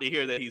shocked to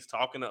hear that he's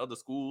talking to other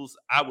schools.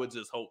 I would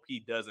just hope he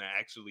doesn't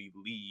actually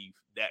leave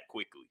that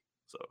quickly.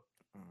 So.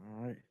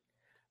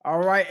 All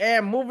right.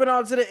 And moving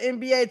on to the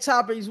NBA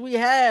topics we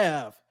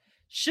have.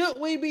 Should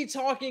we be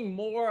talking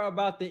more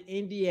about the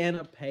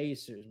Indiana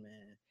Pacers,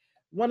 man?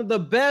 One of the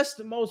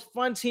best, most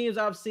fun teams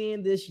I've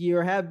seen this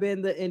year have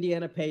been the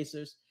Indiana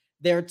Pacers.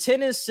 They're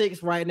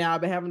 10-6 right now.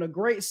 Been having a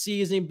great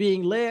season,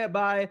 being led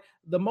by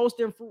the most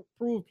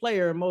improved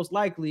player, most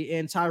likely,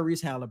 in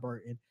Tyrese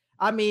Halliburton.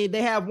 I mean,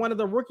 they have one of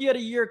the Rookie of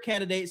the Year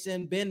candidates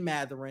in Ben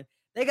Mathurin.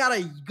 They got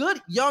a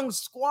good young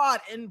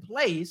squad in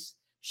place.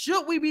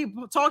 Should we be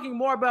talking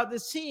more about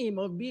this team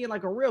of being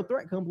like a real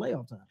threat come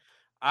playoff time?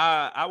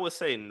 I would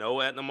say no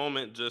at the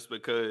moment, just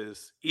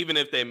because even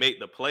if they make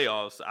the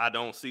playoffs, I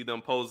don't see them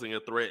posing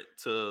a threat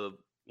to,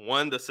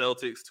 one, the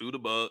Celtics, 2, the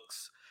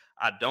Bucks.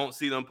 I don't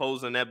see them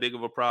posing that big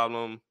of a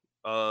problem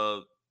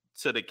to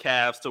the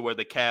Cavs, to where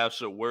the Cavs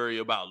should worry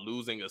about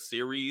losing a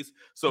series.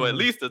 So at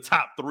least the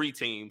top 3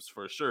 teams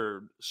for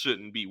sure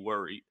shouldn't be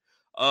worried.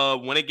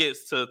 When it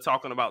gets to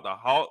talking about the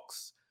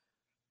Hawks,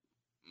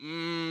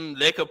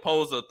 they could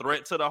pose a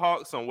threat to the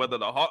Hawks on whether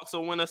the Hawks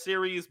will win a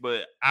series,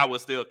 but I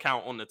would still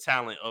count on the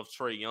talent of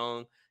Trae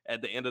Young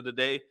at the end of the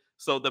day.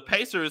 So the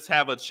Pacers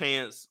have a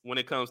chance when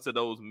it comes to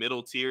those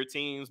middle tier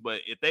teams,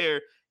 but if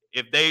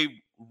they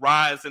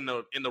rise in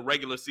the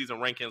regular season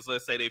rankings,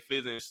 let's say they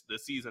finish the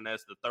season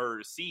as the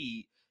 3rd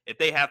seed, if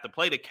they have to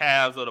play the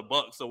Cavs or the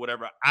Bucks or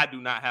whatever, I do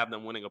not have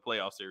them winning a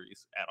playoff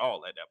series at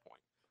all at that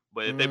point.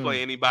 But if they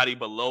play anybody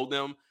below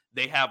them,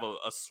 they have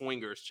a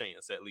swinger's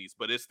chance at least,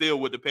 but it still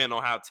would depend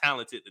on how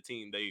talented the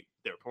team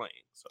they're playing.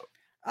 So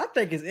I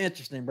think it's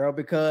interesting, bro,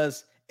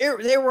 because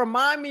they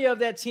remind me of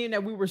that team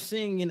that we were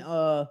seeing in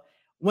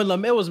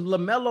when it was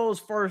LaMelo's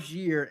first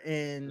year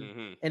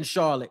in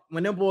Charlotte,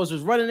 when them boys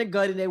was running the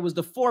gut and they was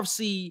the 4th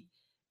seed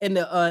in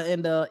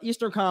the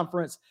Eastern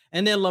Conference,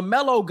 and then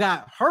LaMelo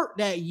got hurt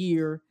that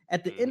year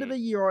at the end of the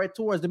year or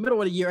towards the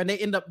middle of the year, and they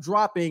end up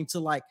dropping to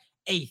like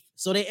 8th.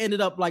 So they ended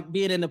up like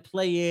being in the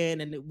play-in,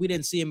 and we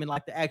didn't see them in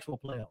like the actual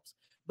playoffs.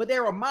 But they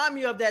remind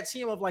me of that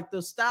team, of like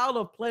the style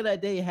of play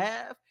that they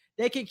have.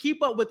 They can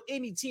keep up with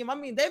any team. I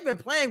mean, they've been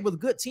playing with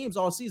good teams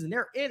all season.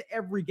 They're in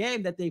every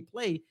game that they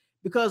play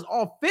because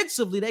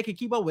offensively they can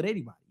keep up with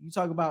anybody. You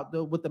talk about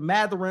with the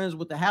Mathurins,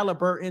 with the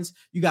Halliburtons,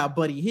 you got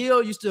Buddy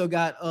Hield, you still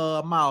got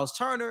Miles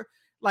Turner.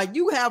 Like,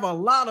 you have a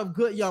lot of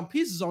good young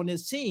pieces on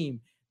this team.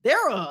 They're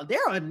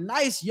a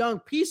nice young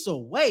piece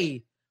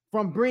away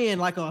from being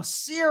like a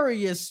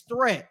serious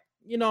threat,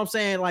 you know what I'm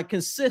saying, like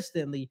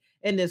consistently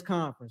in this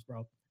conference,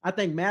 bro. I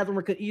think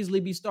Mathurin could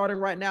easily be starting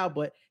right now,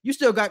 but you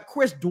still got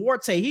Chris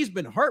Duarte. He's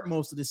been hurt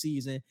most of the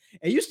season,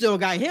 and you still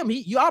got him.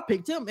 Y'all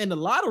picked him in the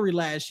lottery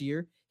last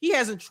year. He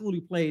hasn't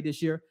truly played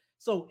this year.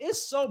 So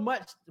it's so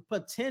much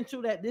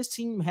potential that this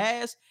team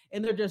has,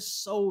 and they're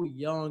just so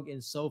young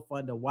and so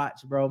fun to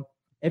watch, bro.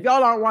 If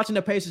y'all aren't watching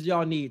the Pacers,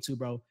 y'all need to,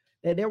 bro.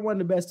 They're one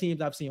of the best teams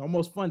I've seen, or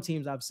most fun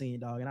teams I've seen,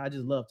 dog, and I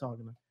just love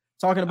talking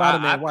about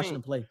them and watching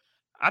them play.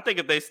 I think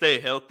if they stay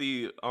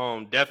healthy,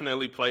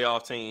 definitely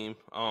playoff team.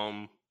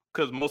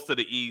 Because most of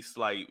the East,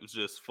 like, is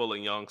just full of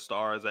young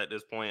stars at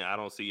this point. I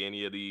don't see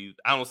any of these.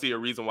 I don't see a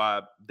reason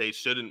why they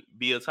shouldn't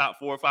be a top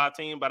 4 or 5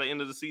 team by the end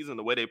of the season,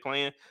 the way they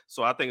playing.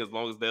 So I think as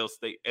long as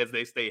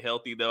they stay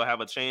healthy, they'll have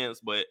a chance.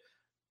 But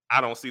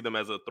I don't see them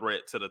as a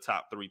threat to the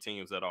top 3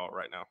 teams at all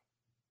right now.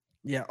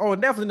 Yeah. Oh,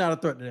 definitely not a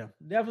threat to them.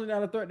 Definitely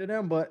not a threat to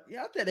them. But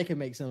yeah, I think they can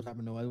make some type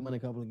of noise, win a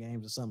couple of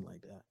games or something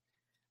like that.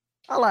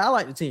 I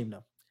like the team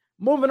though.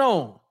 Moving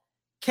on.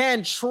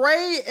 Can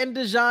Trae and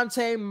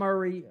DeJounte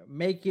Murray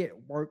make it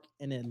work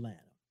in Atlanta?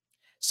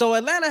 So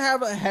Atlanta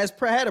has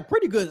had a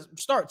pretty good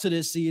start to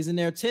this season.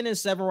 They're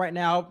 10-7 right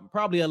now,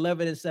 probably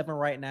 11-7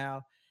 right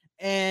now.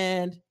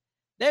 And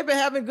they've been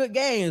having good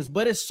games,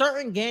 but it's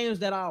certain games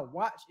that I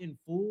watch in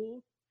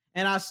full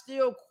and I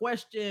still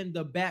question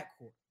the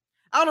backcourt.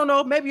 I don't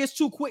know. Maybe it's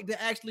too quick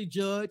to actually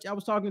judge. I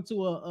was talking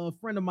to a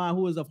friend of mine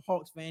who is a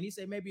Hawks fan. He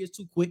said maybe it's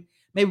too quick.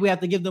 Maybe we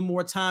have to give them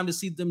more time to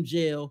see them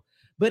gel.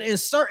 But in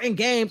certain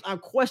games, I'm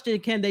questioning,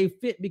 can they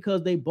fit,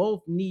 because they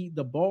both need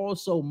the ball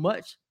so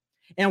much.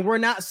 And we're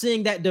not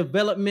seeing that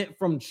development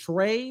from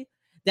Trae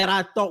that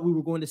I thought we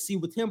were going to see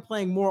with him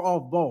playing more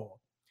off ball.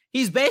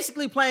 He's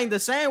basically playing the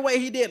same way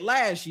he did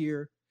last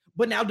year,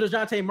 but now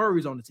DeJounte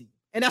Murray's on the team.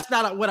 And that's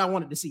not what I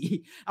wanted to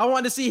see. I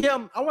wanted to see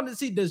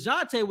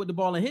DeJounte with the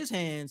ball in his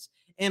hands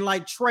and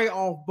like Trae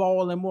off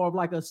ball and more of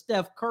like a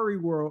Steph Curry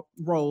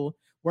role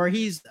where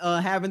he's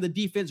having the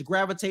defense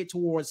gravitate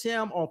towards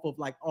him off of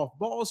like off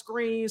ball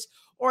screens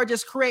or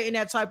just creating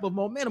that type of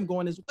momentum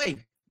going his way.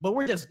 But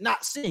we're just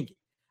not seeing it.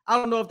 I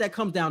don't know if that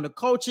comes down to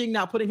coaching,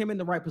 not putting him in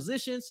the right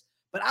positions,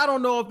 but I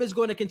don't know if it's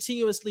going to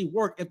continuously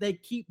work if they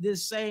keep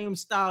this same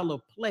style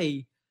of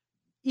play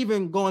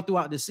even going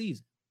throughout the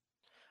season.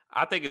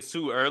 I think it's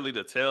too early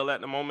to tell at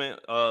the moment.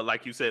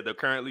 Like you said, they're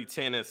currently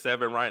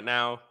 10-7 right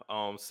now,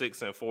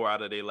 6-4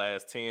 out of their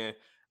last 10.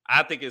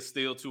 I think it's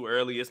still too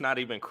early. It's not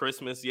even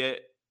Christmas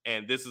yet,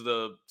 and this is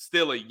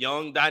still a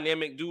young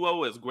dynamic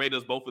duo. As great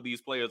as both of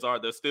these players are,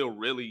 they're still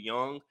really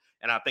young,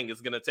 and I think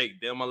it's going to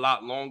take them a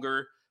lot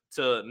longer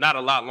not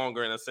a lot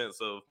longer in a sense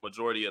of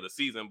majority of the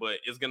season, but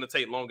it's going to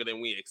take longer than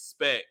we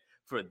expect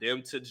for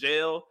them to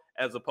gel,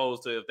 as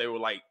opposed to if they were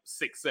like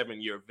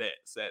 6-7 year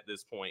vets at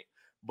this point.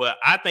 But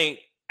I think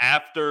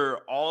after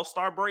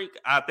All-Star break,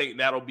 I think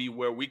that'll be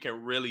where we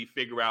can really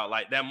figure out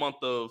like that month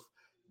of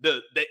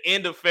the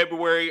end of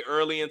February,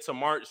 early into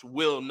March,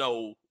 we'll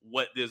know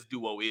what this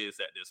duo is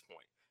at this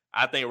point.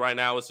 I think right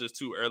now it's just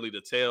too early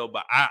to tell,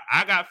 but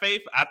I got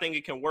faith. I think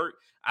it can work.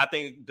 I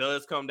think it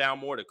does come down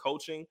more to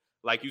coaching.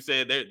 Like you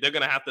said, they're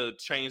going to have to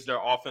change their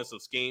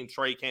offensive scheme.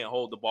 Trae can't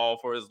hold the ball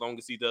for as long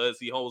as he does.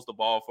 He holds the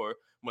ball for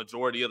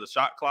majority of the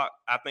shot clock,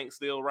 I think,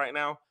 still right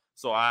now.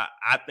 So I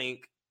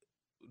think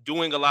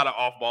doing a lot of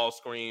off-ball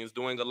screens,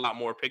 doing a lot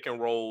more pick and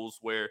rolls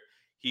where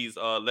he's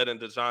letting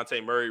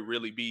DeJounte Murray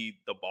really be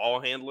the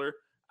ball handler,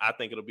 I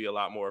think it'll be a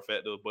lot more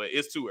effective. But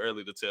it's too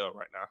early to tell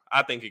right now.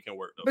 I think it can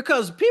work, though.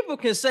 Because people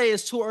can say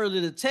it's too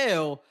early to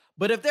tell,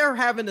 but if they're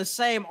having the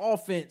same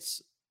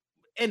offense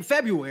in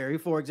February,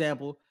 for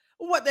example,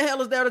 what the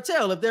hell is there to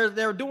tell if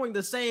they're doing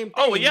the same thing?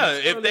 Oh yeah,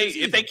 if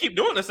they keep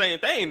doing the same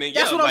thing, then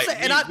that's what I'm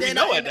saying. And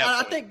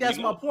I think that's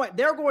my point.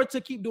 They're going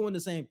to keep doing the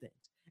same things,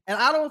 and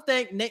I don't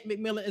think Nate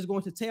McMillan is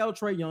going to tell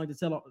Trae Young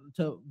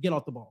to get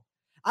off the ball.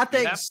 I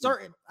think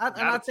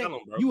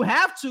you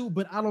have to,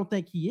 but I don't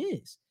think he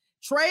is.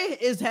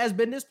 Trae has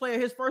been this player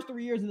his first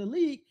 3 years in the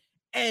league,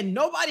 and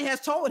nobody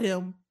has told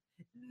him,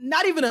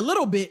 not even a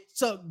little bit,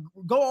 to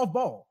go off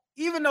ball.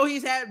 Even though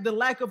he's had the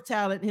lack of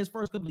talent in his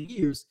first couple of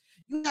years,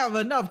 you have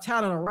enough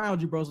talent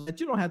around you, bro, so that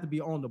you don't have to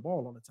be on the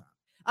ball all the time.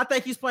 I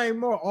think he's playing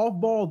more off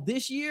ball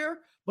this year,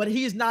 but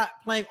he's not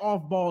playing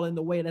off ball in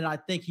the way that I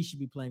think he should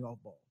be playing off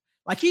ball.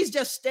 Like he's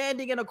just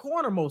standing in a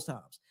corner most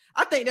times.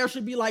 I think there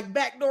should be like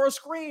backdoor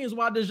screens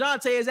while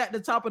DeJounte is at the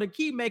top of the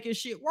key making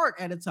shit work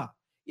at the top.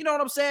 You know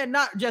what I'm saying?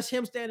 Not just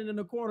him standing in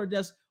the corner,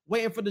 just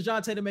waiting for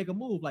DeJounte to make a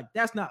move. Like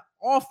that's not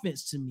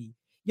offense to me.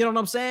 You know what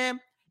I'm saying?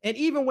 And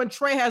even when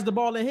Trae has the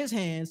ball in his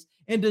hands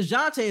and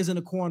DeJounte is in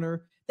the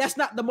corner, that's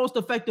not the most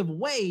effective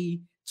way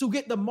to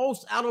get the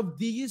most out of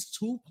these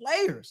two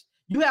players.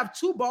 You have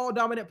two ball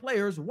dominant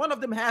players. One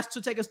of them has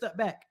to take a step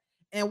back,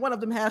 and one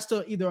of them has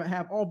to either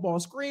have off ball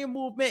screen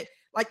movement.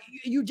 Like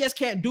you just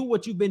can't do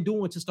what you've been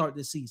doing to start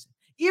this season.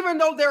 Even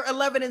though they're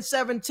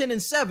 11-7,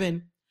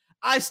 10-7,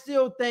 I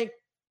still think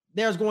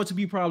there's going to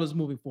be problems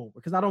moving forward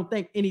because I don't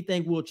think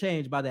anything will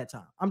change by that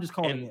time. I'm just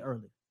calling it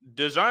early.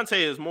 DeJounte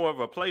is more of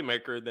a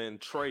playmaker than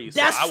Trae.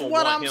 So that's I would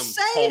what want I'm him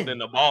saying. Holding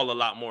the ball a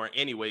lot more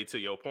anyway, to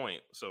your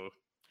point. So,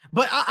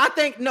 but I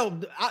think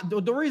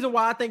the reason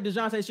why I think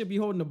DeJounte should be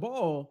holding the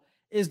ball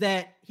is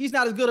that he's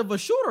not as good of a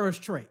shooter as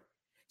Trae.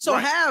 So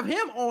have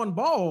him on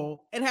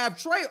ball and have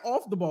Trae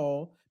off the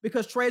ball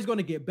because Trae's going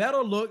to get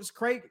better looks.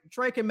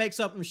 Trae can make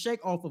something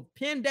shake off of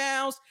pin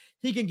downs.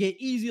 He can get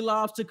easy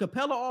lobs to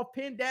Capella off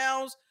pin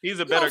downs. He's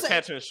a better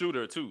catch and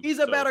shooter too. He's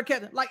a better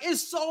catch. Like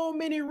it's so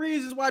many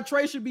reasons why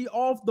Trae should be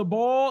off the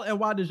ball and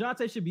why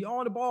DeJounte should be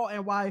on the ball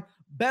and why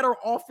better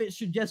offense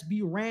should just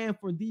be ran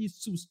for these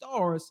two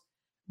stars.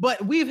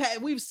 But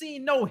we've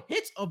seen no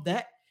hits of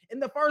that in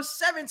the first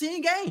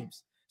 17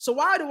 games. So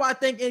why do I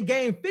think in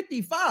game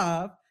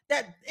 55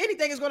 that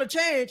anything is going to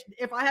change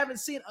if I haven't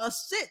seen a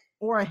sit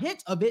or a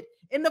hint of it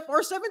in the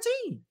first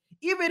 17?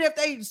 Even if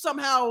they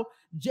somehow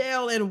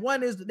gel and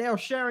they're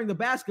sharing the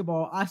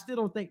basketball, I still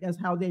don't think that's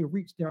how they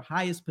reach their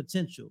highest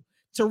potential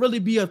to really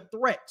be a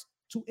threat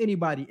to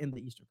anybody in the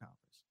Eastern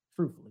Conference,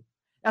 truthfully.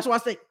 That's why I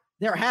think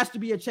there has to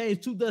be a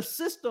change to the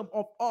system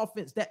of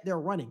offense that they're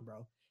running,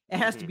 bro. It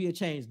has to be a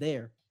change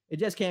there. It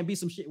just can't be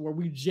some shit where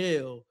we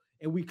gel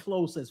and we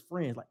close as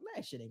friends. Like, man,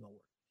 that shit ain't gonna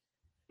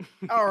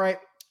work. All right.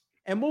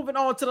 And moving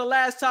on to the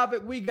last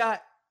topic, we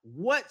got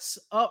what's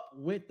up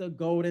with the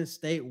Golden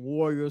State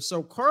Warriors.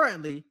 So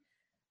currently,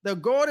 the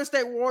Golden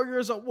State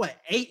Warriors are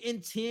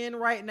 8-10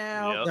 right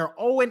now. Yep. They're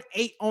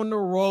 0-8 on the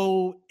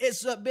road.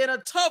 It's been a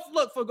tough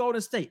look for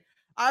Golden State.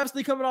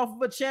 Obviously, coming off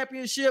of a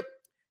championship,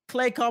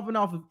 Klay coming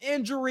off of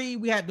injury.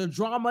 We had the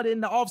drama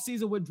in the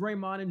offseason with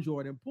Draymond and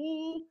Jordan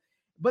Poole,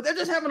 but they're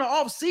just having an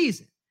off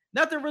season.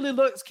 Nothing really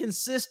looks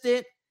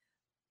consistent.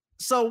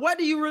 So what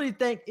do you really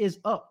think is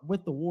up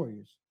with the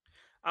Warriors?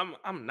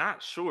 I'm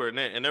not sure,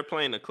 and they're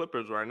playing the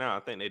Clippers right now. I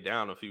think they're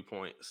down a few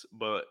points,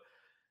 but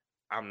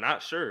I'm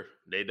not sure.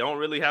 They don't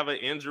really have an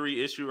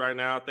injury issue right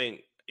now. I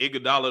think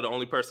Iguodala, the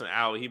only person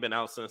out. He's been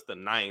out since the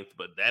 9th,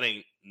 but that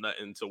ain't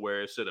nothing to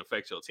where it should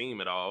affect your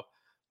team at all.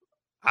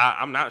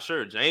 I'm not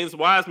sure. James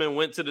Wiseman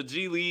went to the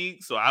G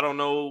League, so I don't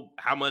know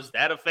how much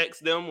that affects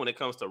them when it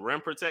comes to rim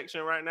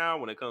protection right now,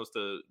 when it comes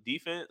to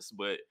defense.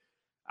 But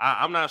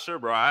I'm not sure,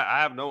 bro.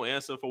 I have no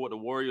answer for what the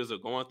Warriors are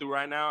going through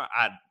right now.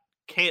 I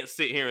can't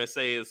sit here and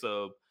say it's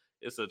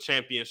a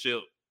championship.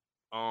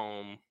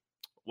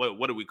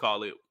 What do we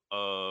call it?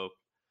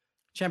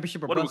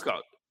 Championship or What do we bust? call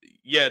it?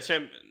 Yeah,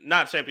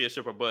 not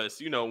championship or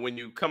bust. You know, when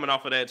you coming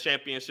off of that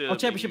championship. Oh,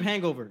 championship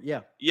hangover.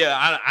 Yeah.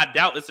 Yeah, I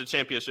doubt it's a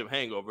championship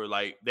hangover.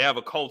 Like they have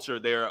a culture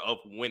there of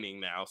winning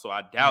now, so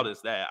I doubt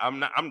it's that.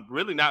 I'm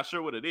really not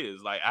sure what it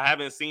is. Like I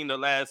haven't seen the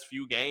last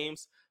few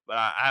games, but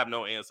I have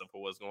no answer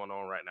for what's going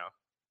on right now.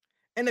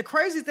 And the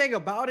crazy thing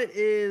about it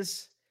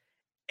is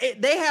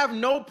they have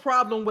no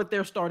problem with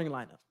their starting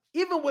lineup.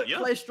 Even with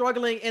Clay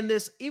struggling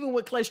even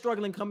with Clay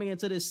struggling coming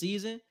into this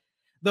season,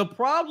 the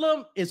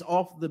problem is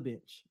off the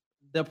bench.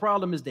 The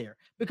problem is there.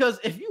 Because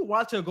if you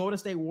watch a Golden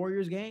State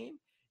Warriors game,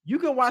 you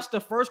can watch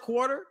the first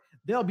quarter,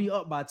 they'll be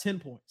up by 10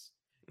 points.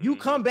 You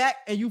come back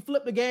and you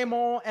flip the game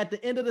on at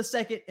the end of the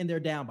second and they're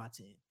down by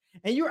 10.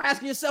 And you're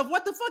asking yourself,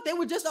 what the fuck? They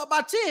were just up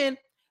by 10.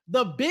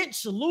 The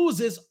bench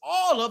loses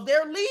all of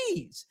their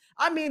leads.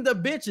 I mean, the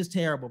bench is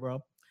terrible,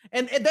 bro.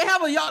 And they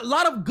have a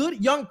lot of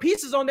good young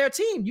pieces on their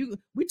team.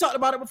 We talked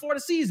about it before the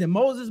season.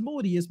 Moses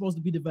Moody is supposed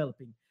to be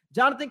developing.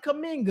 Jonathan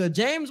Kuminga,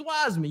 James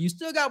Wiseman. You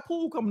still got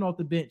Poole coming off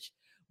the bench.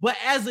 But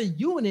as a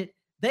unit,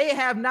 they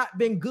have not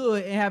been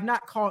good and have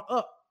not caught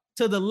up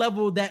to the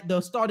level that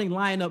the starting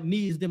lineup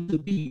needs them to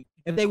be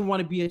if they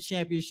want to be a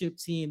championship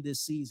team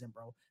this season,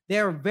 bro.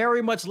 They're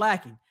very much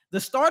lacking. The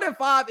starting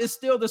five is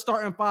still the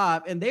starting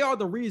five, and they are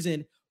the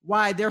reason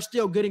why they're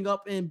still getting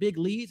up in big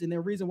leads and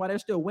the reason why they're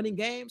still winning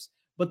games.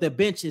 But the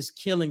bench is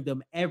killing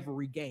them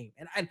every game.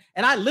 And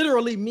I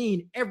literally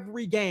mean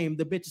every game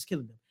the bench is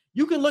killing them.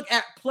 You can look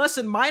at plus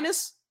and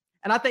minus,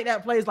 and I think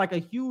that plays like a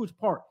huge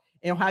part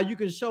in how you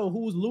can show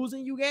who's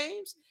losing you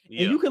games.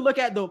 Yeah. And you can look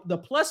at the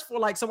plus for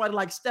like somebody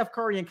like Steph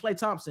Curry and Klay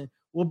Thompson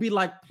will be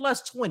like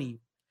plus 20.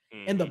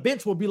 And the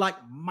bench will be like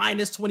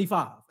minus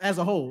 25 as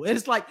a whole. And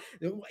it's like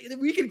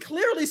we can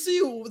clearly see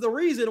the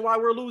reason why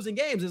we're losing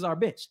games is our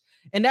bench.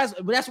 And that's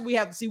what we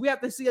have to see. We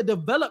have to see a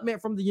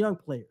development from the young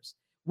players.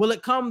 Will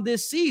it come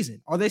this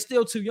season? Are they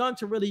still too young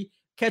to really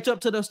catch up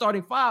to the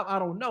starting five? I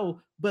don't know.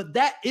 But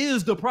that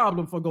is the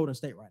problem for Golden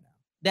State right now.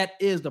 That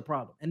is the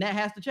problem. And that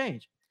has to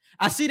change.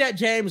 I see that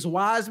James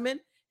Wiseman,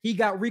 he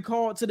got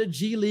recalled to the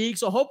G League.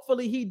 So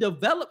hopefully he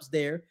develops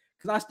there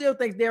because I still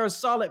think there are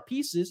solid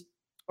pieces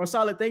or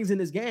solid things in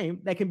this game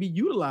that can be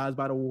utilized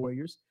by the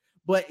Warriors.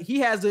 But he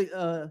has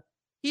a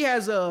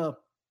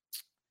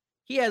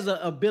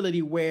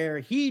ability where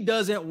he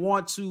doesn't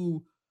want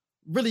to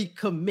really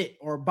commit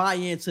or buy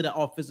into the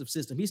offensive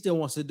system. He still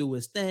wants to do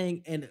his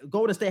thing. And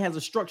Golden State has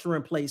a structure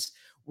in place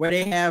where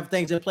they have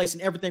things in place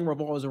and everything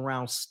revolves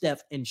around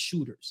Steph and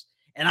shooters.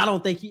 And I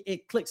don't think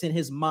it clicks in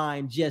his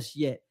mind just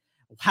yet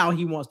how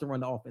he wants to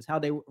run the offense, how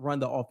they run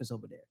the offense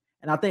over there.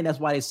 And I think that's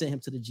why they sent him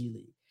to the G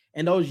League.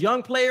 And those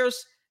young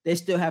players, they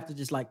still have to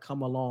just like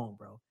come along,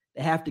 bro.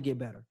 They have to get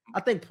better. I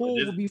think Poole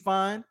will be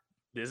fine.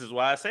 This is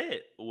why I said,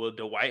 will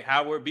Dwight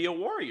Howard be a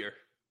Warrior?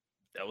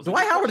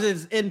 Dwight Howard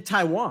is in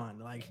Taiwan.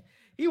 Like,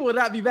 he will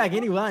not be back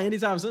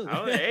anytime soon.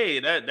 Oh, hey,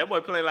 that boy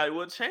playing like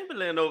Will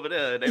Chamberlain over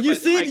there. You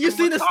see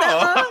the stat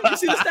line? You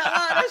see the stat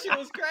line? That shit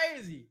was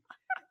crazy.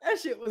 That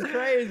shit was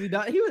crazy,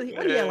 dog. He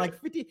had like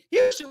 50.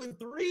 He was shooting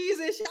threes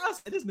and shit. I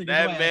said, this nigga.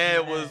 That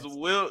man was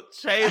Wilt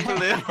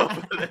Chamberlain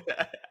over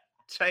there.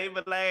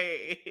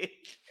 Chamberlain.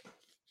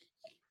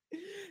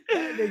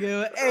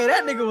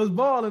 That nigga was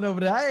balling over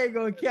there. I ain't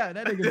gonna count.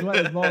 That nigga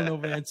Dwight was balling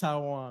over there in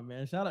Taiwan,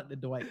 man. Shout out to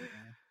Dwight, man.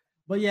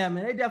 But yeah,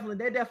 man, they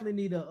definitely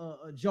need a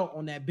jolt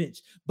on that bench.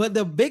 But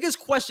the biggest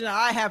question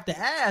I have to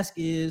ask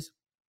is,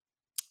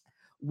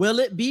 will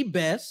it be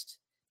best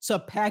to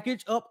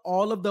package up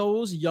all of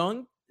those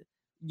young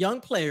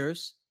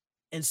players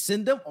and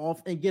send them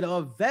off and get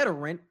a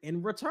veteran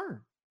in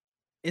return?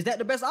 Is that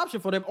the best option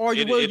for them, or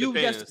will you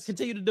just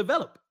continue to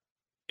develop?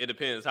 It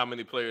depends how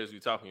many players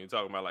you're talking. You're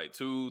talking about like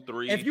 2,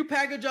 3. If you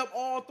package up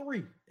all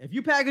three, if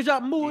you package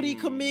up Moody,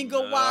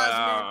 Kuminga,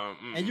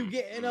 Wiseman, and you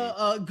get in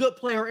a good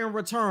player in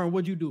return,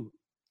 what'd you do?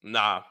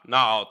 Nah,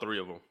 not all 3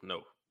 of them.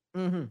 No.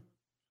 Mm-hmm.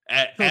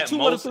 At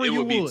most, it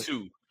would be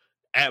 2.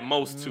 At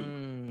most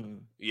 2.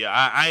 Yeah,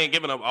 I ain't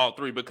giving up all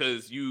 3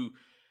 because you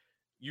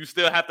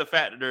still have to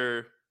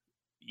factor.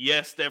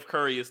 Yes, Steph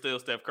Curry is still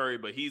Steph Curry,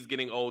 but he's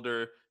getting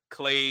older.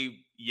 Clay,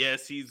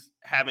 yes, he's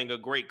having a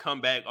great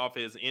comeback off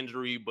his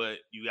injury, but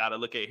you got to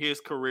look at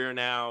his career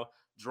now.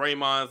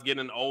 Draymond's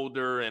getting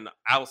older, and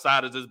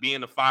outside of just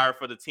being a fire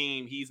for the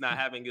team, he's not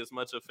having as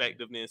much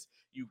effectiveness.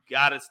 You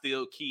got to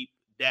still keep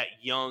that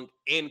young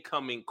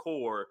incoming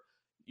core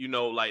you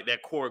know, like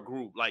that core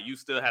group. Like you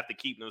still have to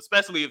keep them,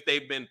 especially if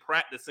they've been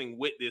practicing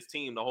with this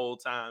team the whole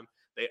time.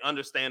 They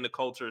understand the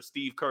culture.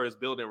 Steve Kerr is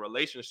building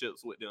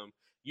relationships with them.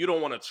 You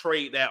don't want to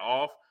trade that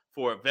off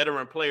for a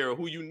veteran player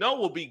who you know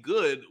will be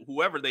good,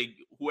 whoever they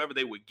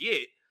would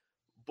get.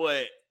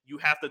 But you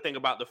have to think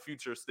about the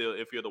future still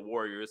if you're the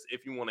Warriors,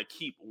 if you want to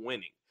keep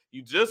winning.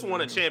 You just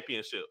won a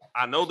championship.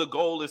 I know the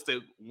goal is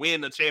to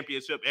win a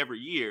championship every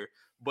year,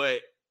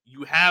 but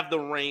you have the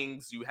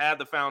rings, you have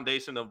the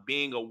foundation of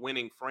being a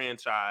winning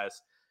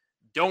franchise.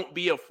 Don't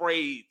be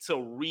afraid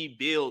to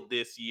rebuild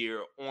this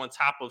year on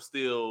top of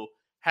still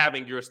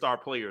having your star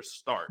players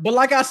start. But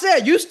like I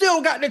said, you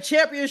still got the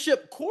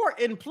championship court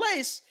in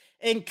place,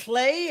 and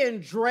Clay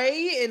and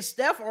Dre and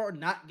Steph are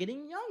not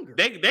getting younger.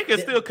 They can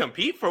still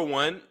compete for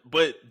one,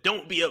 but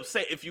don't be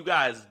upset if you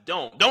guys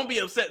don't. Don't be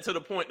upset to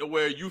the point to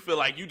where you feel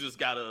like you just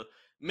gotta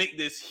make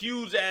this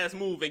huge ass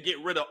move and get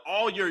rid of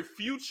all your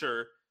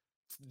future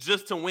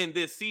just to win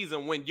this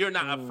season when you're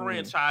not a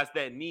franchise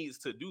that needs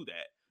to do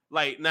that.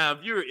 Like now,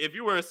 if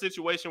you were in a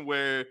situation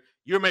where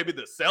you're maybe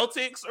the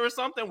Celtics or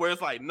something, where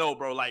it's like, no,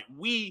 bro, like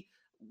we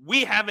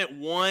haven't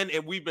won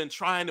and we've been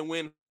trying to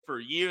win for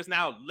years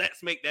now.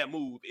 Let's make that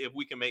move if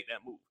we can make that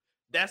move.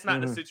 That's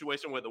not the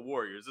situation with the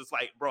Warriors. It's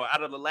like, bro,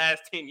 out of the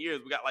last 10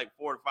 years, we got like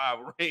 4 to 5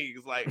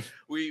 rings. Like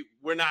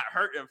we're not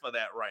hurting for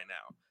that right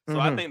now. So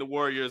I think the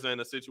Warriors are in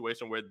a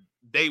situation where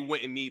they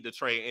wouldn't need to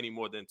trade any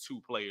more than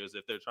 2 players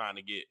if they're trying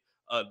to get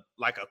a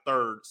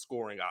third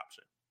scoring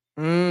option.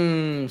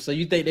 So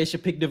you think they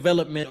should pick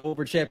development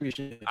over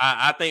championship?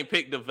 I think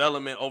pick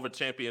development over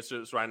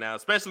championships right now,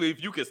 especially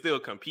if you can still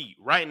compete.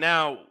 Right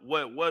now,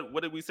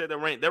 what did we say they're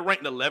ranked? They're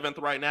ranked 11th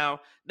right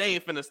now. They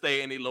ain't finna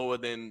stay any lower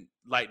than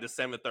like the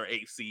 7th or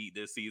 8th seed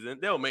this season.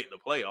 They'll make the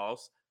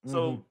playoffs.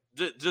 So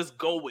just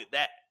go with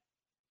that.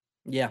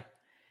 Yeah.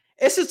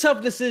 It's a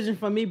tough decision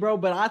for me, bro,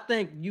 but I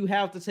think you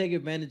have to take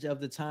advantage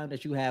of the time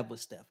that you have with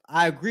Steph.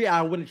 I agree.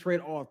 I wouldn't trade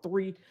all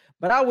 3,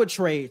 but I would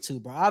trade 2,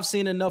 bro. I've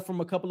seen enough from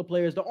a couple of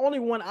players. The only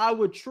one I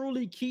would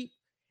truly keep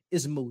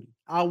is Moody.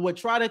 I would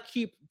try to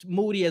keep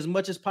Moody as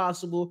much as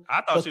possible.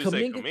 I thought you said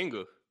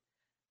Kuminga.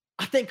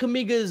 I think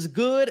Kuminga is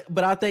good,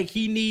 but I think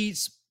he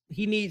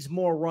needs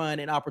more run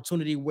and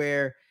opportunity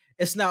where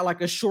it's not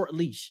like a short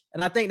leash.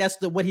 And I think that's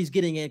what he's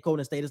getting in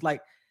Golden State. It's like,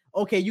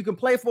 okay, you can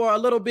play for a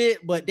little bit,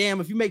 but damn,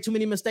 if you make too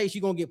many mistakes,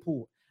 you're going to get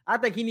pulled. I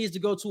think he needs to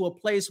go to a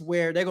place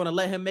where they're going to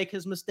let him make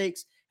his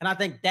mistakes, and I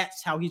think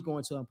that's how he's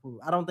going to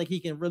improve. I don't think he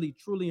can really,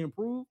 truly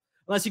improve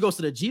unless he goes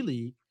to the G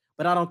League,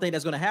 but I don't think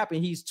that's going to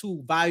happen. He's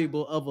too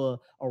valuable of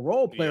a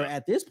role player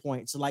at this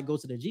point to, like, go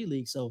to the G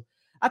League. So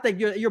I think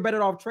you're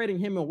better off trading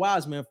him and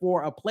Wiseman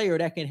for a player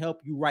that can help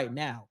you right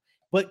now.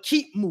 But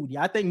keep Moody.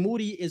 I think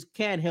Moody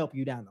can help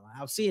you down the line.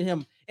 I've seen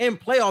him in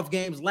playoff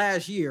games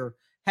last year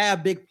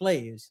have big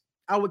plays.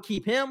 I would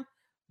keep him,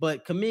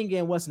 but Kuminga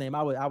and what's his name,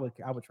 I would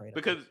trade him.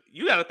 Because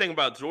you got to think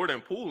about Jordan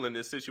Poole in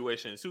this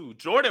situation too.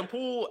 Jordan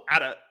Poole,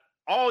 out of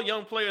all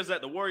young players that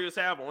the Warriors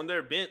have on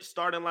their bench,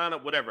 starting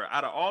lineup, whatever,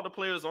 out of all the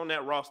players on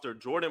that roster,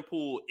 Jordan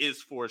Poole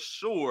is for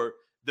sure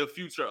the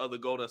future of the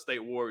Golden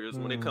State Warriors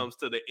when it comes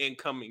to the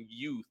incoming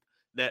youth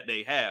that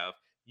they have.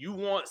 You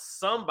want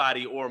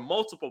somebody or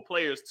multiple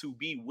players to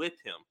be with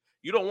him.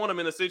 You don't want him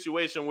in a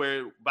situation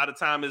where by the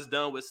time it's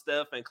done with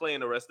Steph and Clay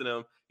and the rest of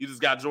them, you just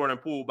got Jordan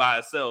Poole by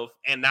himself,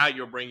 and now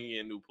you're bringing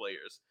in new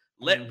players.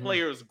 Let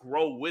players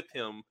grow with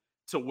him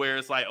to where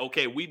it's like,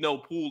 okay, we know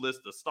Poole is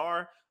the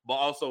star, but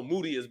also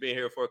Moody has been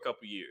here for a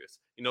couple years.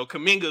 You know,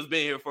 Kuminga's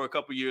been here for a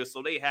couple years,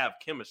 so they have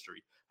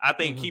chemistry. I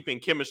think keeping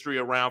chemistry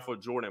around for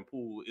Jordan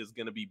Poole is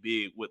going to be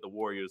big with the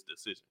Warriors'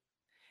 decision.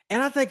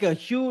 And I think a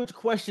huge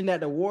question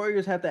that the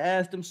Warriors have to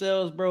ask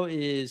themselves, bro,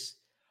 is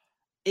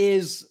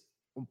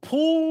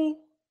Poole,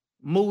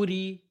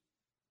 Moody,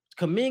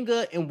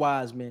 Kuminga, and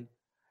Wiseman,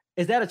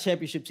 is that a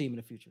championship team in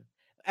the future?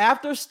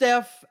 After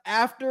Steph,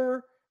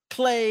 after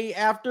Clay,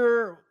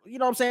 after, you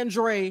know what I'm saying,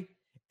 Dre,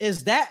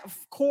 is that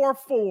core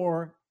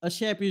 4 a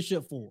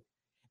championship 4?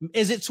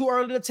 Is it too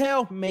early to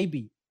tell?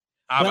 Maybe.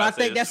 I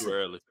think that's too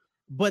early.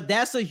 But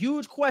that's a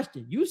huge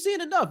question. You've seen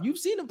enough. You've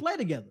seen them play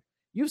together.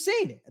 You've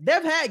seen it.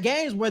 They've had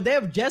games where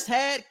they've just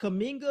had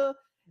Kuminga,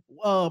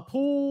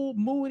 Poole,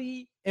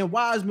 Moody, and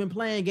Wiseman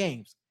playing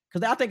games.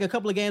 Because I think a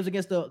couple of games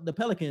against the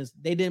Pelicans,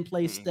 they didn't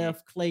play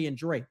Steph, Clay, and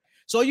Dre.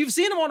 So you've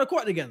seen them on the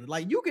court together.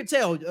 Like, you can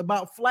tell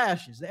about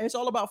flashes. It's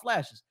all about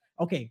flashes.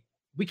 Okay,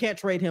 we can't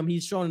trade him.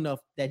 He's shown enough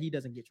that he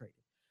doesn't get traded.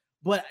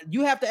 But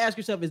you have to ask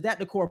yourself, is that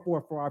the core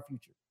 4 for our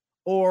future?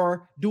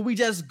 Or do we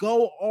just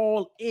go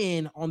all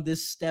in on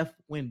this Steph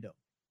window?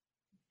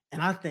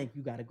 And I think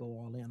you got to go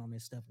all in on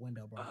this Steph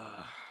window, bro.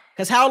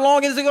 Because how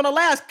long is it going to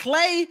last?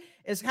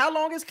 How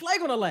long is Clay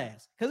going to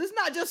last? Because it's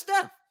not just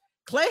Steph.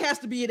 Clay has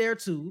to be there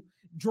too.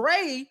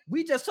 Dre,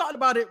 we just talked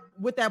about it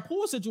with that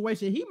Poole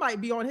situation. He might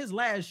be on his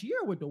last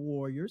year with the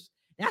Warriors.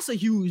 That's a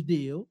huge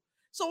deal.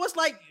 So it's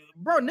like,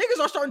 bro, niggas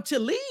are starting to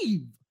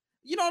leave.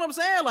 You know what I'm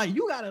saying? Like,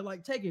 you got to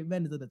like take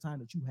advantage of the time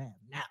that you have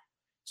now.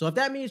 So if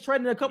that means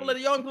trading a couple of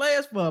the young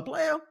players for a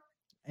player,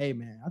 hey,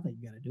 man, I think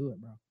you got to do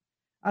it, bro.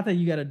 I think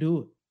you got to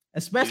do it.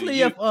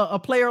 Especially if a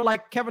player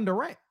like Kevin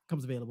Durant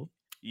comes available.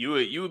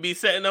 You would be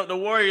setting up the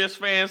Warriors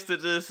fans to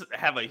just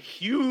have a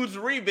huge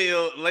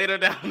rebuild later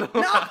down the line.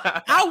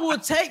 No, I will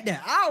take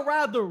that. I'll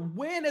rather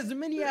win as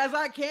many as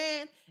I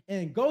can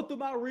and go through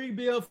my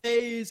rebuild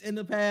phase in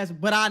the past.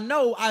 But I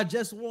know I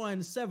just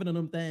won 7 of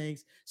them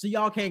things, so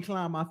y'all can't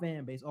climb my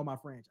fan base or my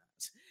franchise.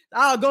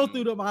 I'll go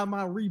through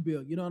my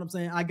rebuild. You know what I'm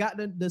saying? I got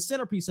the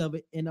centerpiece of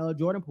it in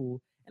Jordan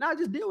Poole, and I'll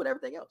just deal with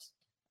everything else.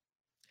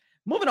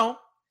 Moving on.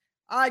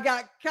 I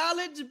got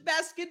college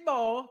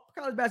basketball.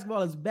 College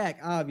basketball is back,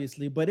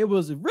 obviously, but it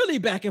was really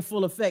back in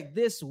full effect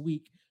this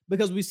week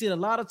because we seen a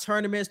lot of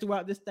tournaments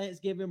throughout this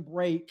Thanksgiving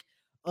break.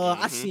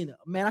 I seen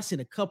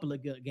a couple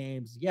of good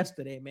games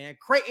yesterday, man.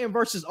 Creighton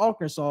versus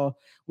Arkansas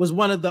was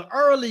one of the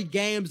early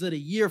games of the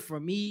year for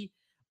me.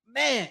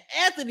 Man,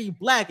 Anthony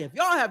Black, if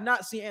y'all have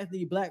not seen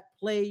Anthony Black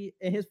play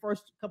in his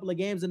first couple of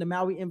games in the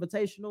Maui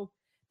Invitational,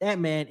 that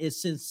man is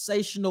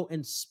sensational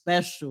and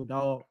special,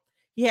 dog.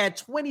 He had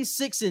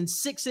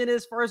 26-6 in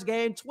his first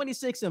game,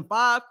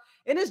 26-5.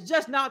 And it's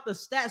just not the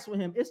stats for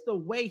him. It's the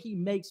way he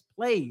makes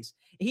plays.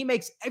 He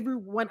makes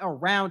everyone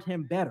around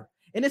him better.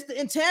 And it's the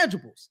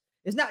intangibles.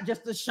 It's not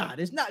just the shot.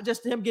 It's not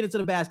just him getting to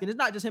the basket. It's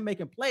not just him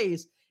making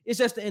plays. It's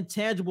just the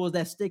intangibles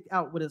that stick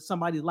out with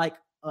somebody like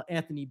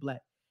Anthony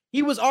Black.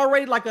 He was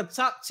already like a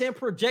top 10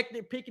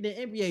 projected pick in the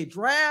NBA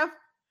draft.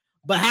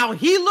 But how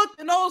he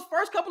looked in those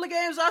first couple of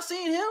games I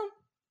seen him,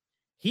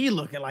 he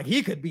looking like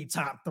he could be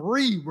top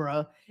 3,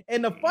 bro.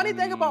 And the funny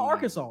thing about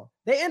Arkansas,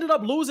 they ended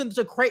up losing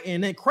to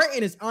Creighton. And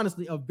Creighton is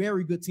honestly a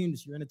very good team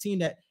this year and a team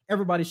that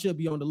everybody should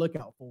be on the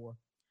lookout for.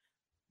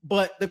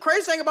 But the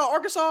crazy thing about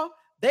Arkansas,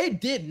 they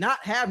did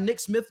not have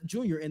Nick Smith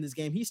Jr. in this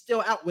game. He's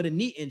still out with a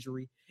knee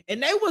injury.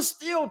 And they were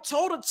still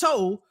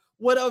toe-to-toe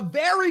with a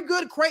very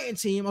good Creighton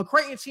team, a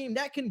Creighton team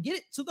that can get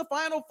it to the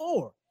Final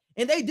Four.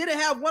 And they didn't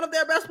have one of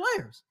their best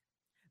players.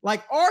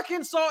 Like,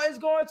 Arkansas is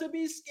going to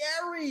be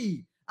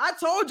scary. I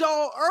told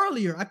y'all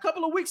earlier, a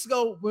couple of weeks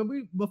ago,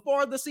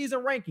 before the season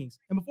rankings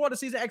and before the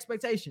season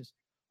expectations,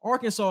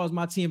 Arkansas is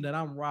my team that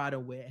I'm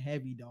riding with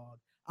heavy, dog.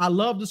 I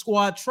love the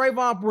squad.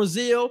 Trayvon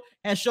Brazile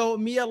has showed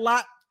me a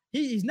lot.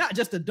 He's not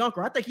just a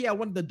dunker. I think he had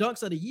one of the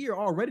dunks of the year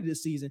already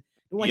this season.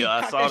 When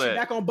I saw that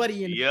back on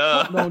Buddy and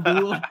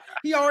dude.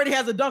 He already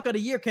has a dunk of the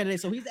year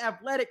candidate, so he's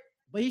athletic,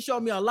 but he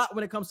showed me a lot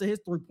when it comes to his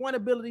three-point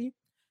ability.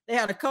 They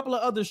had a couple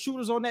of other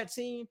shooters on that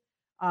team.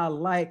 I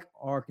like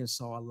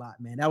Arkansas a lot,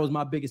 man. That was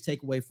my biggest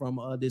takeaway from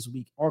this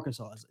week.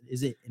 Arkansas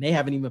is it, and they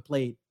haven't even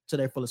played to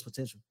their fullest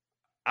potential.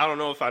 I don't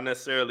know if I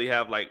necessarily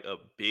have like a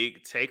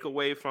big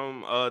takeaway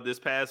from this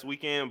past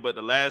weekend, but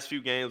the last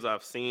few games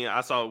I've seen,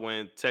 I saw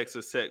when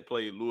Texas Tech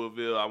played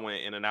Louisville. I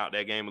went in and out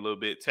that game a little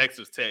bit.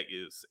 Texas Tech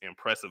is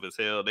impressive as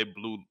hell. They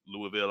blew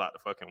Louisville out the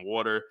fucking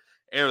water.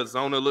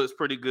 Arizona looks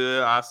pretty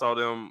good. I saw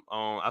them.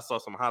 I saw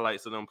some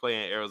highlights of them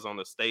playing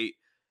Arizona State.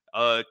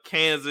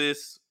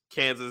 Kansas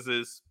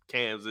is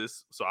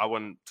Kansas, so I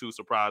wasn't too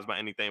surprised by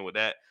anything with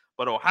that.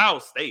 But Ohio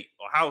State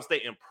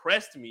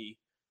impressed me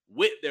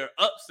with their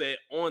upset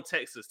on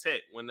Texas Tech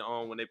when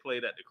they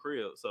played at the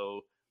crib.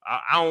 So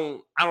I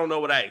don't know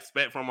what I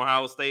expect from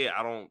Ohio State.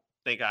 I don't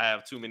think I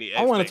have too many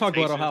expectations. I want to talk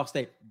about Ohio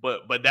State.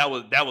 But that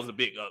was a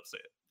big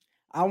upset.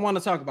 I want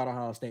to talk about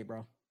Ohio State,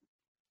 bro.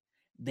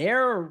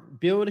 They're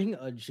building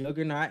a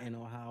juggernaut in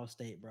Ohio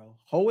State, bro.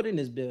 Holden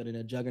is building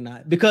a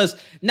juggernaut because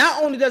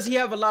not only does he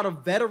have a lot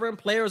of veteran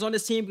players on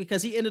this team,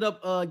 because he ended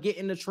up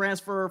getting the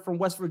transfer from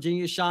West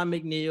Virginia, Sean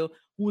McNeil,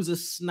 who's a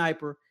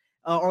sniper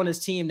on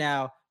his team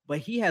now, but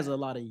he has a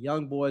lot of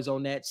young boys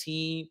on that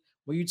team.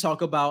 When you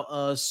talk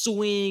about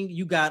swing,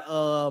 you got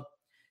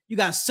Sensabaugh.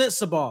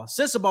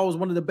 Sensabaugh was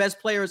one of the best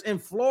players in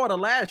Florida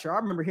last year. I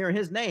remember hearing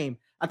his name.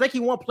 I think he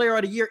won Player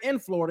of the Year in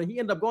Florida. He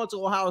ended up going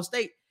to Ohio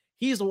State.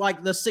 He's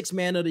like the 6th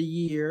man of the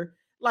year.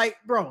 Like,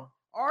 bro,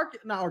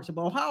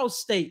 Ohio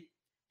State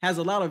has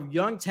a lot of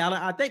young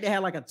talent. I think they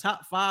had like a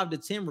top 5 to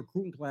 10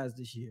 recruiting class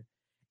this year.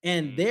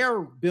 And they're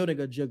building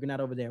a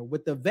juggernaut over there.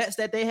 With the vets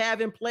that they have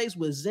in place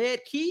with Zed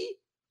Key,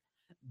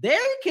 there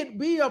could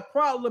be a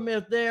problem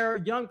if their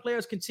young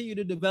players continue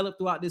to develop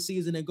throughout this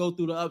season and go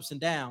through the ups and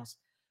downs.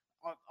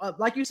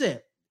 Like you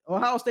said,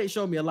 Ohio State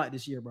showed me a lot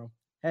this year, bro.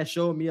 Has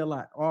showed me a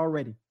lot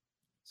already.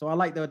 So I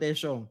like that they're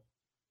showing.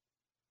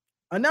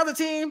 Another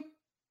team,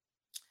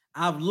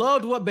 I've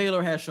loved what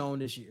Baylor has shown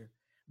this year.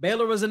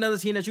 Baylor was another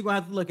team that you're going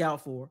to have to look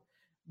out for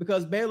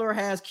because Baylor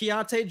has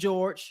Keontae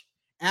George,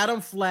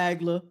 Adam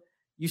Flagler.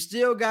 You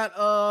still got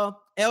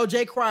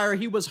LJ Cryer.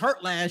 He was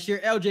hurt last year.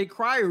 LJ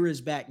Cryer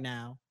is back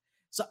now.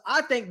 So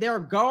I think their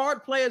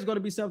guard play is going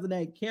to be something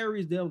that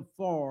carries them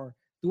far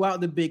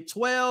throughout the Big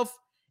 12.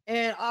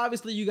 And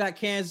obviously you got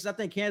Kansas. I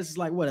think Kansas is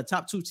like, a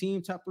top 3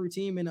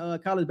 team in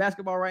college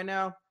basketball right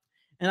now.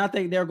 And I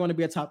think they're going to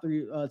be a top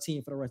 3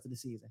 team for the rest of the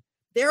season.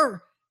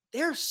 They're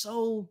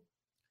so,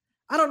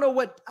 I don't know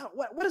what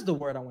is the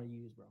word I want to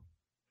use, bro.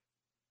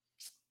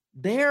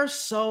 They're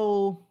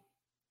so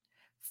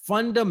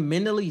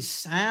fundamentally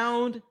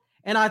sound.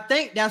 And I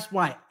think that's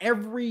why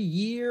every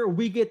year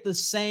we get the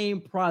same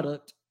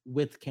product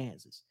with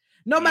Kansas.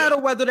 No matter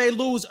whether they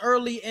lose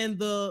early in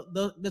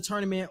the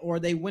tournament or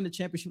they win the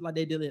championship like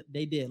they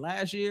did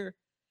last year,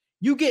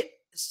 you get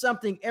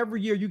something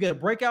every year. You get a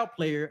breakout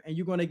player, and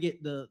you're going to get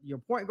your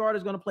point guard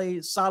is going to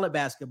play solid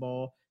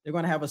basketball. They're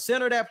going to have a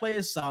center that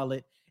plays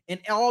solid, and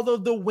all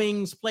of the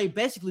wings play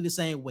basically the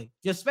same way.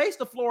 Just face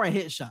the floor and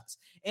hit shots.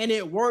 And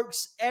it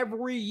works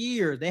every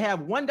year. They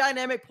have one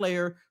dynamic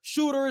player,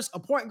 shooters, a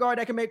point guard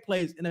that can make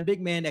plays, and a big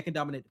man that can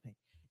dominate the paint.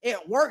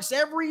 It works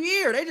every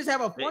year. They just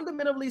have a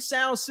fundamentally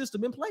sound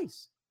system in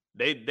place.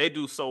 They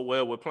do so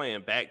well with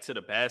playing back to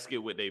the basket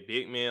with their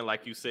big men,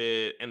 like you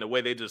said, and the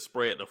way they just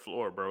spread the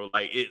floor, bro.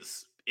 Like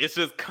it's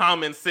just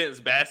common sense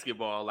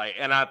basketball. Like,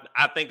 and I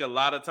think a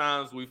lot of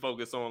times we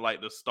focus on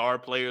like the star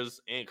players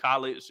in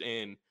college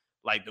and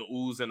like the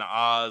oohs and the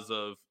ahs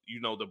of, you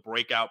know, the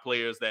breakout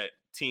players that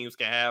teams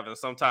can have. And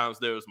sometimes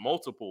there's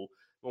multiple.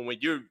 But when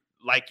you're,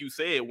 like you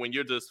said, when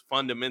you're just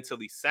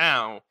fundamentally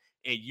sound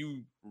and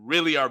you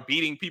really are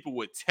beating people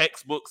with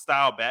textbook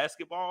style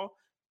basketball,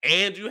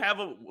 and you have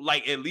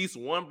at least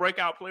one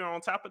breakout player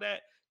on top of that,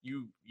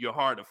 you're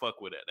hard to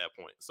fuck with at that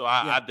point. So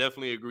I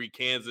definitely agree.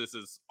 Kansas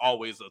is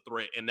always a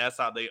threat, and that's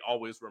how they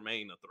always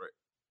remain a threat.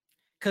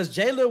 Because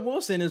Jalen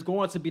Wilson is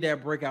going to be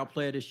that breakout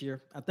player this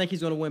year. I think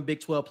he's going to win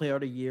Big 12 Player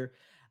of the Year.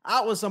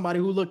 I was somebody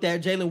who looked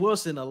at Jalen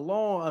Wilson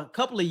a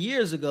couple of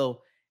years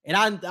ago, and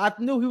I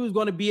knew he was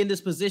going to be in this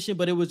position,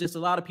 but it was just a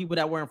lot of people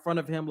that were in front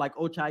of him, like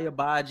Ochai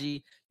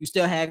Agbaji. You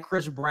still had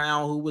Chris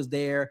Brown, who was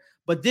there.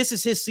 But this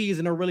is his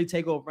season to really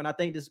take over, and I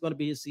think this is going to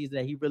be his season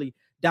that he really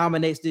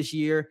dominates this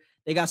year.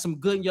 They got some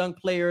good young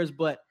players,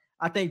 but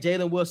I think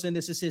Jalen Wilson,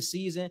 this is his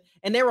season.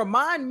 And they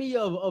remind me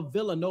of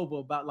Villanova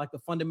about like the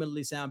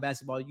fundamentally sound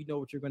basketball. You know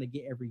what you're going to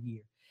get every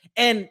year.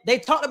 And they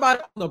talked about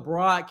it on the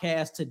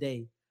broadcast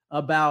today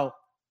about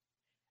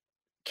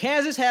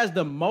Kansas has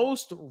the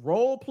most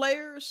role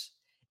players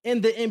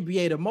in the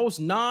NBA, the most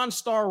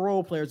non-star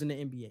role players in the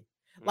NBA.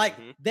 Like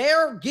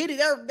they're getting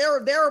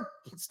their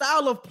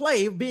style of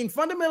play being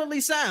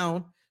fundamentally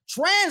sound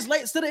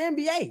translates to the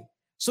NBA.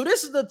 So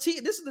this is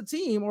the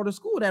team or the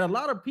school that a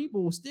lot of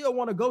people still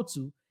want to go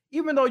to,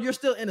 even though you're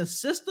still in a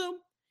system.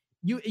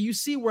 You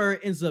see where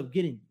it ends up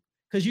getting you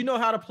because you know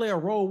how to play a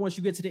role once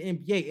you get to the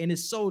NBA, and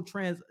it's so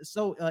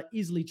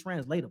easily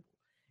translatable.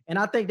 And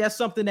I think that's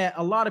something that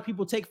a lot of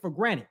people take for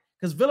granted.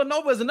 Because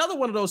Villanova is another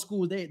one of those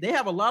schools. They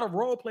have a lot of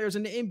role players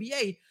in the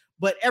NBA,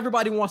 but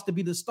everybody wants to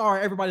be the star.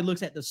 Everybody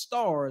looks at the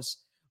stars.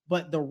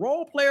 But the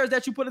role players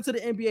that you put into the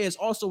NBA is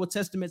also a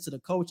testament to the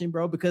coaching,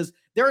 bro, because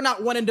they're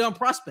not one and done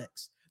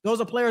prospects.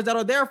 Those are players that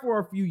are there for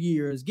a few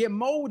years, get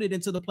molded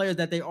into the players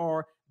that they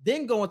are,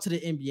 then go into the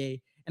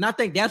NBA. And I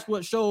think that's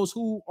what shows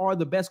who are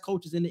the best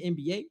coaches in the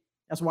NBA.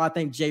 That's why I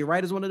think Jay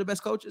Wright is one of the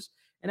best coaches.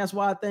 And that's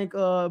why I think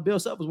Bill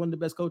Self is one of the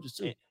best coaches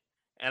too.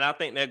 And I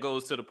think that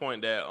goes to the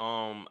point that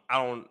I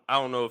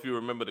don't know if you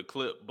remember the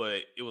clip,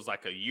 but it was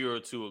like a year or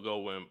two ago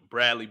when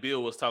Bradley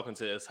Beal was talking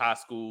to his high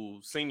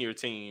school senior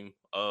team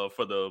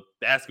for the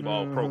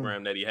basketball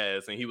program that he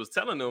has, and he was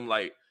telling them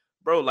like,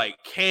 bro, like,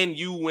 can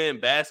you win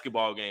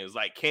basketball games?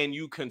 Like, can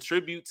you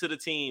contribute to the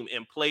team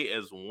and play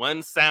as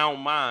one sound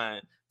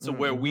mind to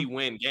where we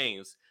win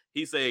games?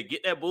 He said,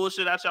 get that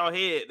bullshit out y'all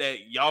head that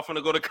y'all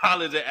finna go to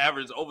college and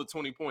average over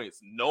 20 points.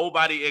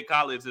 Nobody at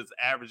college is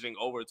averaging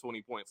over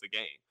 20 points a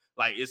game.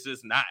 Like, it's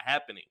just not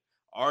happening.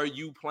 Are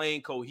you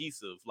playing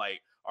cohesive?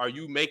 Like, are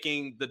you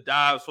making the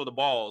dives for the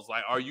balls?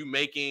 Like, are you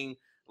making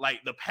like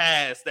the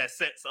pass that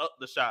sets up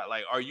the shot?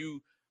 Like, are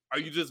you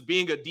just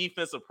being a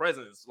defensive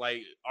presence?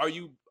 Like, are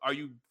you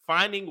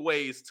finding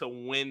ways to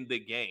win the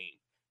game?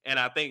 And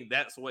I think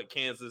that's what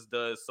Kansas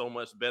does so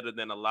much better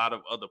than a lot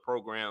of other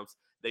programs.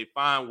 They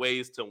find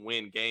ways to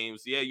win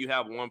games. Yeah, you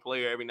have one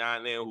player every now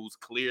and then who's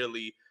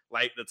clearly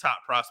like the top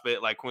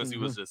prospect, like Quincy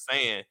was just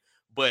saying,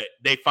 but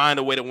they find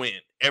a way to win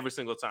every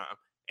single time.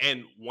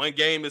 And one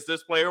game is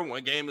this player,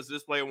 one game is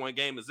this player, one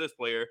game is this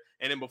player.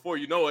 And then before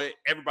you know it,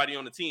 everybody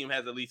on the team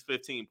has at least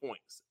 15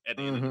 points at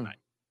the end of the night.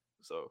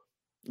 So,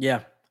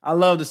 yeah, I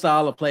love the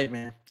style of play,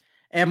 man.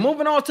 And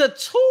moving on to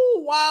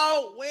Two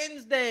Wild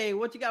Wednesday.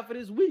 What you got for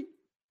this week?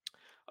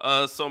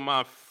 So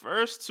my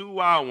first Two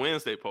Wild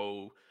Wednesday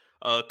poll,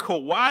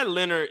 Kawhi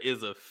Leonard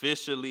is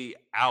officially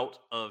out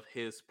of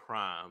his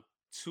prime.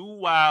 Too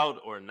wild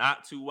or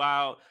not too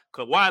wild?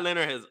 Kawhi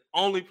Leonard has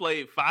only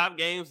played 5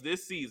 games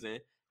this season.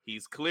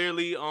 He's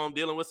clearly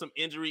dealing with some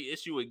injury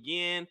issue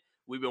again.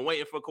 We've been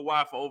waiting for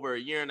Kawhi for over a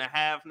year and a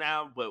half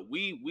now, but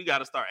we got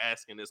to start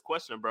asking this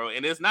question, bro.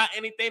 And it's not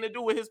anything to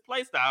do with his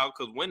play style,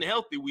 because when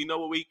healthy, we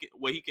know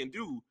what he can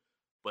do,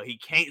 but he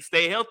can't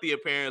stay healthy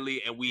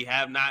apparently, and we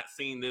have not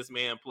seen this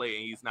man play,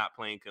 and he's not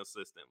playing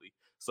consistently.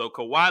 So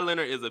Kawhi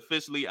Leonard is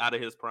officially out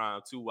of his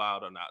prime. Too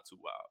wild or not too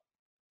wild?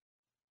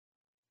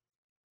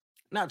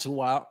 Not too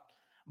wild,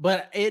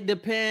 but it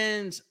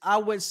depends. I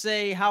would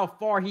say how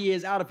far he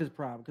is out of his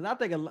prime, because I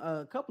think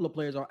a couple of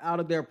players are out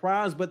of their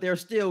primes, but they're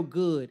still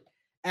good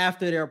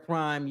after their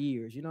prime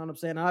years. You know what I'm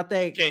saying? I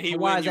think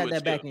Kawhi's at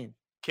that back end.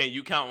 Can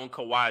you count on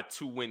Kawhi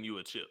to win you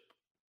a chip?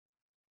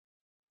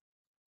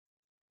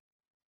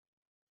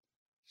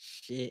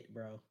 Shit,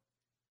 bro.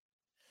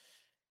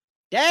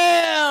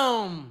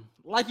 Damn.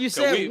 Like you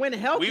said, when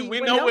healthy. We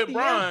know with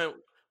Bron,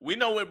 we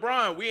know with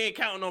Bron, we ain't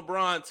counting on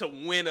Bron to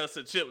win us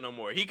a chip no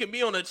more. He can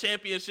be on a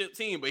championship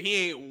team, but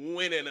he ain't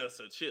winning us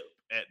a chip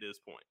at this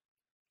point.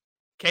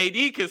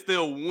 KD can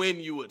still win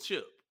you a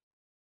chip.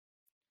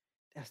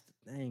 That's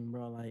the thing,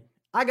 bro. Like,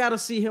 I gotta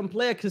see him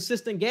play a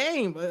consistent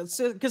game, a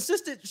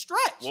consistent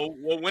stretch.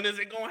 Well, when is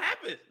it gonna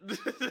happen?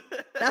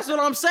 That's what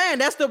I'm saying.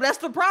 That's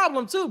the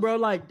problem too, bro.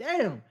 Like,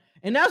 damn.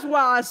 And that's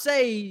why I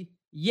say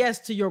yes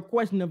to your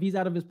question of he's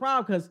out of his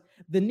prime, because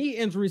the knee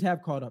injuries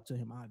have caught up to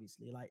him,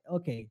 obviously. Like,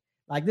 okay,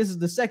 like this is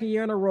the second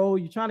year in a row.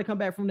 You're trying to come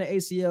back from the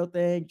ACL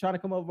thing, trying to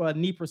come over a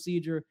knee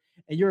procedure,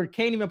 and you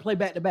can't even play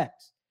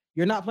back-to-backs.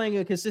 You're not playing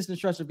a consistent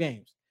stretch of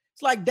games.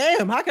 It's like,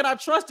 damn, how can I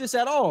trust this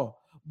at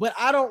all? But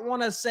I don't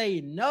want to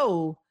say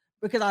no,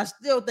 because I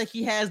still think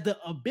he has the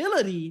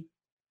ability.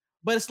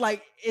 But it's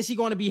like, is he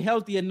going to be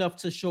healthy enough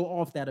to show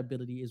off that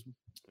ability is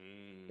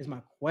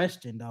my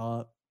question,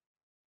 dog.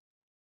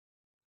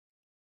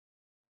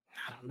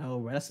 I don't know,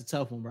 bro. That's a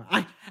tough one, bro.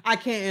 I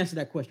can't answer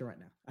that question right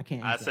now. I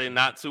can't. I say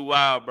not too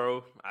wild,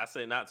 bro. I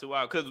say not too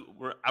wild, because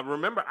I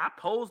remember I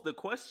posed the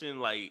question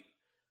like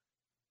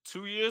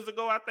 2 years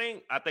ago. I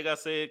think I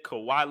said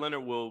Kawhi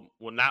Leonard will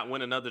not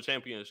win another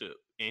championship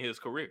in his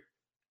career,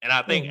 and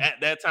I think at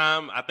that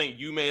time, I think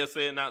you may have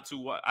said not too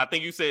wild. I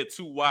think you said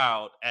too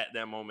wild at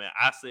that moment.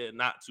 I said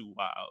not too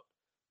wild,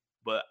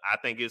 but I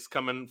think it's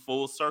coming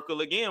full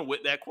circle again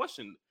with that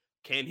question.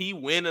 Can he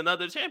win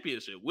another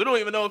championship? We don't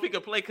even know if he can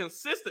play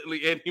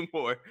consistently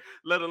anymore,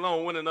 let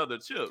alone win another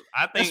chip.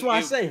 I think that's what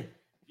I say.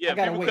 Yeah,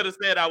 people could have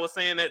said I was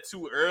saying that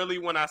too early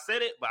when I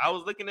said it, but I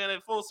was looking at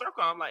it full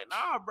circle. I'm like,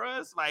 nah, bro,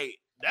 it's like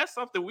that's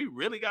something we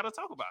really got to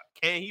talk about.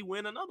 Can he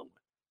win another one?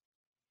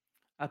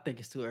 I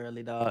think it's too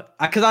early, dog.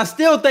 Because I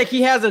still think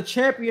he has a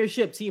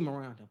championship team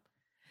around him.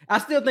 I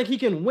still think he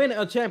can win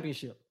a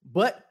championship,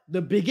 but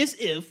the biggest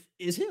if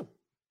is him.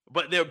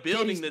 But they're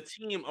building the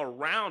team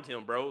around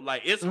him, bro.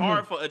 Like, it's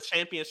hard for a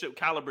championship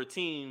caliber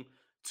team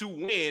to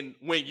win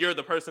when you're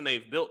the person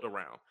they've built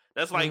around.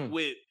 That's like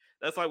with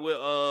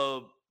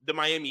the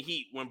Miami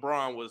Heat when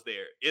Bron was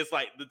there. It's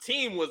like the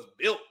team was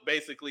built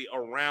basically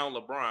around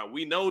LeBron.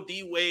 We know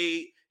D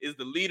Wade is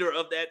the leader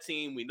of that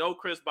team. We know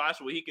Chris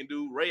Bosh, what he can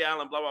do, Ray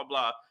Allen, blah, blah,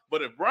 blah.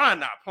 But if Bron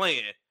not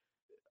playing,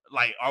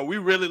 like, are we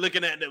really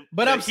looking at them?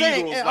 But I'm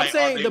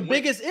saying the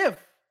biggest if.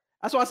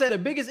 That's why I said the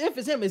biggest if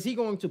is him. Is he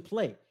going to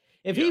play?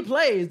 If he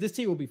plays, this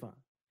team will be fine.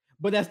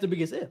 But that's the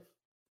biggest if.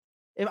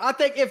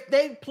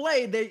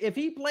 If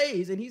he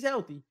plays and he's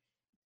healthy,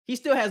 he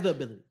still has the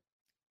ability.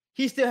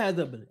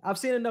 I've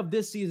seen enough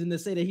this season to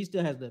say that he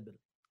still has the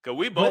ability. Because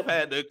we both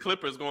had the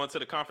Clippers going to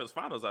the conference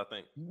finals, I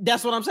think.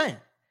 That's what I'm saying.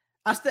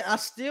 I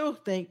still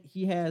think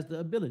he has the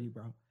ability,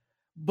 bro.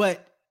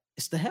 But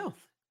it's the health.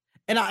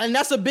 And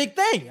that's a big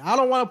thing. I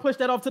don't want to push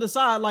that off to the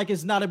side like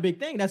it's not a big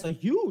thing. That's a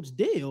huge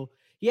deal.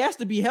 He has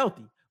to be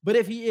healthy. But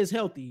if he is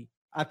healthy,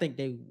 I think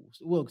they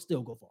will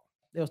still go far.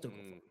 They'll still go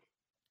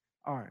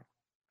far. All right.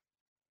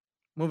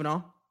 Moving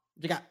on.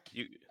 What you got?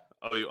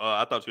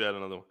 I thought you had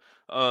another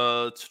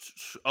one.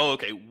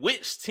 Okay.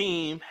 Which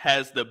team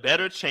has the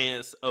better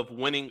chance of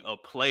winning a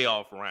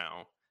playoff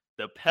round?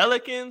 The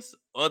Pelicans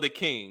or the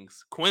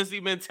Kings? Quincy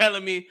been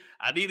telling me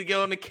I need to get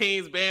on the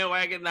Kings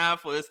bandwagon now,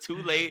 for it's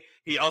too late.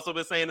 He also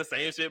been saying the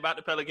same shit about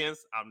the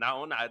Pelicans. I'm not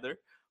on either.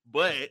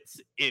 But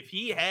if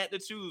he had to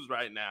choose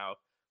right now,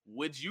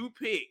 would you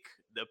pick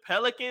the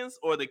Pelicans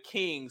or the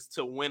Kings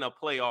to win a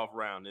playoff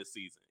round this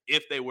season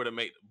if they were to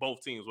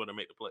both teams were to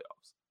make the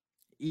playoffs?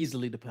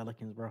 Easily the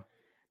Pelicans, bro.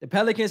 The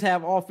Pelicans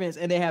have offense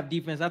and they have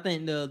defense. I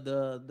think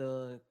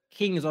the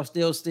Kings are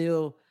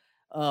still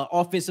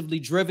offensively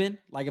driven.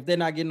 Like, if they're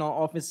not hitting on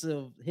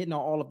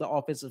all of the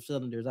offensive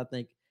cylinders, I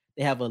think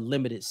they have a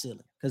limited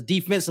ceiling. Because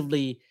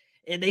defensively,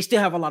 and they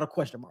still have a lot of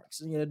question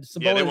marks. You know,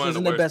 they're one of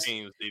the worst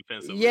teams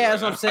defensively. Yeah,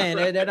 that's what I'm saying.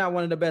 They're not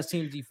one of the best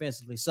teams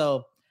defensively.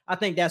 So I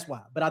think that's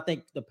why. But I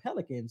think the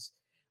Pelicans,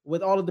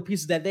 with all of the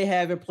pieces that they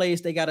have in place,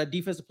 they got a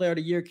defensive player of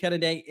the year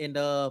candidate and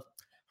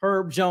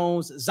Herb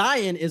Jones.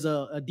 Zion is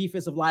a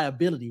defensive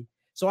liability.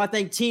 So I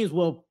think teams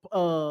will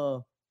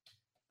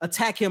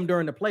attack him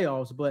during the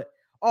playoffs. But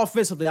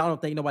offensively, I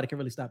don't think nobody can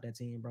really stop that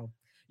team, bro.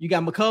 You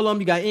got McCollum,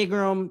 you got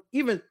Ingram,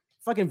 even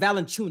fucking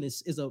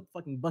Valanciunas is a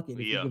fucking bucket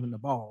if you give him the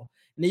ball.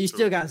 And then you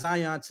still got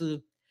Zion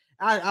too.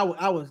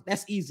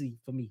 That's easy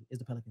for me, is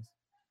the Pelicans.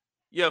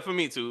 Yeah, for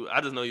me too. I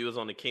just know you was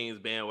on the Kings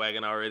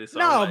bandwagon already. So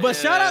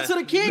shout out to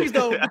the Kings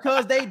though,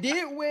 because they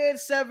did win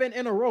 7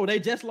 in a row. They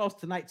just lost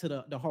tonight to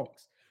the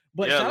Hawks.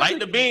 But light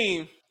the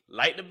beam.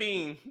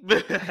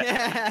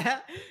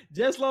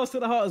 Just lost to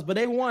the Hawks, but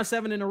they won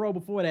 7 in a row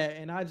before that.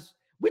 And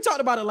we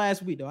talked about it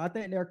last week though. I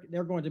think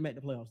they're going to make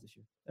the playoffs this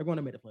year. They're going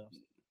to make the playoffs.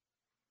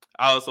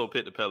 I also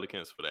picked the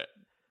Pelicans for that.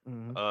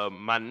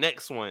 Mm-hmm. My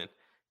next one.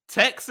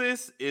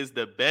 Texas is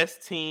the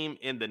best team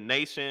in the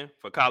nation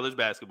for college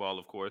basketball,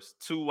 of course.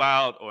 Too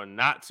wild or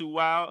not too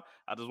wild?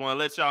 I just want to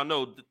let y'all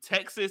know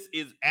Texas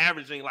is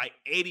averaging like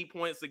 80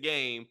 points a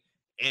game,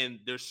 and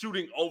they're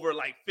shooting over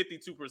like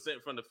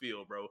 52% from the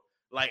field, bro.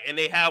 Like, and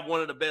they have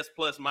one of the best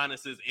plus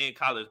minuses in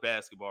college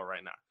basketball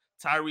right now.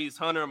 Tyrese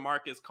Hunter,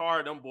 Marcus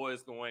Carr, them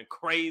boys going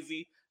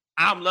crazy.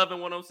 I'm loving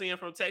what I'm seeing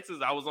from Texas.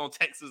 I was on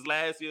Texas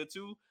last year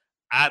too.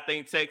 I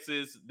think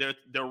Texas,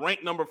 they're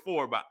ranked number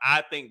 4, but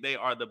I think they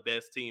are the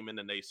best team in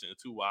the nation.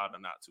 Too wild or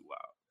not too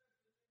wild?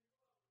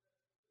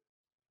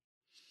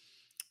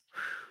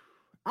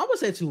 I would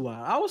say too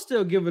wild. I would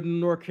still give it to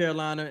North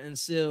Carolina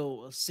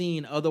until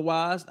seen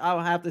otherwise. I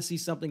would have to see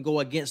something go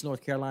against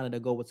North Carolina to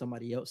go with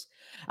somebody else.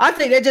 I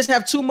think they just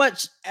have too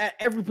much at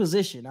every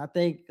position. I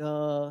think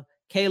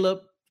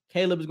Caleb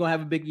is going to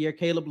have a big year.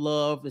 Caleb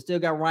Love. They still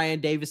got Ryan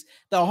Davis.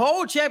 The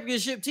whole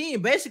championship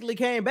team basically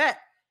came back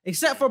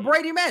except for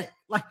Brady Manick.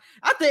 Like,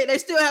 I think they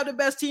still have the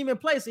best team in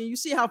place. And you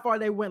see how far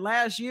they went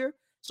last year.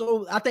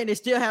 So I think they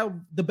still have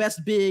the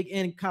best big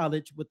in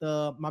college with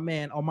my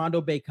man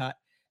Armando Bacot.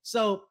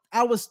 So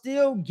I would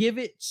still give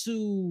it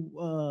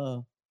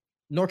to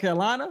North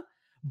Carolina,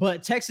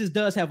 but Texas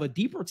does have a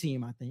deeper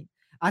team, I think.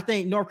 I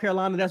think North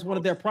Carolina, that's one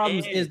of their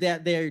problems is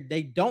that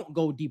they don't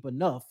go deep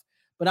enough.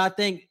 But I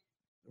think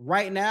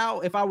right now,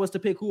 if I was to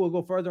pick who will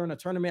go further in the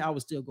tournament, I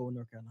would still go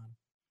North Carolina.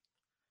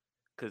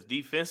 Because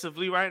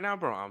defensively right now,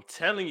 bro, I'm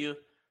telling you,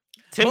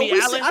 Timmy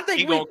Allen,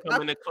 he's going to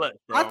come in the clutch,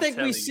 bro. I think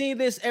we see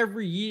this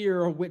every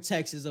year with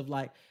Texas of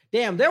like,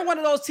 damn, they're one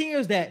of those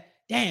teams that,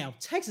 damn,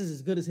 Texas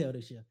is good as hell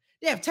this year.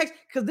 Yeah, Texas,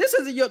 because this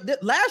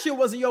isn't last year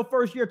wasn't your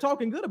first year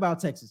talking good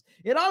about Texas.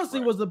 It honestly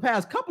was the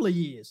past couple of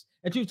years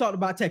that you talked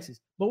about Texas.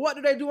 But what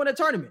do they do in the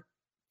tournament?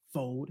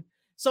 Fold.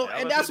 So,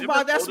 and that's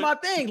my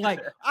thing.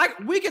 Like,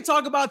 we can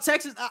talk about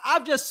Texas.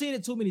 I've just seen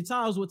it too many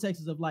times with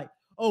Texas of like,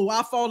 oh,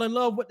 I fall in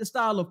love with the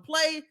style of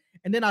play,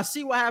 and then I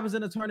see what happens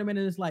in the tournament,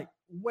 and it's like,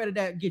 where did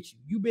that get you?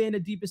 You being the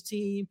deepest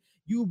team,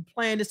 you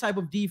playing this type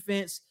of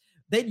defense.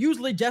 They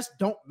usually just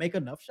don't make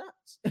enough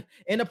shots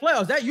in the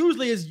playoffs. That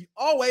usually is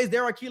always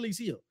their Achilles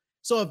heel.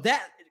 So if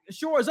that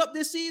shores up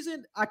this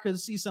season, I could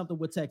see something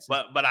with Texas.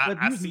 But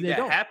I see that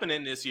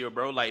happening this year,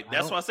 bro. Like,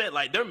 that's why I said,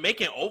 like, they're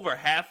making over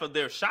half of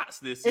their shots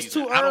this season. It's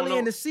too early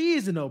in the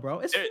season, though, bro.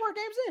 It's 4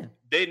 games in.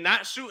 They're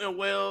not shooting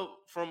well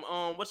from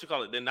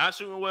They're not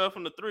shooting well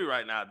from the 3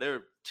 right now.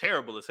 They're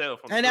terrible as hell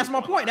from. And that's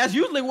my point. That's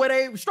usually where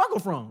they struggle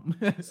from.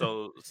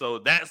 so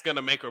that's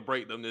gonna make or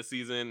break them this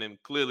season,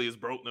 and clearly it's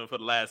broke them for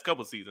the last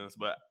couple seasons.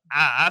 But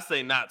I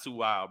say not too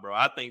wild, bro.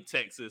 I think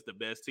Texas is the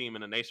best team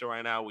in the nation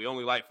right now. We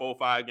only like 4 or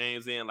 5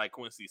 games in, like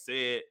Quincy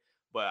said,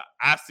 but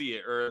I see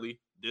it early.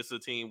 This is a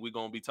team we're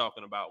gonna be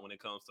talking about when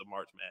it comes to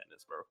March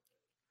Madness, bro.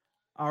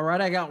 All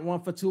right, I got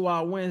one for 2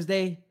 Wild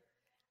Wednesday.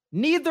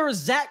 Neither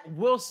Zach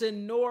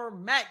Wilson nor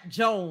Mac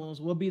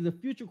Jones will be the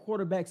future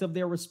quarterbacks of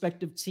their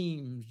respective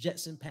teams,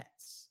 Jets and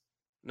Pats.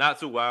 Not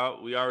too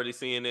wild. We already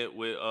seeing it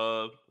with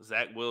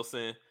Zach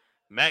Wilson.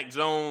 Mac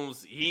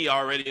Jones, he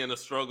already in a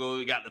struggle.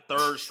 He got the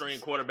 3rd string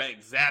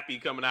quarterback,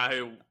 Zappy, coming out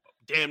here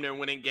damn near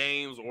winning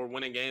games or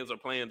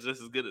playing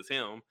just as good as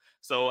him.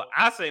 So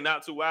I say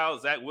not too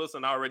wild. Zach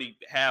Wilson already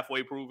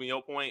halfway proving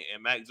your point,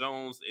 and Mac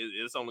Jones,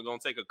 it's only going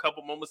to take a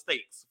couple more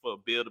mistakes for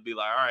Bill to be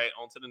like, all right,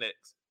 on to the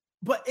next.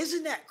 But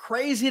isn't that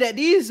crazy that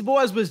these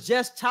boys was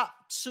just top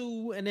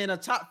 2 and then a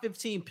top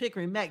 15 picker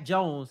in Mac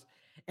Jones,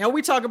 and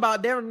we talk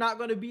about they're not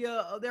going to be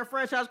their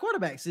franchise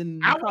quarterbacks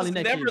in I probably was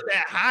next never year.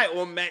 that high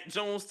on Mac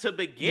Jones to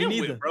begin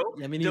with, bro.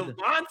 Yeah, me neither.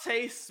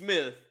 Devontae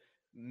Smith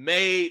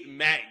made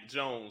Mac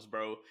Jones,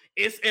 bro.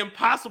 It's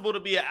impossible to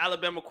be an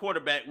Alabama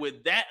quarterback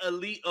with that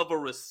elite of a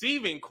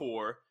receiving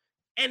core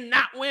and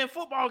not win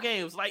football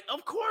games. Like,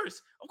 of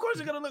course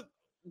you're gonna look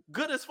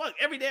good as fuck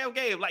every damn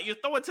game. Like, you're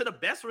throwing to the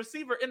best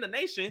receiver in the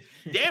nation,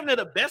 damn near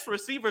the best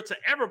receiver to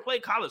ever play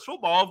college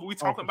football. If we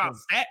talking about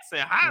stats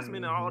and Heisman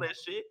and all that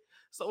shit.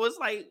 So it's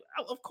like,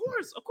 of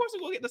course we're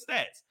gonna get the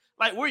stats.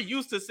 Like, we're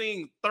used to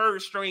seeing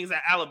 3rd strings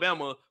at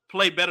Alabama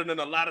play better than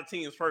a lot of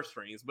teams' 1st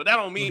strings, but that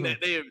don't mean that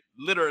they're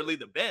literally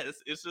the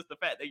best. It's just the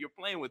fact that you're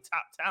playing with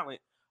top talent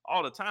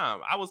all the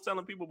time. I was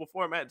telling people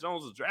before Matt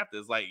Jones was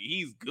drafted, it's like,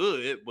 he's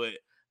good, but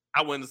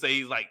I wouldn't say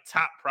he's like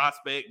top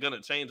prospect,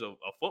 gonna change a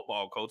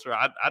football culture.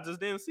 I just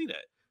didn't see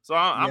that. So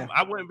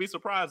I wouldn't be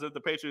surprised if the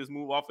Patriots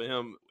move off of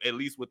him at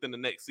least within the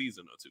next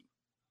season or 2.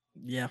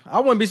 Yeah, I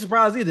wouldn't be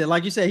surprised either.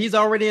 Like you said, he's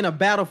already in a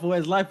battle for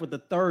his life with the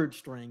 3rd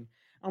string.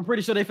 I'm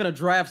pretty sure they're finna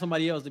draft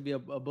somebody else to be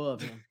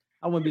above him.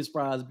 I wouldn't be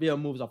surprised. Bill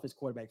moves off his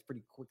quarterbacks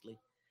pretty quickly.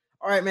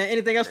 All right, man.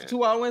 Anything else for 2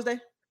 Wild Wednesday?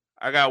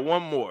 I got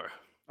one more.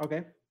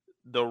 Okay.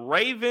 The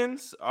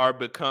Ravens are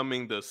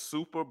becoming the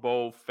Super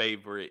Bowl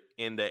favorite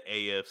in the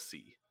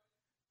AFC.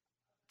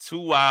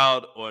 Too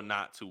wild or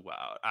not too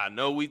wild? I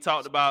know we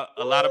talked about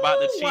a lot about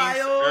the Chiefs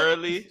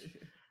early.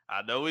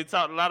 I know we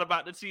talked a lot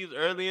about the Chiefs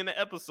early in the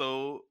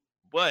episode,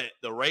 but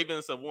the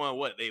Ravens have won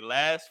they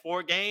last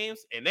 4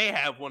 games, and they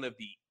have one of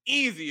the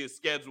easiest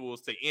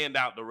schedules to end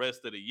out the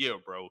rest of the year,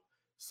 bro.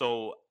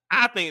 So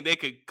I think they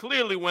could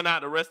clearly win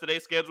out the rest of their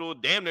schedule.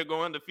 Damn, they're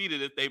going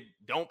undefeated if they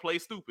don't play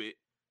stupid.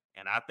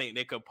 And I think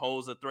they could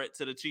pose a threat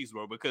to the Chiefs,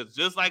 bro, because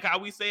just like how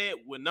we said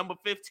with number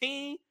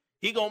 15,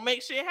 he gonna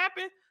make shit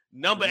happen.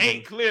 Number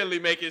 8 clearly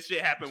making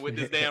shit happen with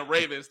this damn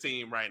Ravens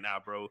team right now,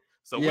 bro.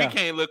 So we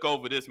can't look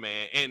over this,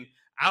 man. And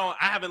I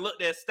haven't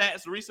looked at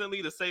stats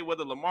recently to say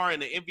whether Lamar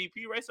in the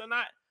MVP race or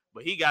not,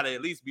 but he got to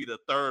at least be the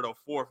third or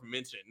fourth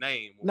mentioned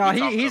name. No,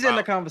 he's in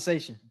the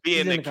conversation.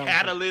 Being the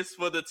catalyst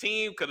for the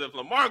team, because if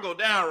Lamar go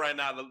down right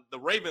now, the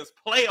Ravens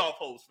playoff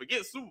hopes,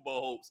 forget Super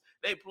Bowl hopes,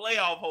 they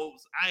playoff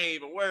hopes, I ain't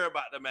even worried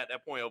about them at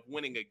that point of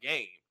winning a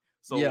game.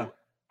 So yeah.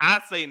 I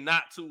say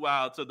not too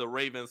wild till the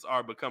Ravens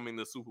are becoming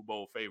the Super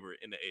Bowl favorite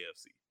in the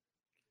AFC.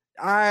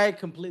 I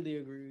completely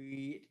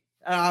agree.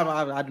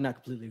 I do not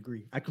completely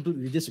agree. I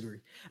completely disagree.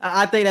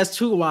 I think that's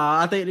too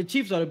wild. I think the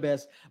Chiefs are the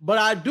best, but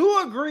I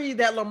do agree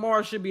that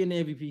Lamar should be in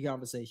the MVP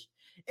conversation.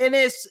 And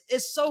it's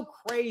so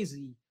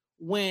crazy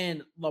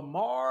when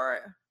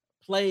Lamar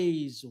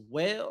plays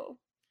well.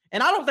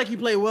 And I don't think he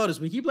played well this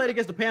week. He played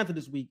against the Panthers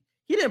this week.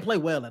 He didn't play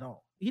well at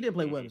all. He didn't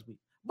play well this week,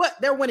 but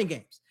they're winning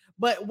games.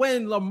 But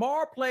when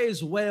Lamar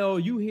plays well,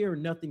 you hear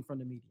nothing from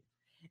the media.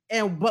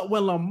 But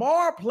when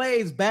Lamar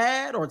plays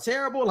bad or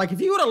terrible, like if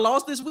he would have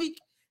lost this week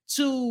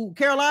to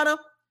Carolina,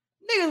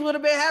 niggas would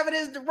have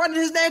been running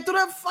his name through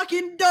the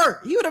fucking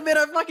dirt. He would have been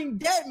a fucking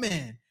dead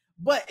man.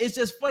 But it's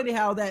just funny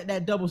how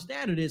that double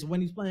standard is.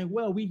 When he's playing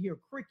well, we hear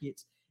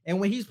crickets. And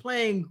when he's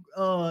playing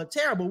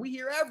terrible, we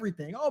hear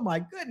everything. Oh my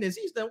goodness,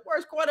 he's the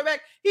worst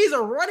quarterback. He's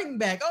a running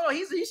back. Oh,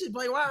 he should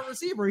play wide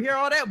receiver. Hear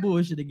all that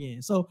bullshit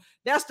again. So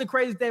that's the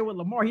crazy thing with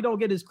Lamar. He don't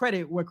get his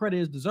credit where credit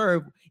is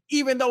deserved,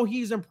 even though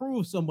he's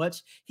improved so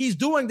much. He's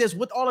doing this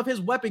with all of his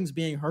weapons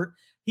being hurt.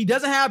 He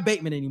doesn't have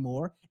Bateman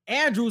anymore.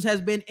 Andrews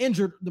has been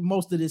injured the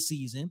most of this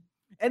season.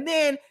 And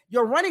then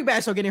your running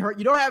backs are getting hurt.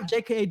 You don't have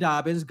J.K.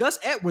 Dobbins. Gus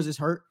Edwards is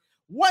hurt.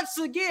 Once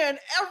again,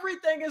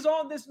 everything is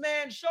on this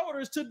man's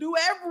shoulders to do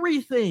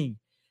everything.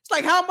 It's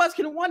like, how much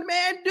can one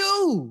man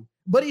do?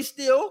 But he's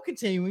still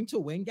continuing to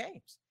win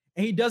games.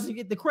 And he doesn't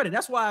get the credit.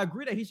 That's why I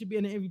agree that he should be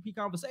in the MVP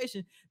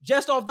conversation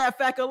just off that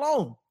fact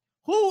alone.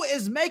 Who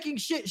is making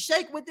shit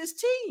shake with this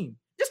team?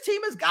 This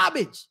team is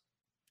garbage.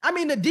 I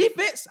mean, the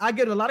defense, I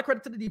give a lot of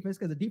credit to the defense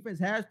because the defense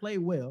has played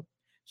well.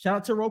 Shout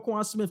out to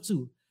Roquan Smith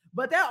too.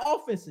 But that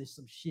offense is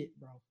some shit,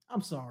 bro.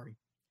 I'm sorry.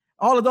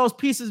 All of those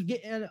pieces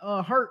getting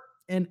hurt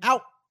and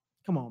out.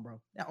 Come on, bro.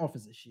 That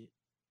offense is shit.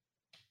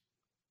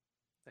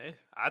 Hey,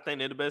 I think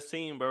they're the best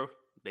team, bro.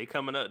 They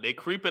coming up. They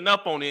creeping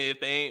up on it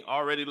if they ain't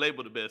already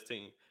labeled the best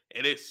team.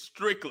 And it's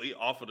strictly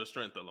off of the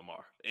strength of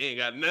Lamar. It ain't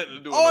got nothing to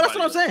do with that's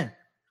what I'm saying.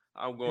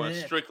 I'm going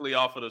strictly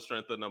off of the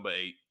strength of number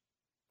 8.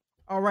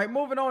 All right,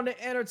 moving on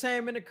to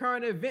entertainment and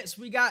current events.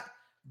 We got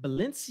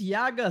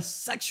Balenciaga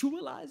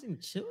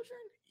sexualizing children.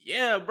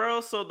 Yeah,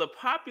 bro. So the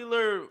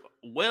popular,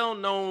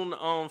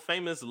 well-known,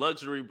 famous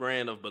luxury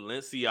brand of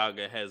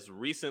Balenciaga has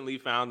recently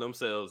found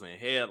themselves in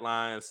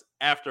headlines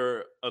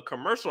after a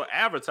commercial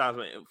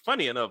advertisement.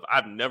 Funny enough,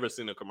 I've never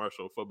seen a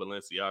commercial for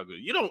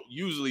Balenciaga. You don't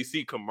usually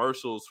see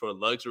commercials for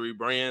luxury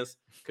brands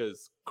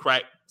because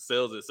crack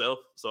sells itself.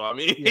 So, I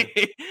mean,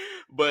 yeah.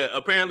 But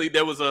apparently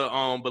there was a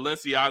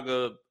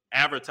Balenciaga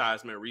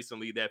advertisement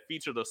recently that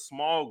featured a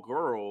small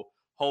girl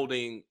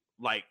holding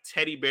like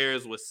teddy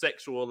bears with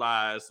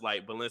sexualized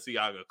like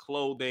Balenciaga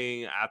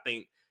clothing. I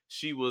think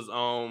she was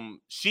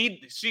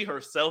she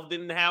herself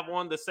didn't have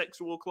on the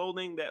sexual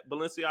clothing that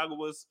Balenciaga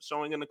was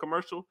showing in the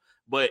commercial,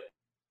 but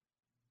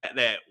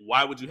that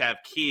why would you have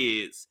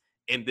kids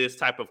in this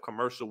type of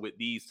commercial with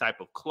these type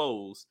of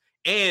clothes?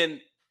 And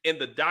in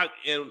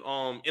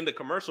the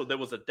commercial there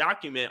was a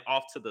document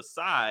off to the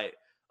side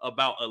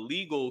about a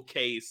legal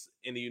case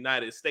in the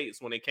United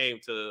States when it came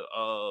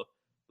to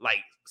like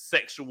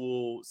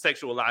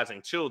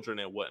sexualizing children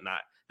and whatnot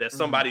that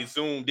somebody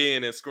zoomed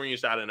in and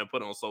screenshotted and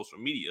put on social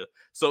media.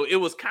 So it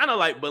was kind of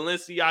like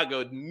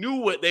Balenciaga knew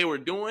what they were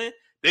doing.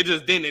 They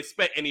just didn't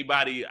expect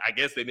anybody. I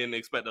guess they didn't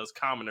expect us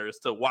commoners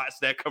to watch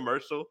that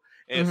commercial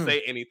and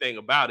say anything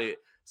about it.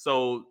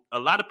 So a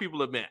lot of people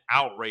have been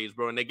outraged,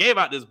 bro. And they gave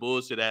out this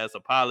bullshit ass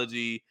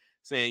apology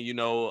saying,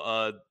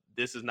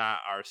 this is not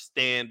our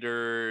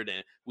standard,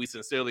 and we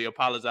sincerely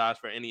apologize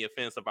for any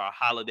offense of our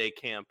holiday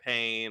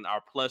campaign. Our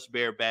plush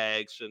bear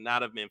bags should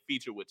not have been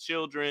featured with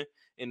children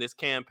in this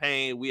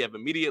campaign. We have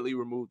immediately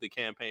removed the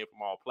campaign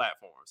from all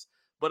platforms.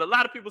 But a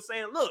lot of people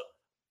saying, look,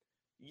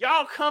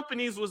 y'all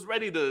companies was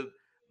ready to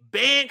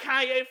ban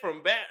Kyrie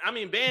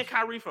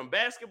from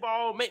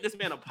basketball, make this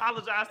man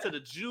apologize to the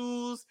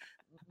Jews,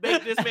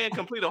 make this man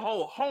complete a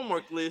whole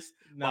homework list.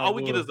 All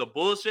we get is a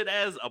bullshit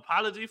ass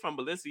apology from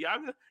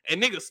Balenciaga,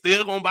 and niggas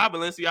still gonna buy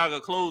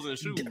Balenciaga clothes and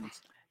shoes.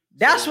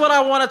 That's what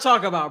I want to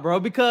talk about, bro,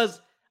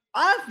 because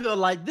I feel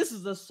like this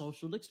is a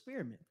social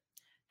experiment.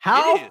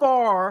 How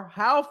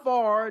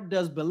far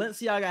does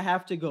Balenciaga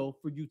have to go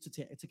for you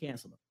to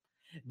cancel him?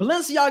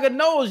 Balenciaga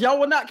knows y'all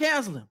will not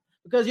cancel him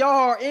because y'all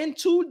are in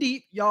too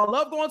deep. Y'all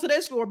love going to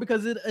their store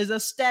because it is a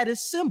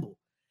status symbol.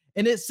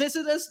 And since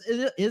it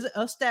is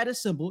a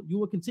status symbol, you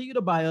will continue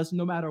to buy us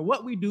no matter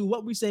what we do,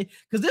 what we say.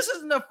 Because this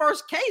isn't the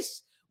first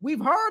case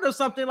we've heard of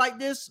something like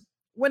this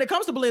when it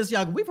comes to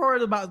Balenciaga. We've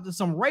heard about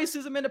some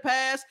racism in the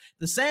past,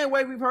 the same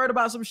way we've heard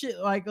about some shit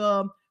like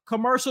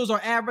commercials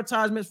or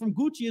advertisements from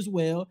Gucci as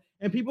well.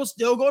 And people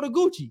still go to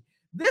Gucci.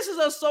 This is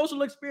a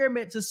social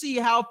experiment to see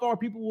how far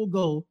people will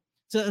go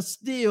to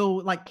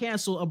still like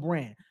cancel a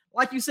brand.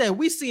 Like you said,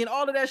 we seeing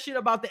all of that shit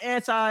about the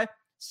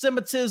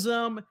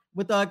anti-Semitism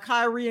with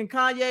Kyrie and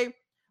Kanye.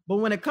 But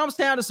when it comes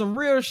down to some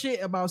real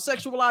shit about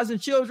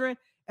sexualizing children,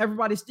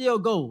 everybody still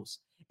goes.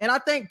 And I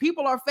think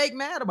people are fake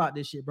mad about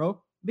this shit,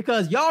 bro,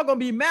 because y'all gonna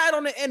be mad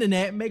on the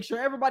internet. Make sure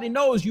everybody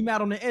knows you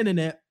mad on the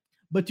internet,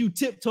 but you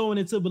tiptoeing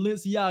into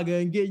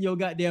Balenciaga and getting your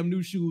goddamn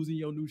new shoes and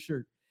your new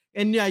shirt.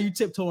 And yeah, you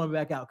tiptoeing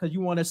back out because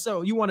you want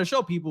to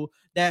show people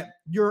that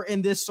you're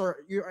in this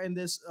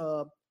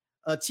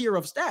tier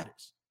of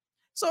status.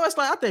 So it's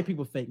like, I think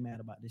people fake mad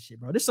about this shit,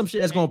 bro. This is some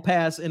shit that's gonna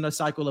pass in a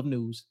cycle of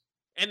news.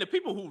 And the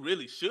people who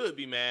really should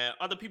be mad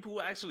are the people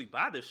who actually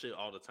buy this shit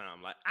all the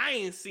time. Like, I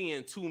ain't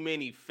seeing too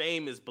many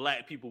famous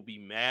black people be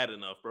mad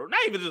enough, bro.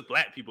 Not even just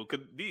black people,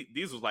 because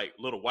these was like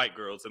little white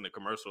girls in the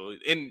commercial.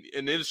 And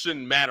it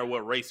shouldn't matter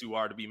what race you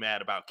are to be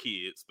mad about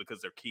kids because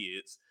they're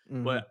kids.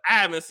 Mm-hmm. But I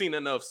haven't seen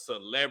enough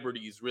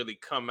celebrities really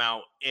come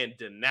out and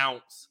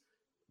denounce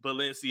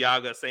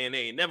Balenciaga, saying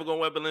they ain't never gonna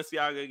wear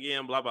Balenciaga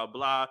again, blah, blah,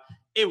 blah.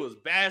 It was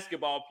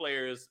basketball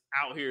players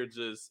out here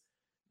just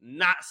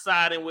not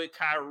siding with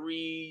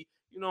Kyrie.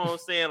 You know what I'm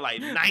saying? Like,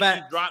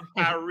 Nike dropped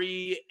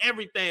Kyrie,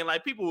 everything.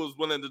 Like, people was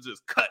willing to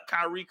just cut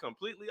Kyrie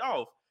completely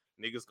off.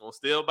 Niggas gonna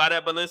still buy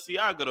that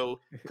Balenciaga though,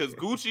 because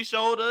Gucci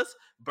showed us,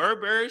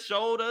 Burberry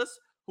showed us.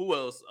 Who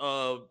else?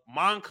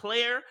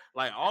 Moncler.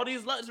 Like, all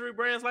these luxury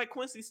brands, like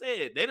Quincy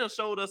said, they done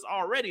showed us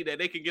already that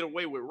they can get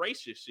away with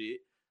racist shit.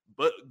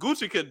 But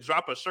Gucci could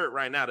drop a shirt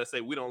right now that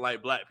say we don't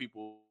like black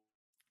people.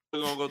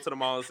 We're gonna go to the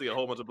mall and see a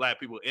whole bunch of black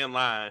people in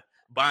line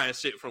buying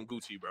shit from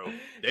Gucci, bro.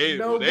 They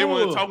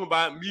weren't talking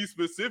about me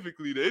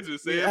specifically. They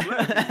just said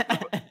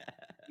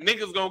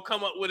niggas gonna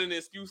come up with an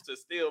excuse to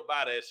still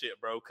buy that shit,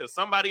 bro. Because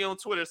somebody on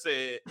Twitter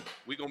said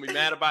we gonna be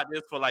mad about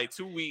this for like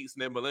 2 weeks,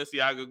 and then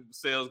Balenciaga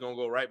sales gonna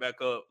go right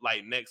back up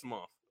like next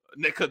month.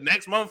 Because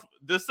next month,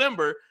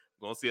 December,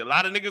 gonna see a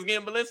lot of niggas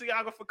getting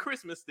Balenciaga for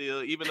Christmas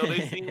still, even though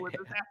they seen what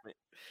just happened.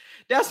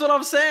 That's what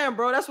I'm saying,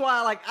 bro. That's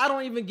why I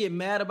don't even get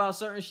mad about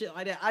certain shit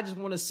like that. I just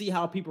want to see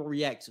how people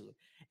react to it.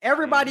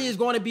 Everybody is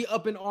going to be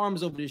up in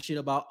arms over this shit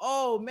about,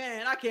 oh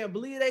man, I can't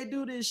believe they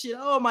do this shit.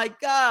 Oh my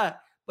God.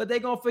 But they're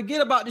going to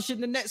forget about this shit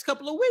in the next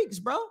couple of weeks,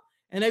 bro.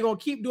 And they're going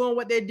to keep doing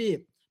what they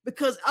did.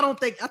 Because I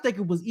think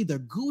it was either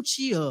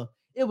Gucci or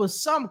it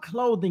was some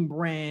clothing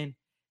brand.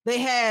 They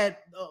had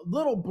a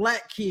little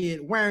black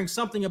kid wearing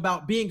something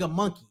about being a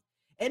monkey.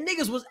 And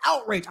niggas was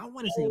outraged. I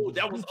want to say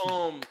that was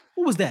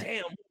who was that?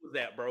 Damn, who was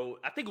that, bro?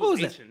 I think it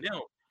was H&M.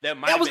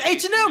 That was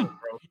H&M,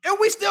 and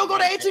we still go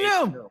to H&M.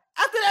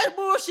 After that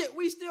bullshit,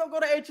 we still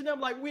go to H&M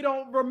like we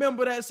don't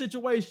remember that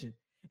situation.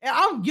 And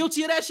I'm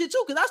guilty of that shit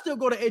too, because I still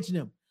go to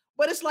H&M.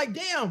 But it's like,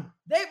 damn,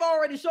 they've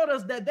already showed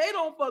us that they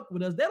don't fuck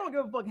with us. They don't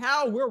give a fuck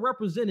how we're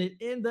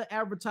represented in the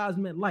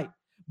advertisement light.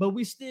 But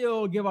we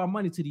still give our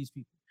money to these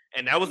people.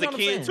 And that was a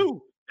kid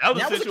too. That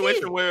was a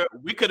situation where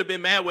we could have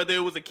been mad whether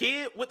it was a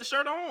kid with the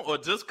shirt on or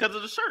just because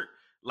of the shirt.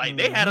 Like,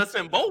 they had us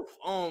in both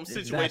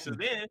situations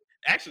then.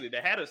 Actually,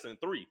 they had us in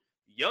 3.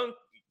 Young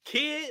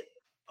kid,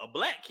 a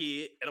black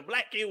kid, and a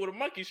black kid with a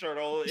monkey shirt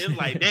on. It's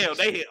like, damn,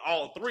 they hit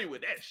all 3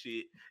 with that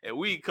shit, and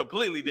we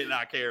completely did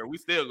not care. We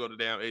still go to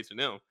damn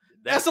H&M.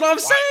 That's what I'm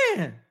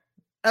saying.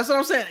 That's what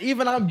I'm saying.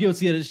 Even I'm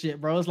guilty of this shit,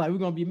 bro. It's like we're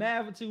gonna be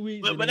mad for 2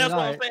 weeks. But that's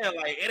what I'm saying.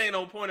 Like, it ain't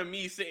no point of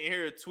me sitting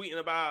here tweeting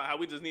about how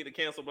we just need to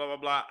cancel, blah blah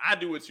blah. I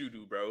do what you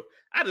do, bro.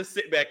 I just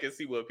sit back and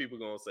see what people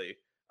gonna say.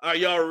 Are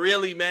y'all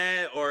really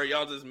mad, or are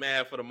y'all just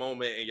mad for the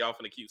moment and y'all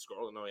finna keep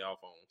scrolling on y'all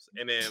phones?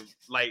 And then,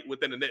 like,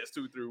 within the next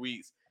 2-3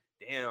 weeks,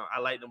 damn, I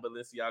like them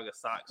Balenciaga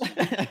socks.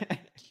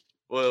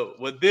 well,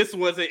 this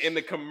wasn't in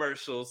the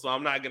commercial, so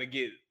I'm not gonna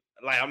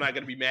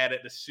be mad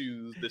at the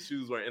shoes. The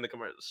shoes weren't in the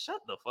commercial.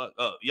 Shut the fuck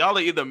up. Y'all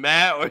are either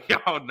mad or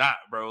y'all not,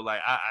 bro. Like,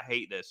 I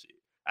hate that shit.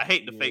 I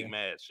hate the fake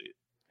mad shit.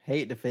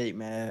 Hate the fake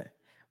mad.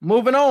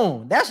 Moving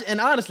on.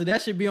 And honestly,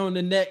 that should be on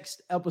the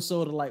next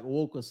episode of like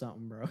Woke or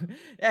something, bro.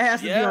 That has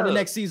to be on the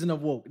next season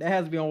of Woke. That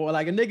has to be on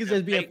like a niggas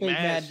just being fake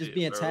mad, just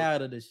being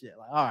tired of this shit.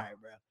 Like, all right,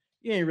 bro.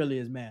 You ain't really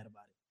as mad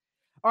about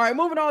it. All right,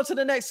 moving on to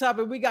the next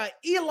topic. We got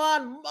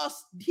Elon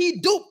Musk. He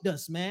duped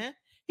us, man.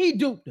 He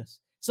duped us.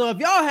 So if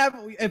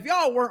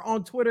y'all weren't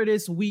on Twitter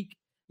this week,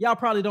 y'all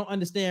probably don't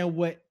understand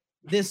what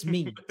this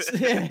means.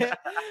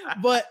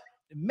 But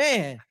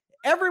man,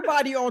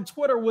 everybody on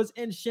Twitter was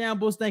in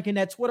shambles thinking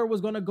that Twitter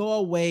was going to go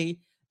away.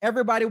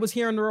 Everybody was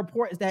hearing the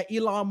reports that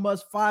Elon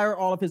Musk fired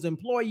all of his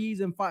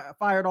employees and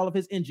fired all of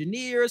his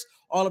engineers,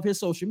 all of his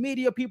social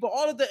media people,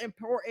 all of the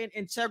important,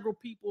 integral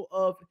people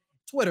of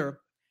Twitter.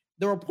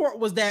 The report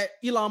was that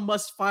Elon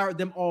Musk fired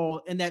them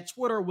all and that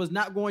Twitter was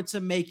not going to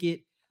make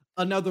it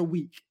another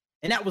week.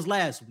 And that was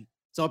last week.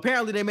 So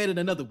apparently they made it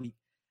another week.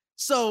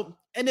 So,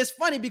 and it's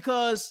funny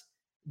because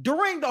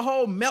during the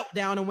whole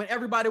meltdown and when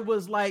everybody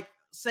was like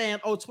saying,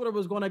 oh, Twitter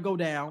was going to go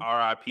down.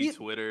 RIP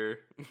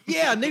Twitter.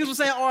 Yeah, niggas were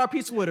saying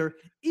RIP Twitter.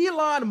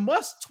 Elon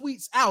Musk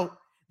tweets out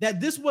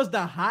that this was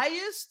the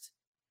highest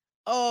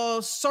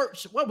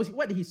search.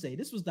 What did he say?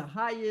 This was the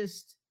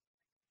highest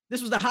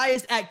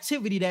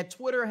activity that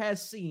Twitter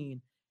has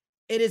seen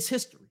in its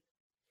history.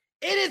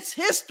 in its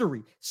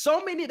history.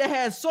 So many that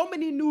had so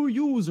many new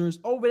users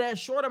over that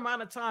short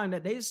amount of time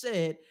that they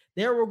said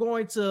they were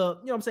going to, you know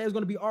what I'm saying, it's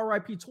going to be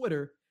RIP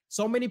Twitter.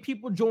 So many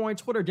people joined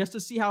Twitter just to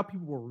see how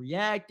people were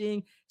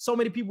reacting. So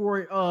many people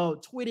were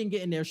tweeting,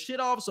 getting their shit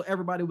off. So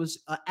everybody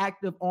was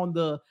active on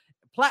the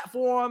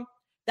platform.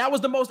 That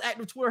was the most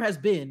active Twitter has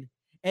been.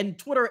 And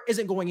Twitter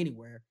isn't going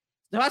anywhere.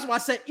 That's why I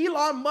said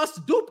Elon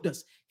Musk duped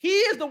us. He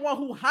is the one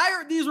who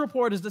hired these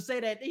reporters to say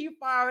that he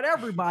fired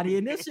everybody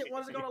and this shit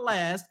wasn't going to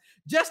last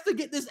just to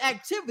get this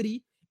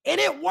activity. And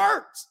it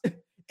worked.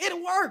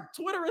 It worked.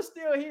 Twitter is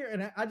still here.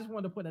 And I just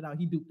wanted to put it out.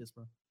 He duped us,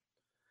 bro.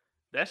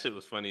 That shit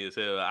was funny as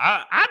hell.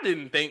 I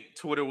didn't think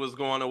Twitter was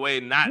going away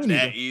not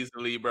that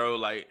easily, bro.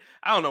 Like,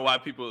 I don't know why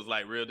people was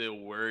like real deal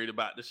worried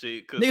about the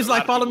shit. Niggas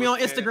like, follow me on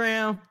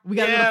Instagram. We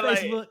got to go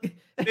to Facebook.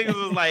 Niggas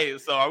was like,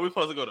 so are we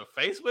supposed to go to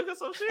Facebook or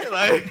some shit?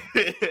 Like,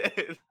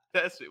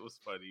 that shit was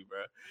funny, bro.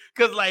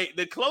 Because, like,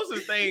 the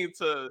closest thing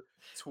to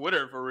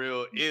Twitter for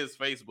real is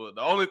Facebook.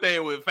 The only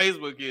thing with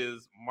Facebook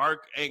is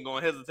Mark ain't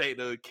going to hesitate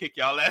to kick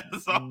y'all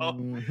ass off.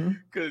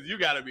 Because you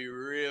got to be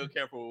real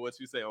careful with what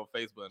you say on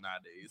Facebook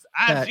nowadays.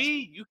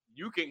 IG,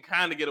 you can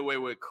kind of get away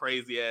with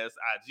crazy ass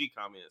IG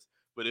comments.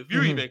 But if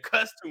you even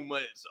cuss too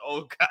much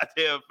on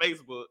goddamn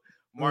Facebook,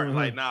 Mark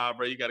like, nah,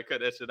 bro, you got to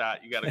cut that shit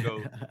out. You got to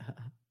go.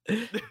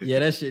 Yeah,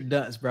 that shit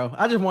nuts, bro.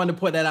 I just wanted to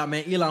put that out,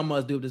 man. Elon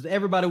Musk do this.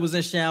 Everybody was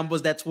in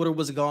shambles. That Twitter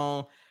was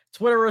gone.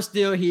 Twitter is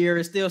still here.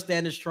 It's still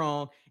standing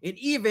strong. And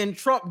even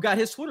Trump got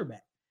his Twitter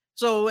back.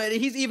 So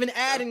he's even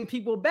adding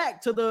people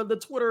back to the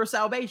Twitter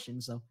salvation.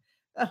 So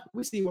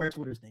we see where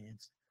Twitter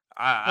stands.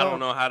 I don't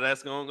know how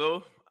that's gonna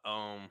go.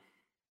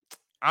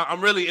 I'm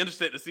really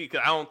interested to see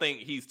because I don't think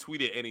he's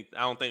tweeted anything.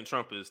 I don't think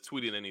Trump has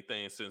tweeted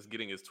anything since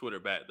getting his Twitter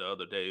back the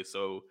other day.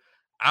 So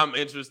I'm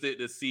interested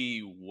to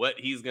see what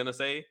he's gonna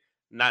say.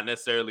 Not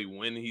necessarily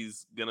when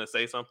he's gonna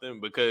say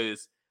something,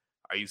 because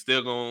are you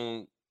still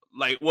gonna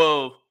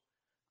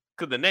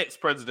because the next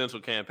presidential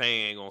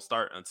campaign ain't gonna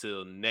start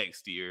until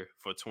next year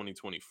for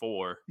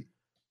 2024.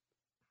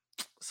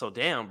 So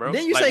damn, bro.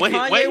 Then you say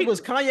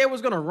Kanye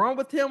was gonna run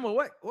with him or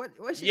what?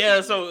 Yeah,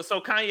 so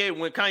Kanye,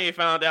 when Kanye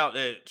found out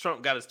that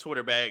Trump got his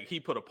Twitter back, he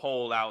put a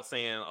poll out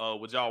saying,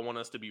 would y'all want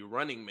us to be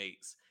running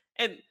mates?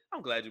 And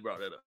I'm glad you brought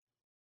that up.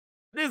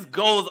 This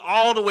goes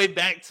all the way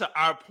back to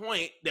our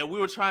point that we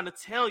were trying to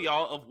tell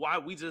y'all of why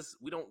we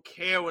don't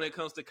care when it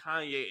comes to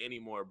Kanye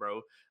anymore,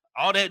 bro.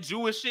 All that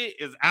Jewish shit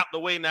is out the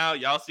way now.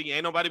 Y'all see,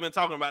 ain't nobody been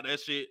talking about that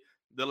shit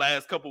the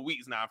last couple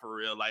weeks now, for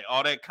real. Like,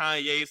 all that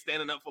Kanye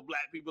standing up for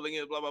black people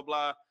against blah, blah,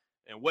 blah.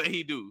 And what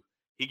he do?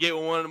 He get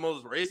with one of the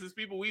most racist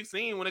people we've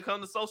seen when it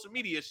comes to social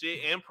media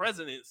shit and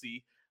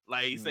presidency.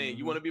 Like, he's saying,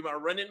 you want to be my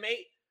running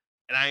mate?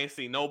 And I ain't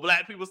seen no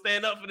black people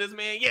stand up for this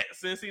man yet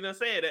since he done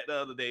said that the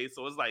other day.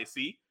 So it's like,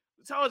 see?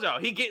 I told y'all,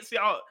 he gets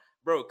y'all,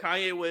 bro.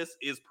 Kanye West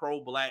is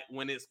pro-black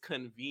when it's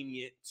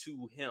convenient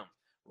to him.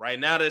 Right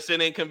now, that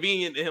shit ain't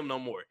convenient to him no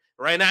more.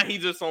 Right now, he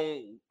just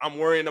on, I'm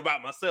worrying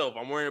about myself.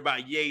 I'm worrying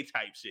about yay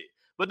type shit.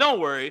 But don't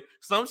worry,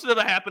 some shit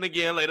will happen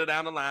again later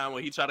down the line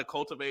when he try to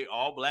cultivate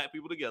all black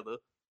people together.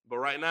 But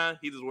right now,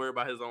 he just worried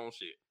about his own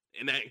shit.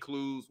 And that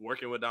includes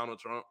working with Donald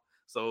Trump.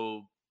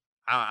 So,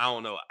 I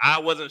don't know. I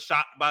wasn't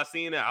shocked by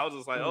seeing that. I was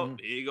just like, oh,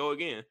 here you go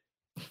again.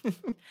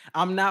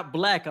 I'm not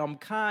black. I'm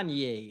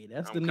Kanye.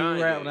 That's the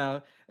new rap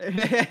now.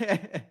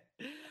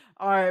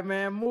 All right,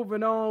 man.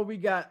 Moving on. We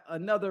got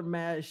another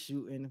mass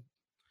shooting.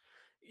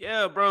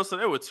 Yeah, bro. So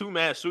there were 2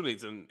 mass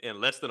shootings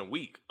in less than a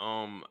week.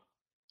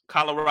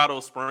 Colorado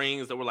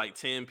Springs, there were like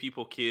 10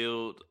 people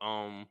killed.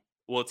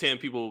 10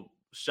 people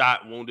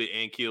shot, wounded,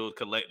 and killed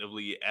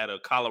collectively at a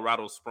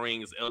Colorado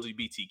Springs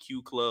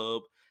LGBTQ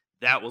club.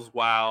 That was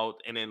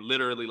wild. And then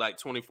literally like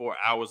 24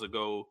 hours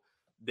ago,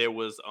 there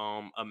was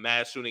a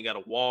mass shooting at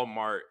a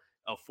Walmart.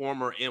 A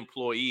former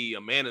employee,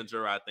 a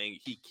manager, I think,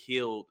 he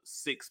killed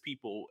 6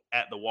 people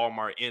at the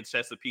Walmart in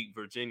Chesapeake,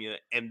 Virginia,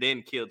 and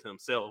then killed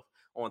himself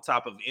on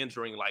top of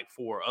injuring like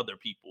 4 other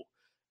people.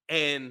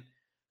 And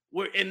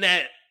we're in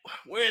that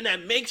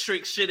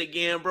matrix shit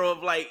again, bro,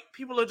 of like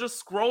people are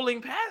just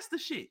scrolling past the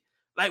shit.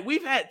 Like,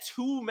 we've had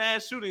 2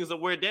 mass shootings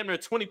of where damn near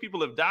 20 people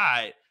have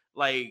died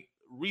like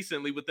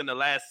recently within the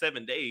last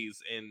 7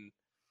 days, and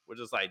we're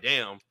just like,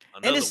 damn.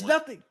 And it's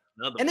nothing.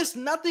 It's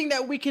nothing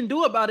that we can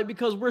do about it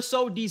because we're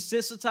so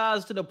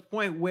desensitized to the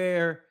point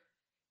where,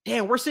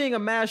 damn, we're seeing a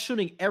mass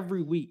shooting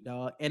every week,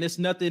 dog. And it's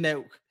nothing that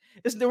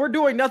we're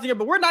doing nothing,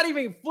 but we're not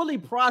even fully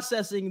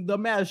processing the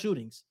mass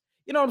shootings.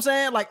 You know what I'm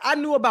saying? Like, I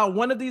knew about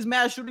one of these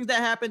mass shootings that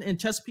happened in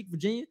Chesapeake,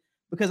 Virginia,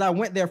 because I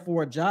went there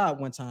for a job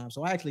one time.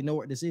 So I actually know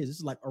what this is. This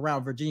is like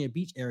around Virginia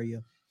Beach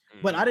area.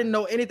 But I didn't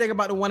know anything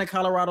about the one in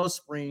Colorado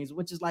Springs,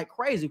 which is like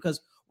crazy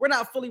because we're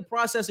not fully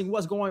processing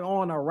what's going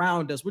on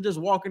around us. We're just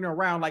walking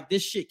around like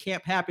this shit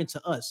can't happen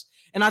to us.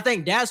 And I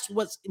think that's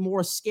what's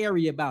more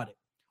scary about it.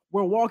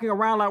 We're walking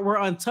around like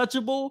we're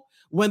untouchable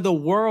when the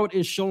world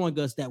is showing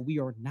us that we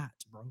are not,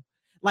 bro.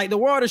 Like, the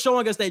world is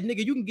showing us that,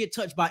 nigga, you can get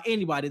touched by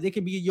anybody. They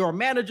can be your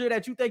manager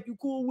that you think you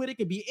cool with. It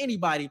can be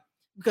anybody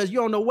because you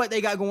don't know what they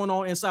got going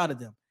on inside of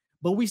them.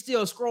 But we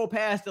still scroll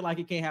past it like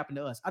it can't happen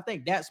to us. I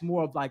think that's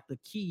more of like the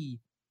key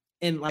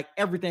in like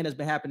everything that's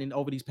been happening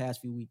over these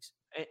past few weeks.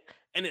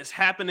 And it's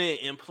happening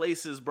in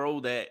places, bro,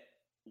 that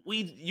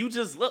you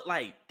just look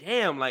like,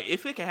 damn, like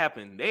if it can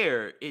happen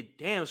there, it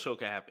damn sure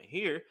can happen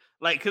here.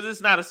 Like, because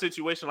it's not a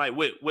situation like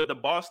with the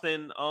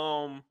Boston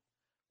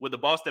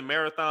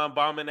Marathon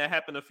bombing that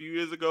happened a few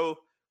years ago.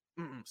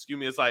 Excuse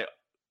me, it's like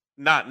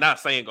not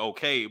saying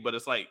okay, but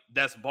it's like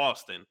that's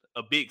Boston,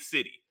 a big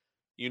city,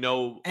 you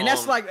know. And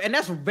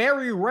that's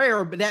very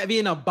rare, but that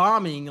being a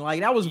bombing, like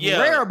that was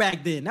rare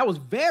back then. That was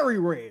very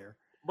rare.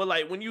 But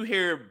like when you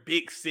hear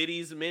big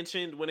cities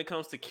mentioned when it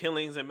comes to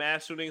killings and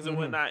mass shootings and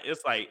whatnot,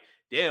 it's like,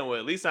 damn, well,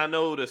 at least I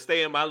know to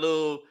stay in my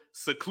little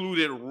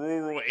secluded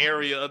rural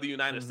area of the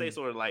United States.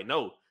 Or like,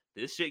 no,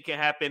 this shit can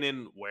happen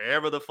in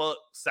wherever the fuck,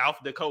 South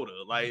Dakota.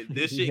 Like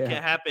this shit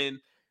can happen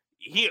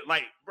here.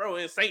 Like, bro,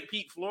 in St.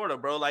 Pete, Florida,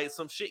 bro, like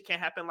some shit can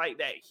happen like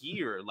that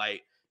here.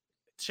 Like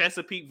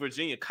Chesapeake,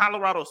 Virginia,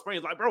 Colorado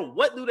Springs. Like, bro,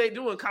 what do they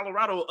do in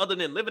Colorado other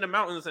than live in the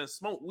mountains and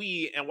smoke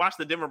weed and watch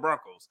the Denver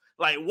Broncos?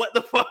 Like, what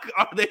the fuck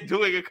are they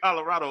doing in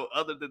Colorado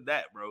other than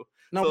that, bro?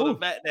 The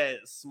fact that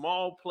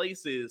small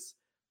places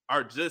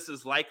are just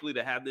as likely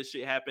to have this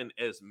shit happen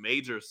as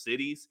major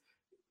cities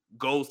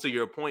goes to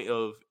your point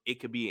of it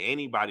could be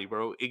anybody,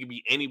 bro. It could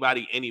be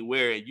anybody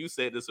anywhere. And you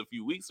said this a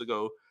few weeks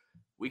ago.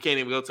 We can't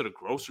even go to the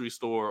grocery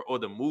store or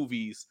the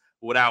movies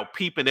without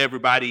peeping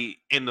everybody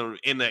in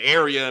the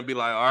area and be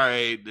like, all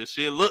right, this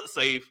shit looks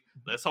safe.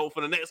 Let's hope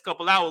for the next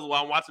couple hours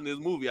while I'm watching this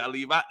movie, I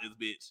leave out this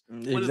bitch.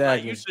 But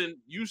Exactly. it's like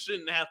you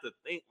shouldn't have to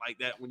think like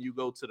that when you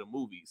go to the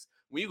movies.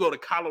 When you go to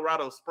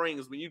Colorado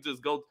Springs, when you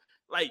just go,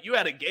 like you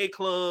at a gay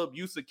club,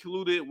 you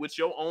secluded with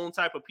your own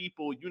type of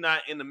people. You're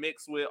not in the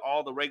mix with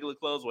all the regular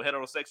clubs or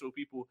heterosexual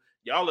people.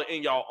 Y'all are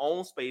in your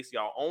own space,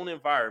 your own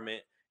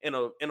environment in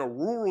a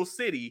rural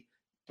city.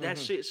 That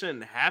shit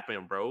shouldn't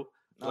happen, bro.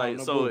 Like,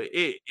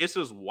 it's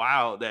just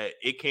wild that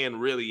it can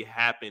really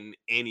happen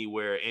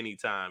anywhere,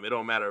 anytime. It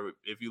don't matter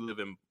if you live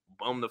in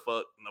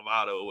bumfuck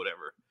Nevada or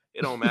whatever.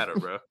 It don't matter,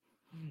 bro.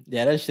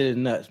 Yeah, that shit is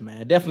nuts,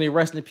 man. Definitely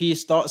rest in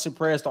peace. Thoughts and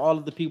prayers to all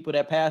of the people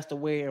that passed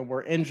away and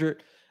were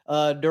injured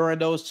during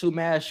those two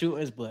mass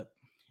shootings. But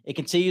it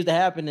continues to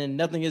happen and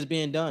nothing is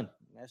being done.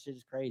 That shit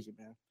is crazy,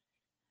 man.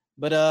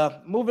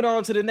 But moving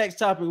on to the next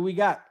topic, we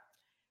got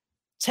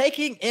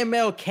taking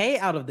MLK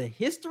out of the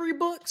history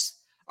books.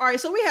 All right,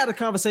 so we had a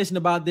conversation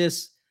about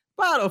this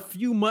about a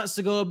few months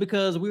ago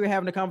because we were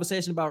having a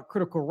conversation about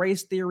critical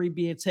race theory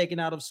being taken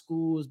out of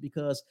schools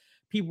because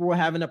people were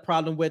having a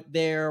problem with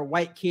their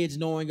white kids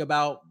knowing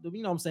about,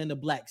 you know what I'm saying, the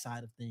black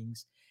side of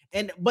things.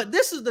 But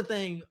this is the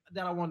thing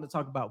that I wanted to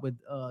talk about with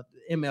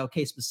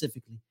MLK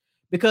specifically,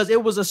 because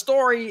it was a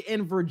story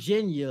in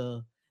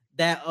Virginia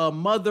that a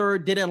mother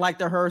didn't like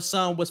that her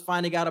son was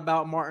finding out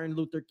about Martin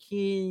Luther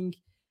King,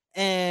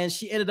 and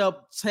she ended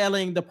up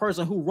telling the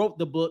person who wrote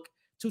the book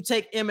to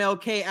take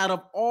MLK out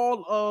of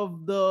all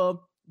of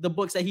the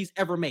books that he's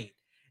ever made.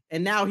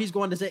 And now he's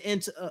going to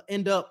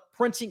end up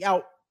printing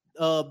out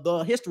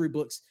the history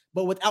books,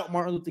 but without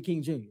Martin Luther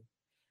King Jr.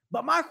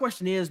 But my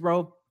question is,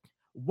 bro,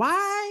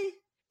 why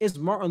is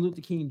Martin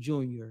Luther King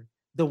Jr.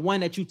 the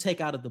one that you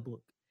take out of the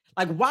book?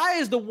 Like, why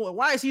is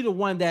he the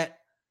one that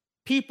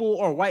people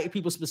or white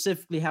people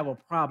specifically have a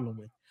problem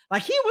with?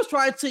 Like, he was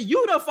trying to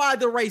unify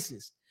the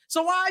races.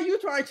 So why are you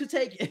trying to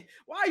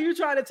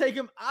take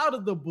him out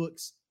of the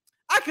books?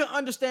 I can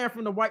understand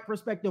from the white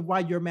perspective why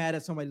you're mad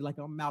at somebody like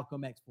a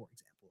Malcolm X, for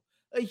example,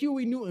 a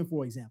Huey Newton,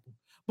 for example.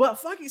 But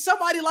fucking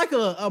somebody like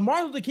a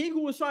Martin Luther King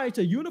who was trying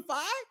to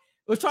unify,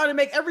 was trying to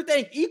make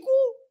everything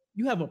equal,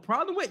 you have a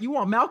problem with? You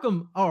want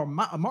Malcolm or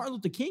Martin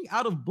Luther King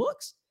out of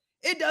books?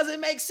 It doesn't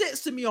make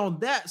sense to me on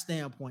that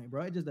standpoint,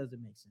 bro. It just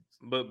doesn't make sense.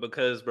 But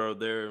because, bro,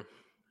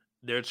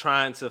 they're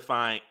trying to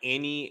find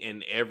any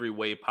and every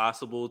way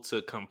possible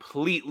to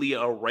completely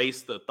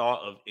erase the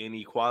thought of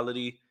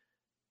inequality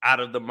out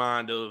of the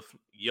mind of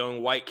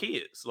young white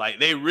kids.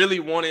 Like, they really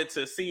want it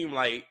to seem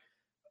like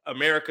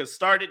America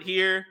started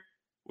here.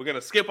 We're going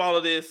to skip all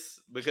of this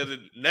because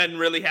nothing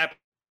really happened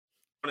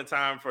in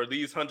time for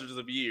these hundreds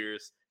of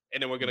years.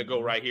 And then we're going to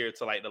go right here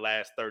to like the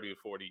last 30 or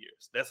 40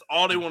 years. That's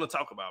all they want to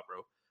talk about,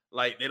 bro.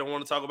 Like, they don't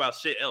want to talk about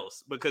shit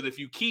else. Because if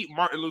you keep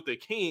Martin Luther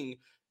King,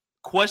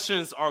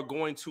 questions are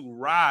going to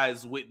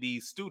rise with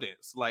these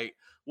students. Like,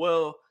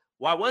 well,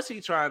 why was he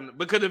trying?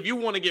 Because if you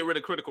want to get rid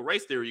of critical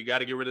race theory, you got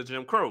to get rid of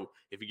Jim Crow.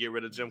 If you get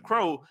rid of Jim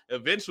Crow,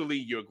 eventually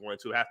you're going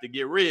to have to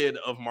get rid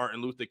of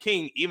Martin Luther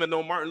King, even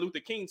though Martin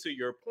Luther King, to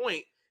your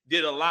point,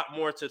 did a lot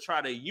more to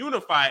try to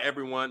unify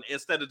everyone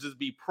instead of just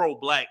be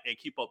pro-black and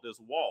keep up this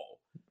wall.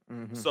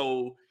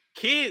 So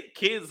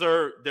kids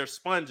they're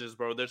sponges,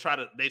 bro. They try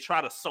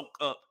to soak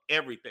up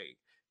everything.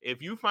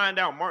 If you find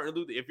out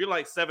if you're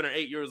like 7 or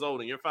 8 years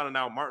old and you're finding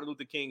out Martin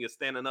Luther King is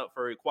standing up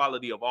for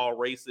equality of all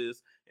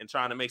races and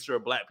trying to make sure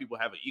black people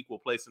have an equal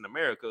place in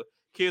America,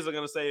 kids are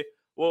going to say,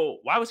 well,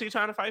 why was he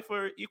trying to fight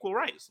for equal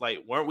rights?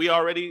 Like, weren't we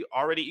already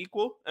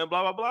equal and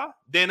blah, blah, blah?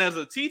 Then as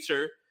a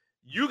teacher,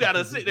 you got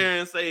to sit there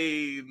and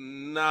say,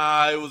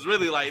 nah, it was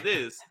really like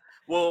this.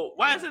 Well,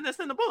 why isn't this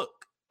in the book?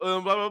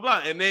 Blah, blah,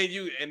 blah. And then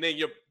you're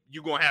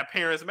going to have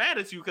parents mad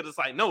at you because it's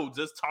like, no,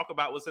 just talk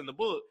about what's in the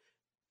book.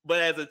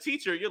 But as a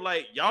teacher, you're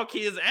like, y'all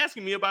kids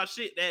asking me about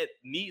shit that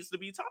needs to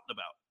be talked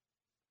about.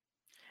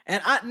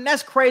 And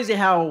that's crazy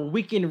how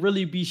we can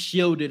really be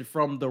shielded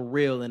from the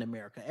real in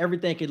America.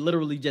 Everything can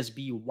literally just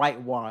be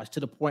whitewashed to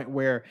the point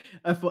where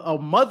if a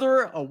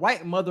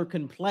white mother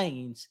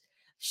complains,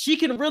 she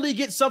can really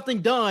get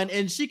something done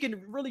and she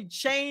can really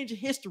change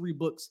history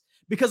books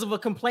because of a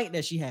complaint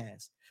that she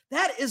has.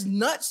 That is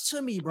nuts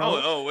to me,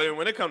 bro. Oh,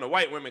 when it comes to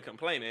white women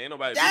complaining, ain't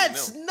nobody.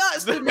 That's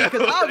nuts to me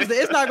because obviously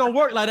it's not gonna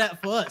work like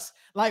that for us.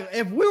 Like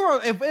if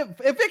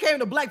it came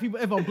to black people,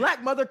 if a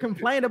black mother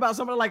complained about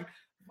somebody like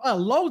a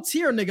low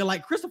tier nigga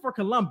like Christopher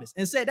Columbus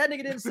and said that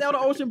nigga didn't sail the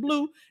ocean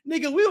blue,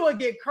 nigga, we would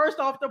get cursed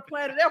off the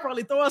planet. They'll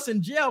probably throw us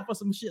in jail for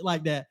some shit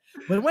like that.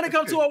 But when it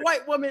comes to a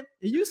white woman,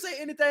 and you say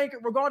anything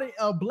regarding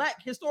a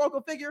black historical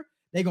figure,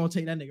 they gonna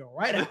take that nigga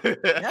right out.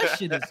 That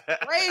shit is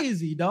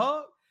crazy,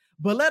 dog.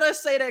 But let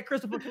us say that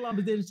Christopher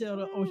Columbus didn't sail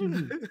the ocean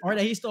blue, or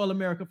that he stole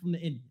America from the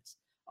Indians.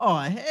 Oh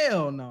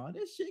hell no,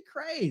 this shit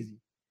crazy.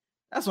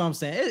 That's what I'm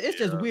saying. It's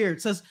just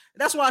weird. So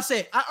that's why I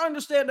say I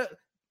understand that.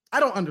 I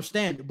don't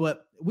understand it,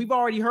 but we've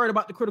already heard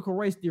about the critical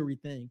race theory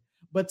thing.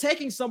 But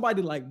taking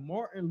somebody like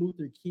Martin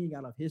Luther King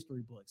out of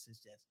history books is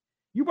just,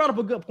 you brought up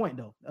a good point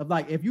though. Of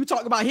like, if you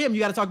talk about him, you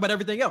got to talk about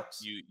everything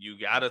else. You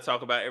got to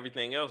talk about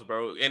everything else,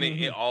 bro. And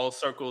it all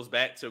circles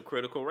back to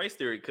critical race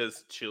theory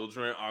because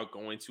children are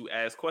going to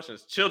ask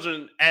questions.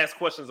 Children ask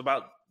questions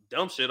about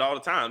dumb shit all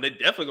the time. They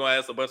definitely gonna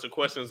ask a bunch of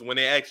questions when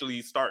they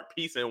actually start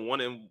piecing one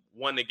and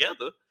one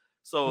together.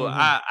 So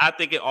I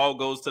think it all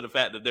goes to the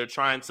fact that they're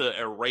trying to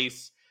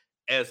erase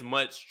as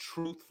much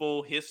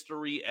truthful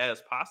history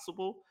as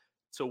possible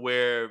to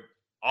where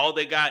all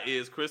they got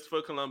is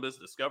Christopher Columbus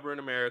discovering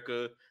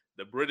America,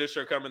 the British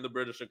are coming,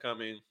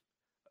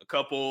 a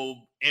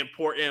couple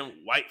important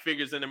white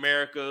figures in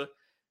America,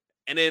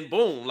 and then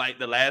boom, like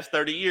the last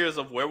 30 years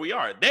of where we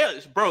are.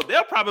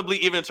 They'll probably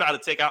even try to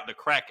take out the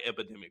crack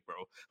epidemic, bro.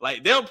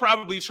 Like they'll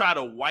probably try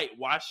to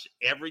whitewash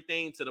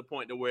everything to the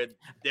point to where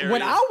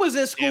when I was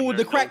in school,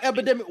 the crack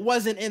epidemic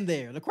wasn't in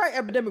there. The crack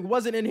epidemic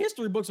wasn't in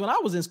history books when I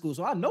was in school,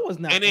 so I know it's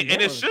not. And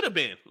it should have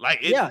been. Like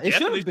it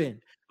should have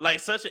been. Like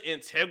such an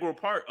integral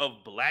part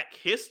of Black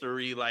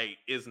history, like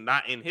is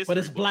not in history. But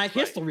it's Black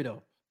history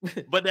though.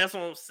 But that's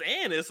what I'm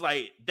saying. It's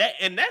like that,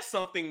 and that's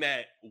something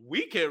that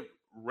we can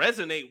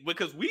resonate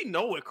because we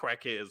know what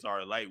crackheads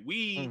are. Like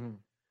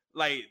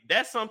like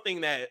that's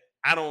something that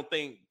I don't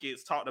think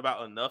gets talked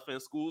about enough in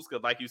schools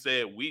because, like you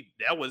said,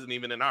 that wasn't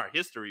even in our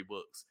history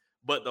books.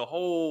 But the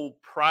whole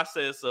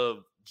process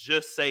of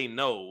just say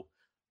no,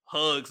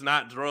 hugs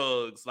not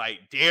drugs,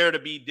 like dare to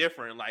be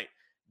different, like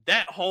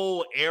that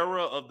whole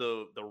era of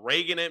the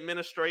Reagan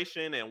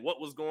administration and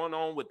what was going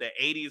on with the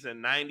 80s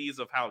and 90s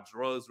of how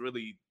drugs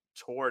really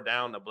tore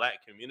down the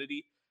Black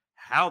community.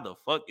 How the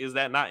fuck is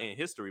that not in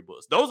history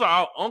books? Those are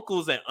our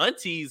uncles and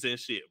aunties and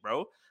shit,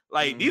 bro.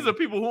 Like these are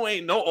people who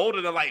ain't no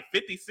older than like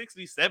 50,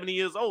 60, 70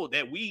 years old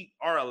that we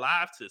are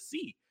alive to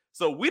see.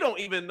 So we don't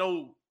even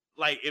know,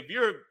 like if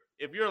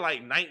you're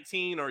like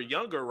 19 or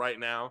younger right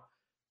now,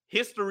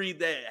 history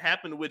that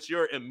happened with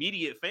your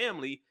immediate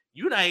family,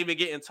 you're not even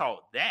getting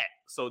taught that.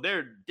 So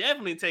they're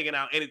definitely taking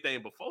out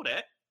anything before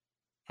that.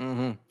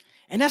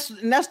 And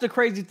that's the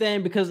crazy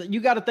thing, because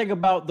you got to think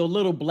about the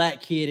little Black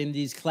kid in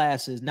these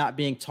classes not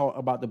being taught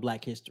about the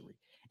Black history.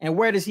 And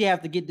where does he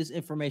have to get this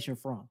information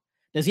from?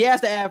 Does he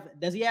have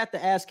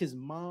to ask his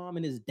mom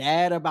and his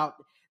dad about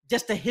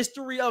just the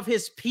history of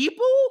his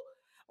people?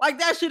 Like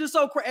that shit is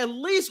so crazy. At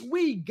least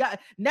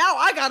now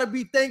I got to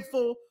be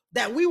thankful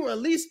that we were at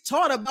least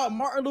taught about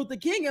Martin Luther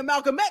King and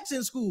Malcolm X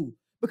in school,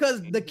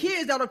 because the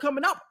kids that are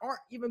coming up aren't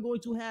even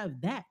going to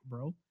have that,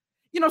 bro.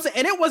 You know what I'm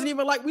saying? And it wasn't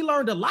even like we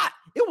learned a lot.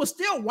 It was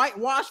still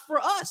whitewashed for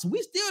us.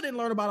 We still didn't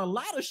learn about a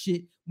lot of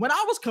shit when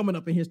I was coming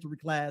up in history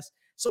class.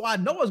 So I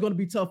know it's going to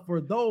be tough for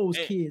those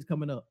kids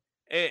coming up.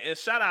 And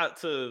shout out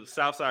to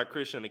Southside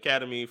Christian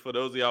Academy. For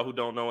those of y'all who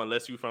don't know,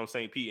 unless you're from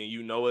St. Pete and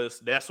you know us,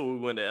 that's where we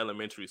went to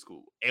elementary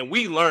school. And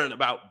we learned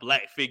about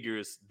Black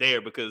figures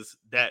there because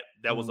that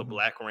was a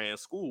Black ran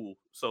school.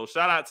 So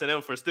shout out to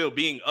them for still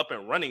being up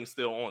and running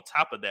still on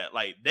top of that.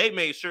 Like they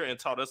made sure and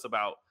taught us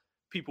about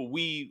people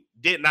we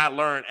did not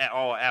learn at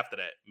all after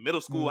that. Middle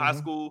school, high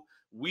school,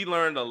 we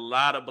learned a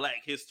lot of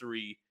Black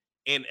history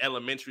in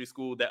elementary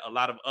school that a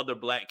lot of other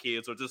Black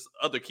kids or just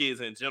other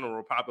kids in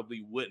general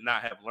probably would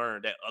not have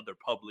learned at other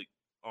public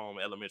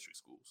elementary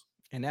schools.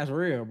 And that's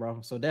real,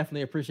 bro. So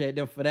definitely appreciate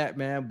them for that,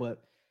 man.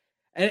 But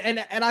and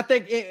I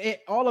think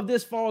it all of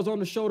this falls on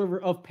the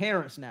shoulder of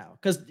parents now,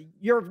 because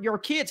your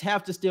kids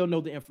have to still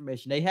know the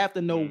information. They have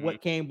to know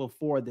what came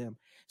before them.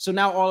 So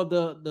now all of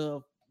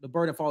the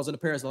burden falls on the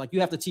parents. Like, you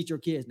have to teach your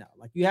kids now.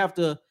 Like, you have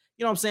to, you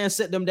know what I'm saying,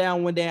 sit them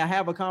down one day and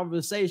have a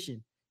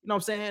conversation. You know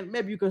what I'm saying?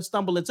 Maybe you can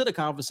stumble into the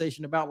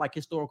conversation about like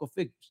historical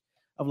figures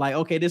of like,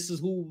 okay, this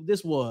is who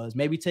this was.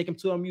 Maybe take them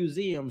to a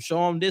museum,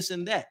 show them this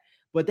and that.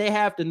 But they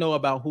have to know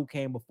about who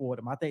came before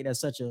them. I think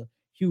that's such a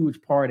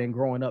huge part in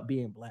growing up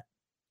being Black.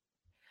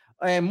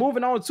 And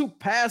moving on to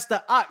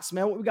Pastor Ox,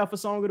 man, what we got for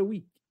song of the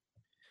week?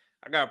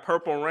 I got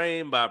Purple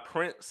Rain by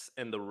Prince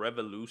and The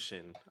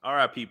Revolution.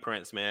 R.I.P.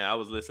 Prince, man. I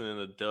was listening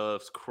to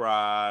Doves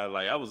Cry.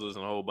 Like, I was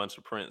listening to a whole bunch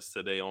of Prince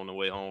today on the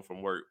way home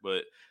from work.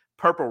 But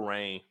Purple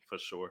Rain, for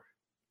sure.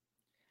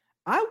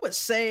 I would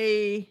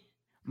say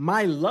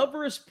My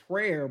Lover's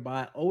Prayer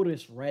by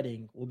Otis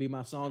Redding will be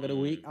my song of the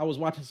week. I was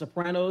watching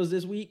Sopranos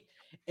this week,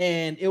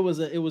 and it was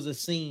a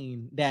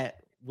scene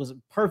that was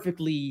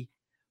perfectly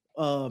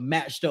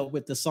matched up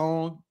with the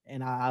song,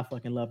 and I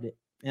fucking loved it.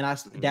 And I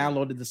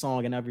downloaded the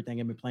song and everything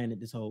and been playing it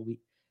this whole week.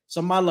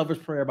 So My Lover's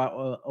Prayer by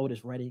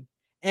Otis Redding.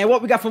 And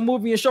what we got for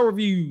movie and show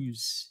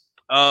reviews?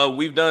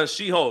 We've done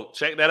She-Hulk.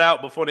 Check that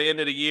out before the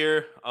end of the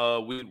year.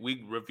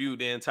 We reviewed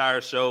the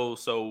entire show.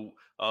 So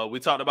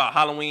we talked about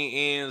Halloween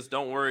Ends,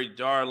 Don't Worry,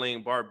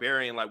 Darling,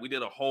 Barbarian. Like, we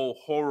did a whole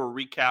horror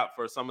recap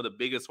for some of the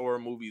biggest horror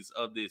movies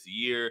of this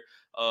year.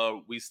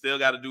 We still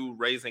got to do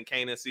Raising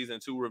Kanan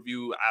season 2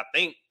 review. I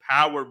think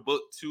Power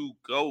Book 2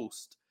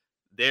 Ghost,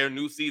 their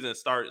new season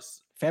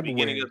starts February.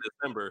 Beginning of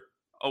December.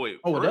 Oh, wait.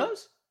 Oh, it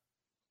does?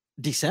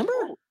 December?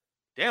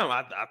 Damn,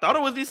 I thought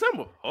it was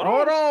December.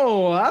 Hold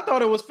on. I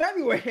thought it was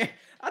February.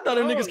 I thought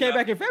them niggas came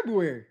back in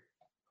February.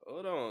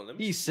 Hold on.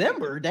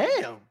 December?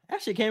 Damn.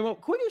 That shit came up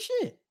quick as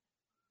shit.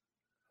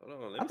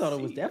 Hold on. I thought it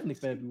was definitely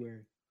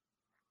February.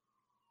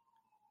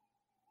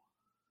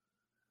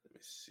 Let me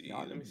see.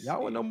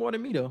 Y'all would know more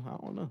than me, though. I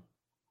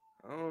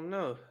don't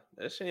know.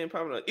 That shit ain't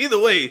popping up. Either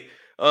way,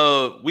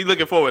 we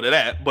looking forward to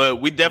that.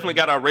 But we definitely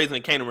got our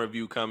Raising Kanan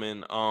review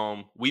coming.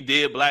 We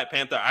did Black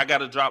Panther. I got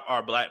to drop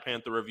our Black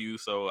Panther review,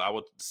 so I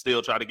would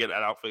still try to get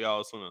that out for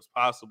y'all as soon as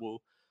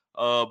possible.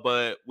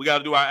 But we got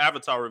to do our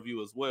Avatar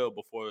review as well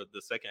before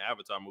the second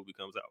Avatar movie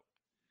comes out.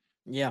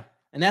 Yeah.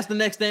 And that's the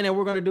next thing that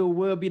we're going to do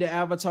will be the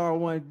Avatar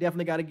one.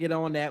 Definitely got to get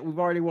on that. We've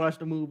already watched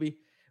the movie.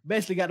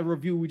 Basically got the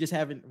review. We just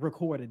haven't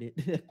recorded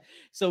it.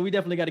 So we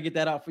definitely got to get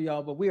that out for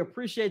y'all. But we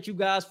appreciate you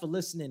guys for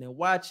listening and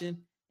watching.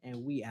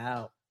 And we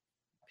out.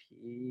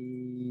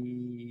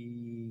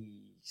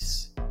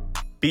 Peace.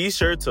 Be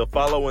sure to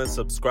follow and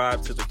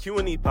subscribe to the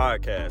Q&E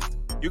podcast.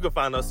 You can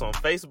find us on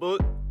Facebook,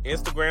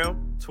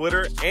 Instagram,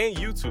 Twitter, and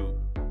YouTube.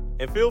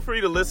 And feel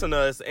free to listen to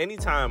us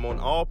anytime on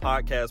all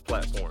podcast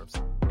platforms,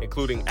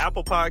 including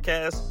Apple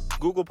Podcasts,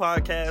 Google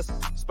Podcasts,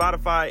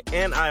 Spotify,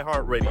 and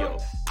iHeartRadio.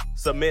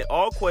 Submit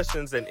all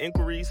questions and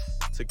inquiries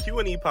to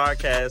Q&E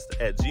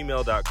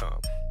podcast@gmail.com.